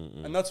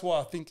 And that's why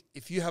I think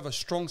if you have a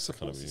strong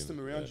support system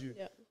around you,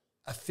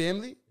 a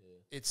family,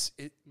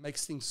 it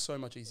makes things so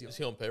much easier. Is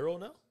he on payroll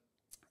now?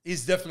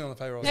 He's definitely on the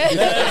payroll.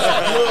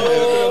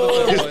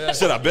 I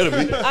said I better be.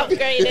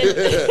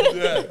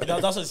 Upgraded.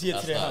 That's what's here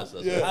today. nice,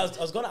 Huh? that's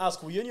I was gonna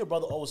ask, were you and your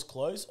brother always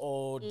close,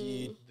 or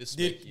did This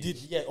did, make you- did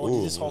yeah, or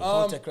did this whole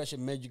contact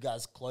creation made you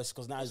guys close?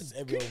 Because now it's just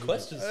everywhere.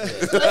 Questions. Yeah.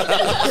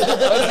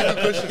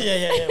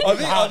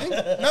 I think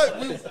no.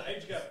 We, It's the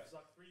age gap. It's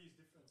like 3 years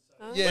difference.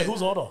 So yeah. Wait,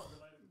 who's older?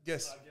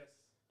 Guess. I guess.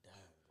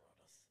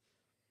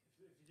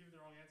 If you give me the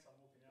wrong answer, I'm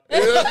walking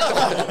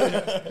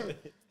out.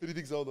 Who do you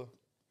think's older?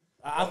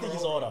 I think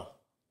he's older.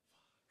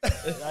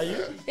 Are you?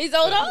 He's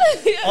older.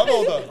 I'm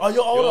older. Oh,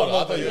 you're older. older,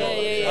 I thought you were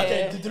Yeah.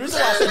 Okay, the reason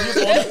why I said he's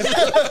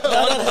older.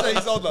 I didn't say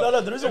he's older.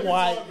 No, the reason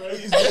why.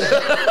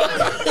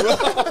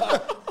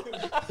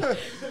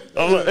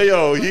 I'm like, hey,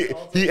 yo,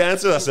 he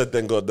answered. I said,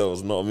 thank God that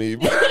was not me.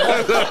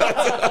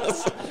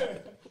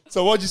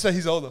 So why'd you say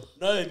he's older?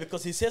 No,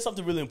 because he said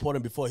something really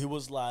important before. He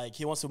was like,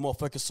 he wants to more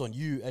focus on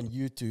you and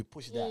you to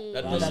push that.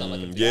 That does sound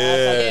like a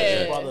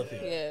Yeah. Brother thing.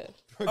 Yeah.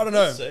 I don't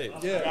know. save.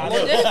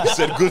 Yeah. He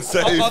said, good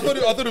save. I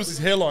thought it was his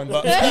hairline,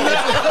 but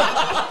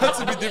that's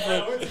a bit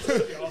different.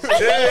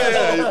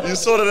 Yeah. You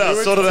sorted it out.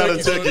 Sorted out in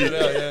Turkey.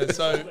 Yeah.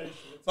 So,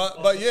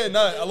 but yeah,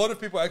 no. A lot of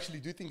people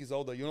actually do think he's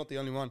older. You're not the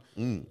only one.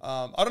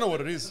 I don't know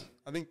what it is.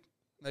 I think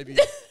maybe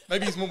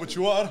he's more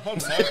mature. I don't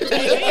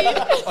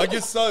know. I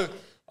guess so.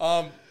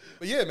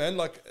 But yeah, man.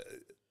 Like,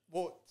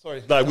 well, sorry.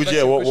 Like, Back to yeah,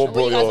 your what question.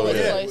 brought you guys your... were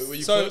Yeah. close. Were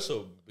you So- close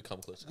or become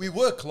close? We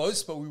were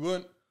close, but we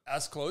weren't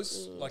as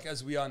close like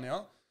as we are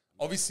now.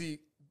 Obviously,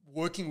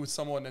 working with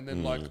someone and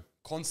then like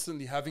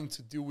constantly having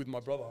to deal with my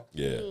brother.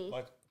 Yeah.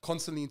 Like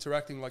constantly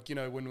interacting, like, you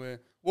know, when we're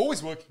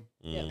always working.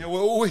 Yeah, we're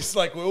always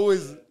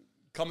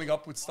coming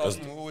up with stuff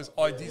and we're always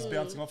ideas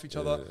bouncing off each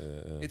other.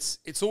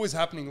 It's always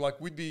happening.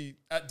 Like we'd be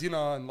at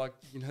dinner and like,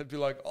 you know, be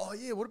like, oh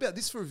yeah, what about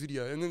this for a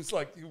video? And then it's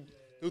like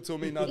he'll tell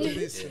me, no, do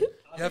this. And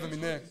you have him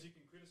in there. Because you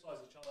can criticize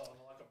each other on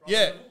like a brother Yeah.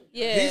 level.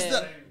 Yeah. He's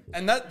the,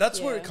 and that's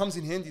where it Yeah. comes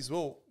in handy as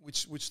well,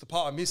 which the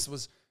part I missed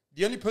was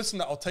the only person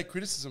that I'll take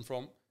criticism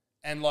from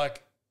and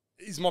like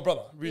is my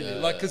brother, really.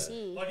 Like, because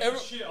Like if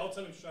it's shit, I'll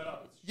tell him straight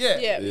up. It's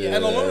yeah. Yeah.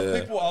 And a lot of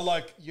people are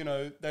like, you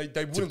know, they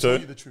wouldn't Tiptoe. tell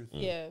you the truth.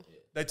 Yeah.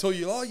 They tell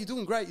you, oh, you're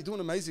doing great, you're doing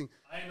amazing.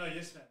 I ain't no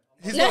yes man.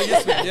 He's not a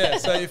yes man, yeah.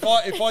 So if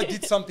I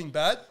did something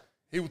bad,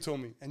 he would tell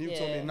me. And he would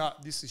tell me, Yeah. nah,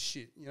 this is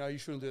shit. You know, you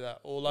shouldn't do that.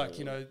 Or like,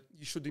 you know,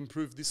 you should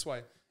improve this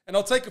way. And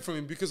I'll take it from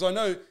him because I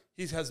know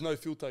he has no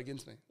filter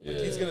against me. Like,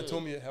 he's going to tell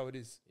me how it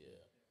is.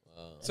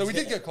 So we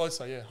did get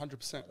closer, yeah,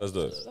 100%. That's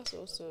dope. That's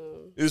awesome.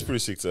 It is pretty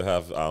sick to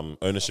have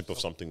ownership of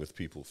something with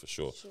people, for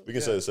sure. We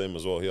can say the same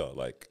as well here.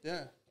 Like,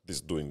 Yeah.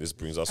 this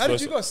brings us How did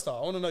closer. you guys start?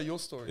 I want to know your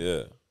story.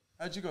 Yeah.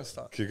 How did you guys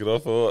start? Kick it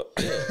off or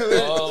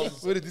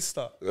what? Where did this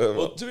start?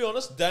 Well, to be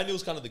honest,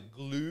 Daniel's kind of the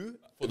glue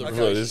for the Bro,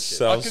 relationship. this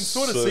sounds I can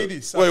sort of so- see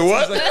this. Wait, It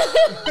what?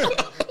 sounds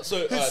like- So,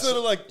 It's sort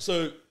of like-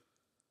 so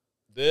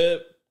they're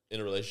in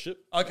a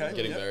relationship. Okay,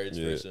 Getting yeah. married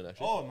Yeah. very soon.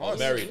 Actually, Oh, nice.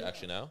 married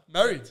actually now.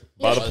 married.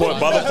 By the point is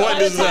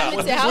Time out.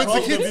 it's out. When's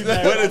the kids?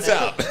 When it's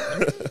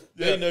out.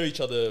 They know each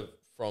other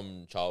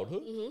from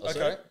childhood. I'll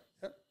say. Okay.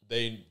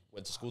 They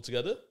went to school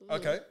together.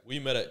 Okay. We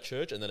met at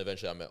church, and then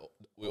eventually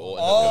we all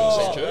ended up Oh,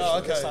 going to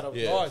the same church.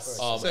 okay. Yeah. Nice.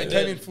 Um, So it and came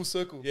then- in full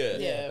circle. Yeah,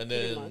 Yeah, and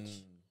pretty then much.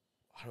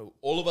 I don't know,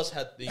 all of us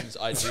had things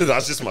ideas.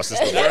 That's just my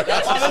sister, bro. Okay.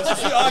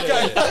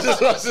 That's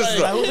just my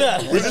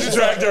sister. We just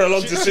dragged her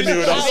along to Sydney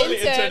with us. Only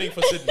Intern. interning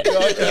for Sydney.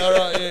 Okay, all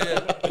right.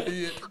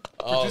 Yeah.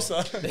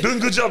 Producer. Doing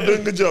good job,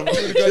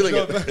 Killing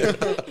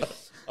it.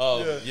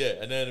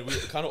 Yeah, and then we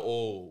kind of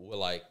all were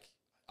like,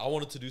 I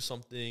wanted to do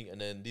something,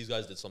 and then these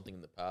guys did something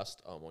in the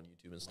past on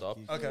YouTube and stuff.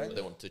 Okay. But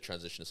they wanted to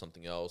transition to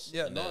something else.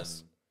 Yeah, and nice.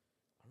 Then,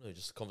 I don't know,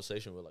 just a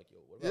conversation. We're like, yo,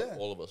 what about Yeah.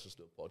 all of us just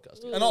do a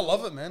podcast? And I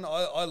love it, man.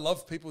 I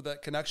love people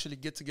that can actually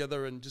get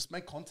together and just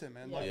make content,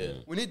 man. Like, Yeah.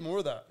 we need more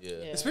of that. Yeah.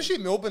 Especially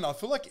in Melbourne. I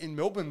feel like in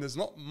Melbourne, there's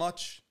not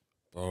much.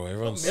 Bro,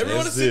 everyone Everyone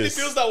in says Sydney this.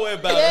 feels that way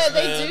about Yeah, us,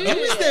 they man.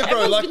 do. Who's there,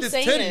 bro? Everyone's Like, been there's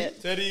saying Teddy.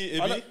 it. Teddy,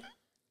 I Ibby.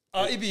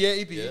 know- Ibi, yeah,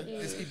 Ibi. Yeah.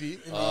 There's Ibi.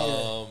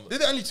 Um, They're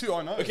the only two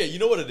I know. Okay, you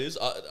know what it is?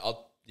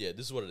 Yeah,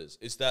 this is what it is.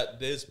 It's that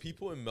there's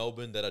people in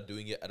Melbourne that are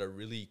doing it at a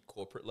really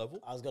corporate level.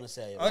 I was gonna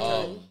say.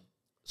 Okay.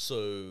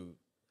 So,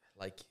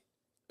 like,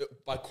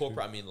 by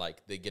corporate, I mean,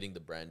 like, they're getting the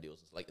brand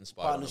deals. It's like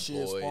Inspired Partnerships,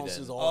 Unemployed sponsors,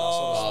 and, all that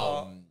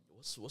sort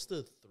of stuff. what's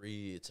the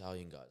 3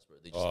 Italian guys, bro?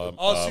 They just Oh,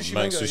 Sushi Mango,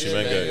 Mango. Sushi yeah,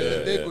 Mango, yeah, yeah,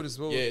 they're yeah. good as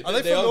well. yeah, Are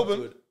they from are Melbourne?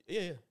 good. Yeah.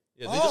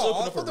 They Oh, just I opened up thought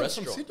a they were from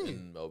restaurant Sydney.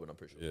 in Melbourne, I'm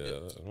pretty sure.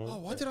 Yeah. Oh,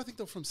 why did I think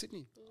they were from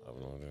Sydnny? I have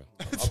no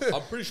idea.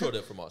 I'm pretty sure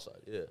they're from our side,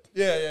 yeah.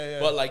 Yeah.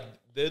 But, like,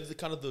 they're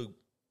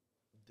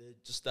they're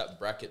just that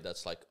bracket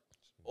that's, like,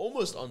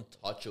 almost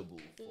untouchable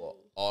for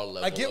our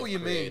level I get of what you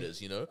mean.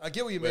 creators, you know? I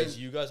get what you Whereas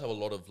mean. you guys have a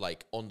lot of,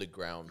 like,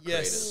 on-the-ground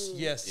Yes, creators.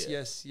 yes, Yeah.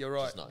 yes. You're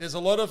right. is nice. There's a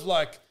lot of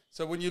like.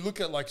 So when you look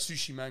at like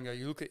Sushi Mango,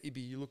 you look at Ibi,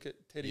 you look at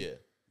Teddy. Yeah.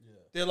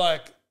 They're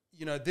like,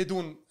 you know, they're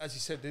doing, as you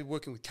said, they're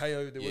working with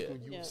KO, they're Yeah.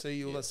 working with Yeah.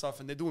 UFC, all that stuff,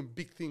 and they're doing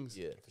big things.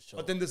 Yeah.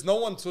 But then there's no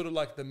one sort of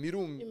like the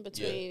middle. In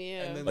between,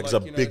 yeah. And then Like, it's a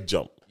you know- big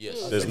jump.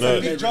 Yes. There's It's no,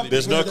 a big jump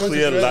there's no between those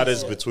clear brands.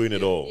 ladders between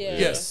it all. Yeah.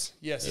 Yes.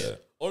 Yeah.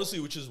 Honestly,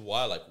 which is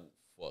why, like,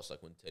 for us,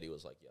 like, when Teddy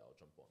was like, yeah, I'll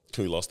jump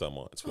on. We lost our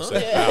minds. We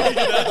said,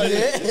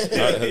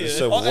 Yeah.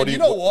 so Oh, what and do you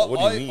know what?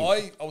 What do you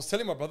mean? I was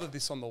telling my brother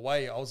this on the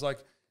way. I was like,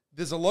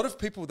 there's a lot of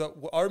people that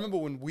I remember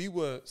when we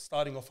were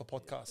starting off a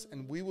podcast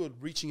and we were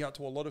reaching out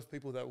to a lot of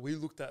people that we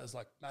looked at as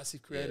like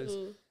massive creators,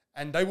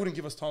 and they wouldn't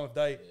give us time of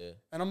day.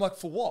 And I'm like,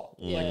 for what?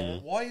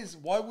 Like,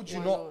 why would you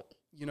not,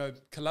 you know,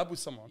 collab with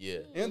someone? Yeah.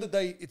 At the end of the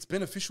day, it's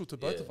beneficial to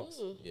both of us.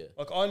 Yeah.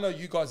 Like, I know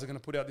you guys are going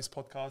to put out this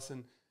podcast,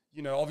 and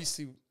you know,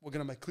 obviously we're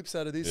going to make clips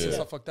out of this and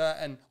stuff like that,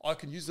 and I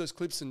can use those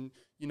clips, and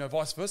you know,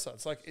 vice versa.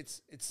 It's like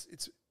it's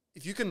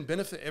if you can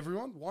benefit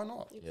everyone, why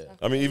not? Yeah.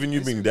 I mean, even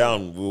you being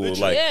down, we were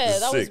like, Yeah, it's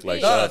that was sick. Like,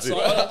 big. shout out to So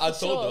you. I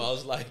told them, I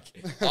was like,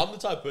 I'm the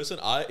type of person,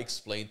 I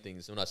explain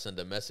things when I send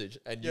a message,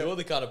 and you're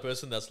the kind of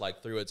person that's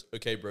like, 3 words,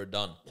 okay, bro,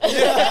 done.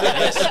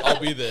 Yes, I'll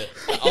be there.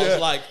 I was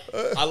like,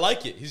 I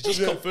like it. He's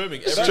just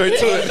confirming everything. Straight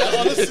to it.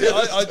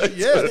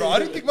 Honestly, bro, I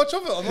didn't think much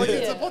of it. I'm like,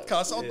 it's a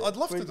podcast. I'd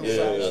love to do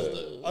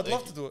it. I'd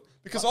love to do it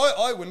because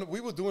when we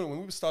were doing it, when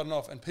we were starting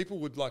off, and people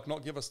would like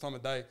not give us time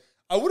of day,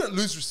 I wouldn't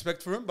lose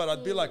respect for him, but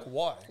I'd be like,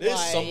 why? There's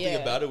Why? something Yeah.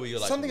 about it where you're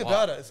like, Something why?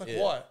 about it. It's like,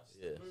 Yeah. why?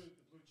 Yeah.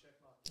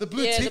 The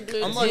blue Yeah, the tick.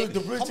 blue I'm like, tick. The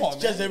blue come tick on,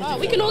 just man. everything.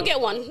 We can all get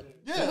one.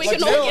 Yeah, We like,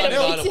 can all yeah, get I a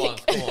know. blue Nine of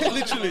tick. one. Come on.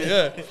 Literally,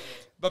 yeah.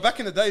 But back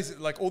in the days,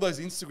 like all those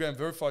Instagram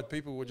verified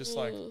people were just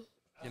like,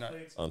 you know,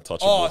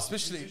 Untouchable.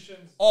 especially,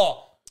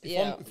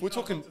 Yeah. if we're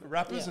talking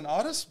rappers and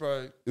artists,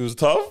 bro, It was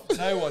tough.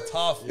 they were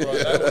tough, bro.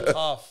 They were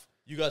tough.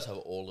 You guys have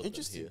all of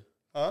them here.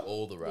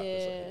 All the rappers are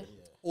Yeah. here.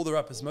 All the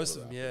rappers, most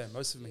of them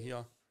are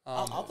here.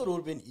 I thought it would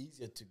have been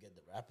easier to get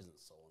the rappers and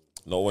so on.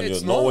 Not when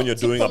It's you're not when you're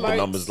not. doing up the promote.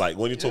 numbers. Like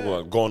when you talk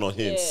about going on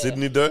here in Yeah.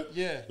 Sydney, though.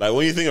 Yeah. Like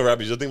when you think of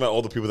rappers, you think about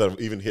all the people that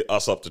have even hit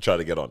us up to try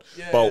to get on.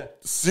 Yeah, But yeah.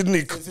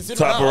 Sydney Sydney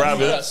type of rappers,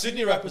 Yeah, rappers,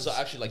 Sydney rappers are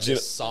actually like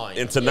just signed.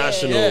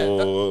 international They'd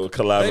be like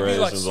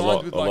collaborations,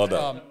 signed with a lot like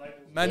of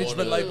that.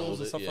 management Warner, labels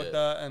and stuff yeah. like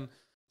that, and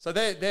so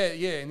they're in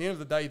the end of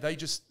the day, they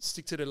just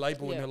stick to their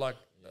label and Yeah. they're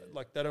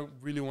like they don't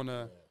really want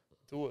to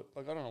do it.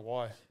 Like I don't know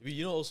why. But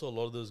you know, also a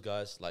lot of those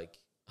guys, like,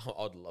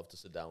 I'd love to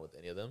sit down with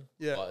any of them.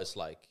 Yeah. But it's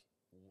like,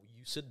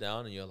 you sit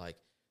down and you're like,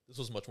 this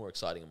was much more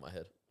exciting in my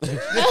head. You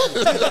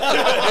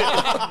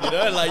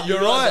know, like, You're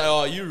you're right. like,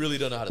 oh, you really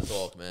don't know how to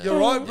talk, man. You're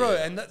right, bro,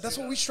 and that's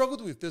what we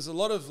struggled with. There's a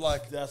lot of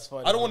like, That's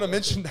funny. I don't want to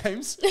mention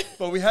names,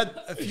 but we had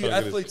a few It's all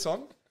good. athletes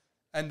on,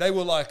 and they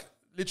were like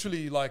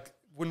literally like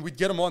when we'd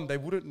get them on, they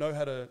wouldn't know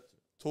how to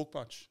talk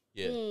much.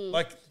 Yeah.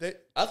 Like they,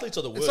 Athletes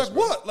are the worst. it's like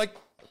bro. what like.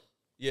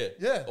 Yeah.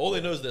 Yeah. All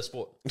they know is their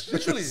sport.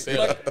 Literally,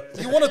 like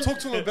you want to talk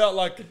to them about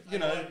like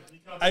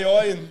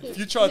AI and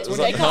future 20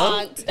 They years.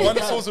 can't.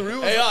 Dinosaurs are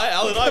real. Hey,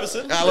 Allen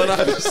Iverson. Allen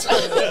Iverson.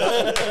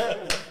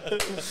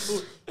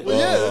 Well,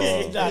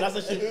 yeah, Nah, that's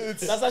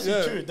actually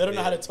Yeah. true. They don't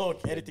know how to talk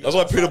anything. That's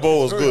why Peter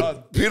Ball was Very good.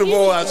 hard. Peter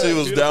Ball actually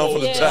was down for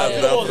the Yeah. chat,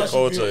 Yeah. down Ball's for the actually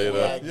culture, you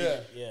beautiful. know. Like, yeah.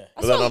 yeah.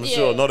 But then what- I'm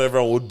sure yeah. not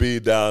everyone would be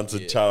down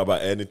to chat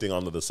about anything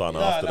under the sun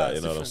after nah, that. You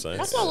it's know what I'm different. saying?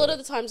 That's why a lot of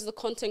the times the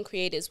content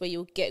creators where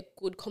you'll get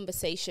good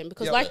conversation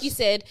because Yeah. like you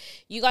said,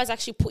 you guys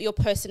actually put your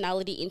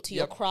personality into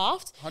your Yep.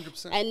 craft.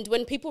 100%. And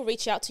when people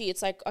reach out to you,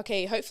 it's like,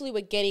 okay, hopefully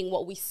we're getting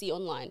what we see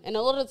online. And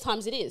a lot of the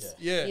times it is.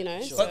 Yeah, You know?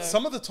 but so-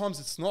 some of the times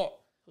it's not.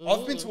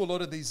 I've been to a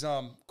lot of these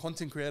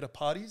content creator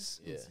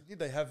parties. In Sydney.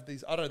 They have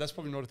these. I don't know. That's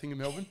probably not a thing in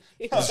Melbourne.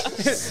 in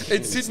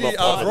Sydney,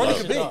 not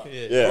Veronica B.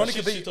 Yeah.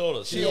 Veronica B. She told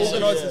us. She Yeah.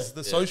 organizes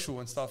the social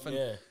and stuff. And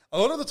Yeah. a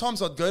lot of the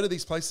times I'd go to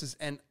these places,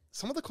 and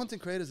some of the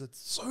content creators are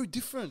so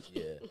different.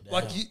 Yeah.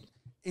 Like you,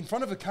 in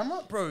front of a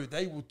camera, bro,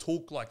 they will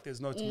talk like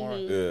there's no tomorrow.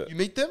 Yeah. You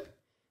meet them,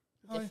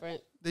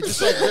 Different. they're just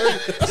like very,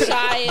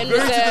 Shy and very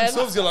to reserved.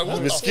 themselves. You're like,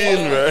 what the,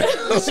 Skin, man.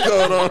 What's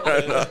going on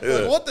right now?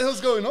 Yeah. what the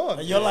hell's going on?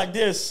 And you're like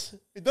this.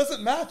 It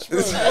doesn't match, bro.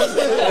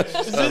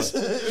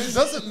 It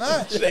doesn't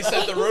match. They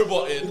sent the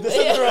robot in.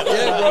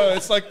 Yeah, bro,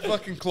 it's like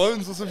fucking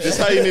clones or something. This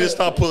is how you need to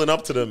start pulling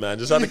up to them, man.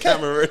 Just have the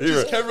camera ready.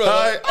 Just bro. camera,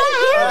 Hi.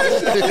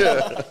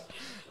 Yeah.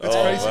 It's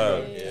Oh, crazy,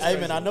 man. bro. Hey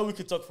man, I know we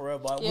could talk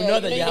forever, but we Yeah, know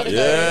you that know you you have gotta to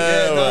go.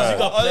 Yeah, You man.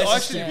 got I places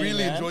actually to be,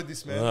 really man. enjoyed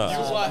this, man. Ah. This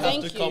is why I have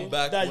Thank to you. come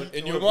back. That When, you-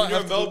 in we your, might when you're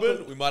have in to-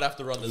 Melbourne, we might have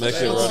to run this. Next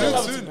again. year, Soon,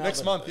 right. soon,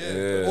 next month, yeah.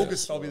 Yeah.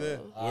 August, I'll be there.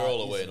 We're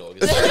all away in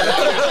August.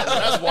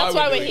 That's That's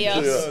why we're doing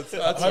here. this.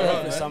 That's all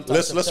right, man. Sometime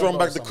Let's run September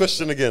back or the something.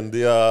 question again.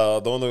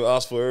 The one that we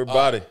asked for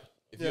everybody.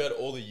 If you had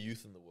all the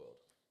youth in the world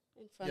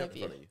In front Yeah, of in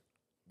you. front of you,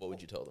 what would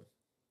you tell them?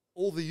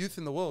 All the youth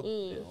in the world.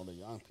 All the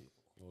young people.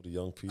 All the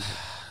young people.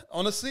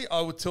 Honestly,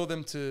 I would tell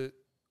them to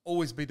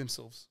always be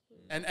themselves.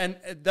 And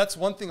that's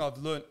one thing I've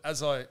learned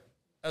as I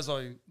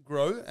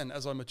grow and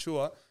as I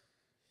mature.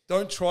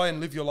 Don't try and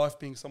live your life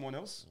being someone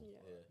else.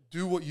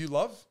 Do what you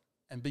love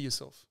and be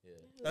yourself.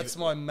 That's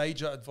my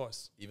major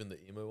advice. Even the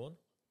emo one?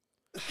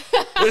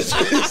 You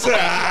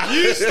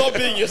Stop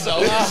being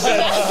yourself.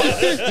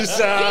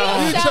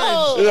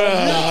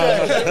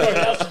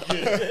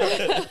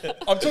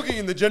 I'm talking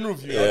in the general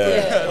view.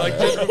 Yeah. Like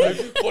general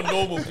view. For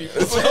normal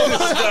people. This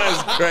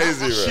guy's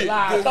crazy,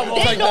 bro. Come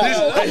on. They're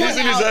normal. Come He's on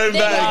in his now. own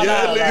They're bag.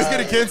 normal. Yeah, He's niggas.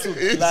 getting cancelled.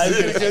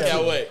 I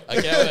can't wait. I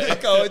can't I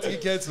wait. can't wait to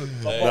get cancelled.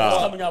 What's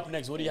coming up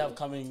next? What do you have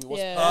coming?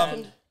 What's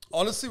Yeah.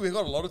 Honestly, we've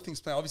got a lot of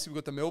things planned. Obviously, we've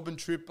got the Melbourne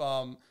trip.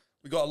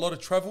 We got a lot of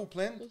travel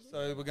planned.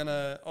 So we're going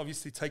to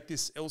obviously take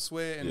this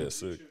elsewhere. And Yeah,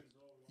 sick.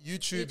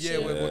 YouTube, yeah,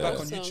 we're back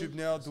on Awesome. YouTube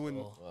now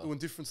doing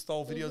different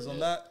style videos on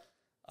that.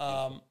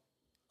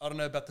 I don't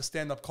know about the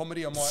stand-up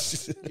comedy. I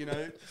might, you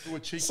know, do a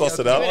cheeky. Suss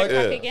it open out, mic.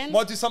 Crack yeah. again.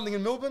 Might do something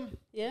in Melbourne.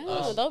 Yeah,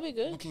 that'll be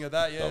good. Looking at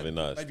that, yeah. That'd be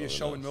nice, Maybe a that'd be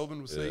show in nice. Melbourne.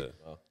 We'll see.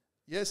 Yeah.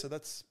 Yeah, so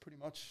that's pretty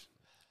much.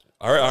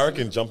 I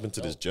reckon jump into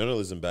this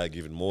journalism bag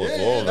even more as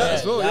well, that man.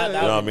 as well, That- yeah.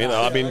 that You know what I would mean? be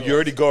I nice. mean, you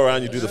already go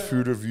around, you do the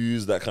food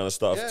reviews, that kind of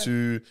stuff Yeah.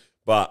 too.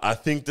 But I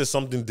think there's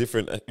something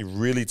different.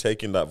 Really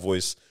taking that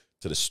voice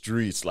to the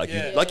streets, like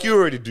Yeah. you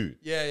already do.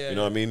 Yeah, yeah. You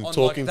know what I mean? On,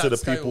 Talking like, to the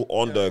that people scale.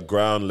 on Yeah. the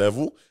ground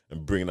level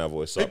and bringing that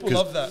voice up. People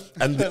 'Cause- love that.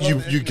 And They love you the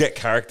you energy. get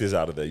characters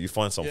out of there. You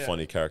find some Yeah.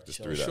 funny characters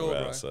through that, Sure,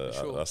 man. bro. So For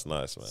sure. that's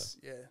nice, man.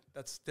 Yeah,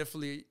 that's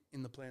definitely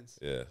in the plans.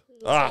 Yeah.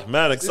 Ah,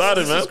 man,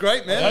 excited, This man. is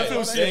great, man. Hopefully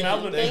we'll see you in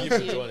Melbourne. Thank you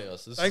for joining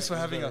us. Thanks for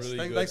having us.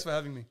 Thanks for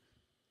having me.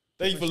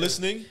 Thank you for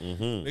listening.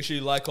 Make sure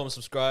you like, comment,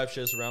 subscribe,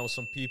 share this around with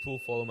some people.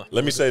 Follow Mahmoud.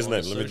 Let me say his on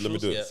name. the Let me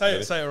socials. do it.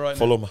 Yeah. Say it right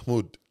Follow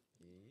Mahmoud.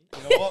 now.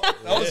 You know what?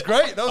 That was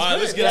great. That was All right, great.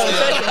 let's get out of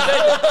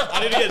here. I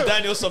need to get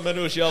Daniel some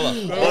Manoush, yalla.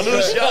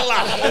 Manoush,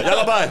 yalla.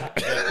 Yalla,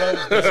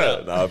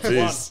 bye. Nah,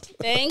 peace.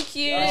 Thank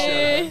you.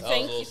 That was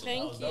Thank you. awesome.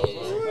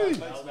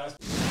 Thank you.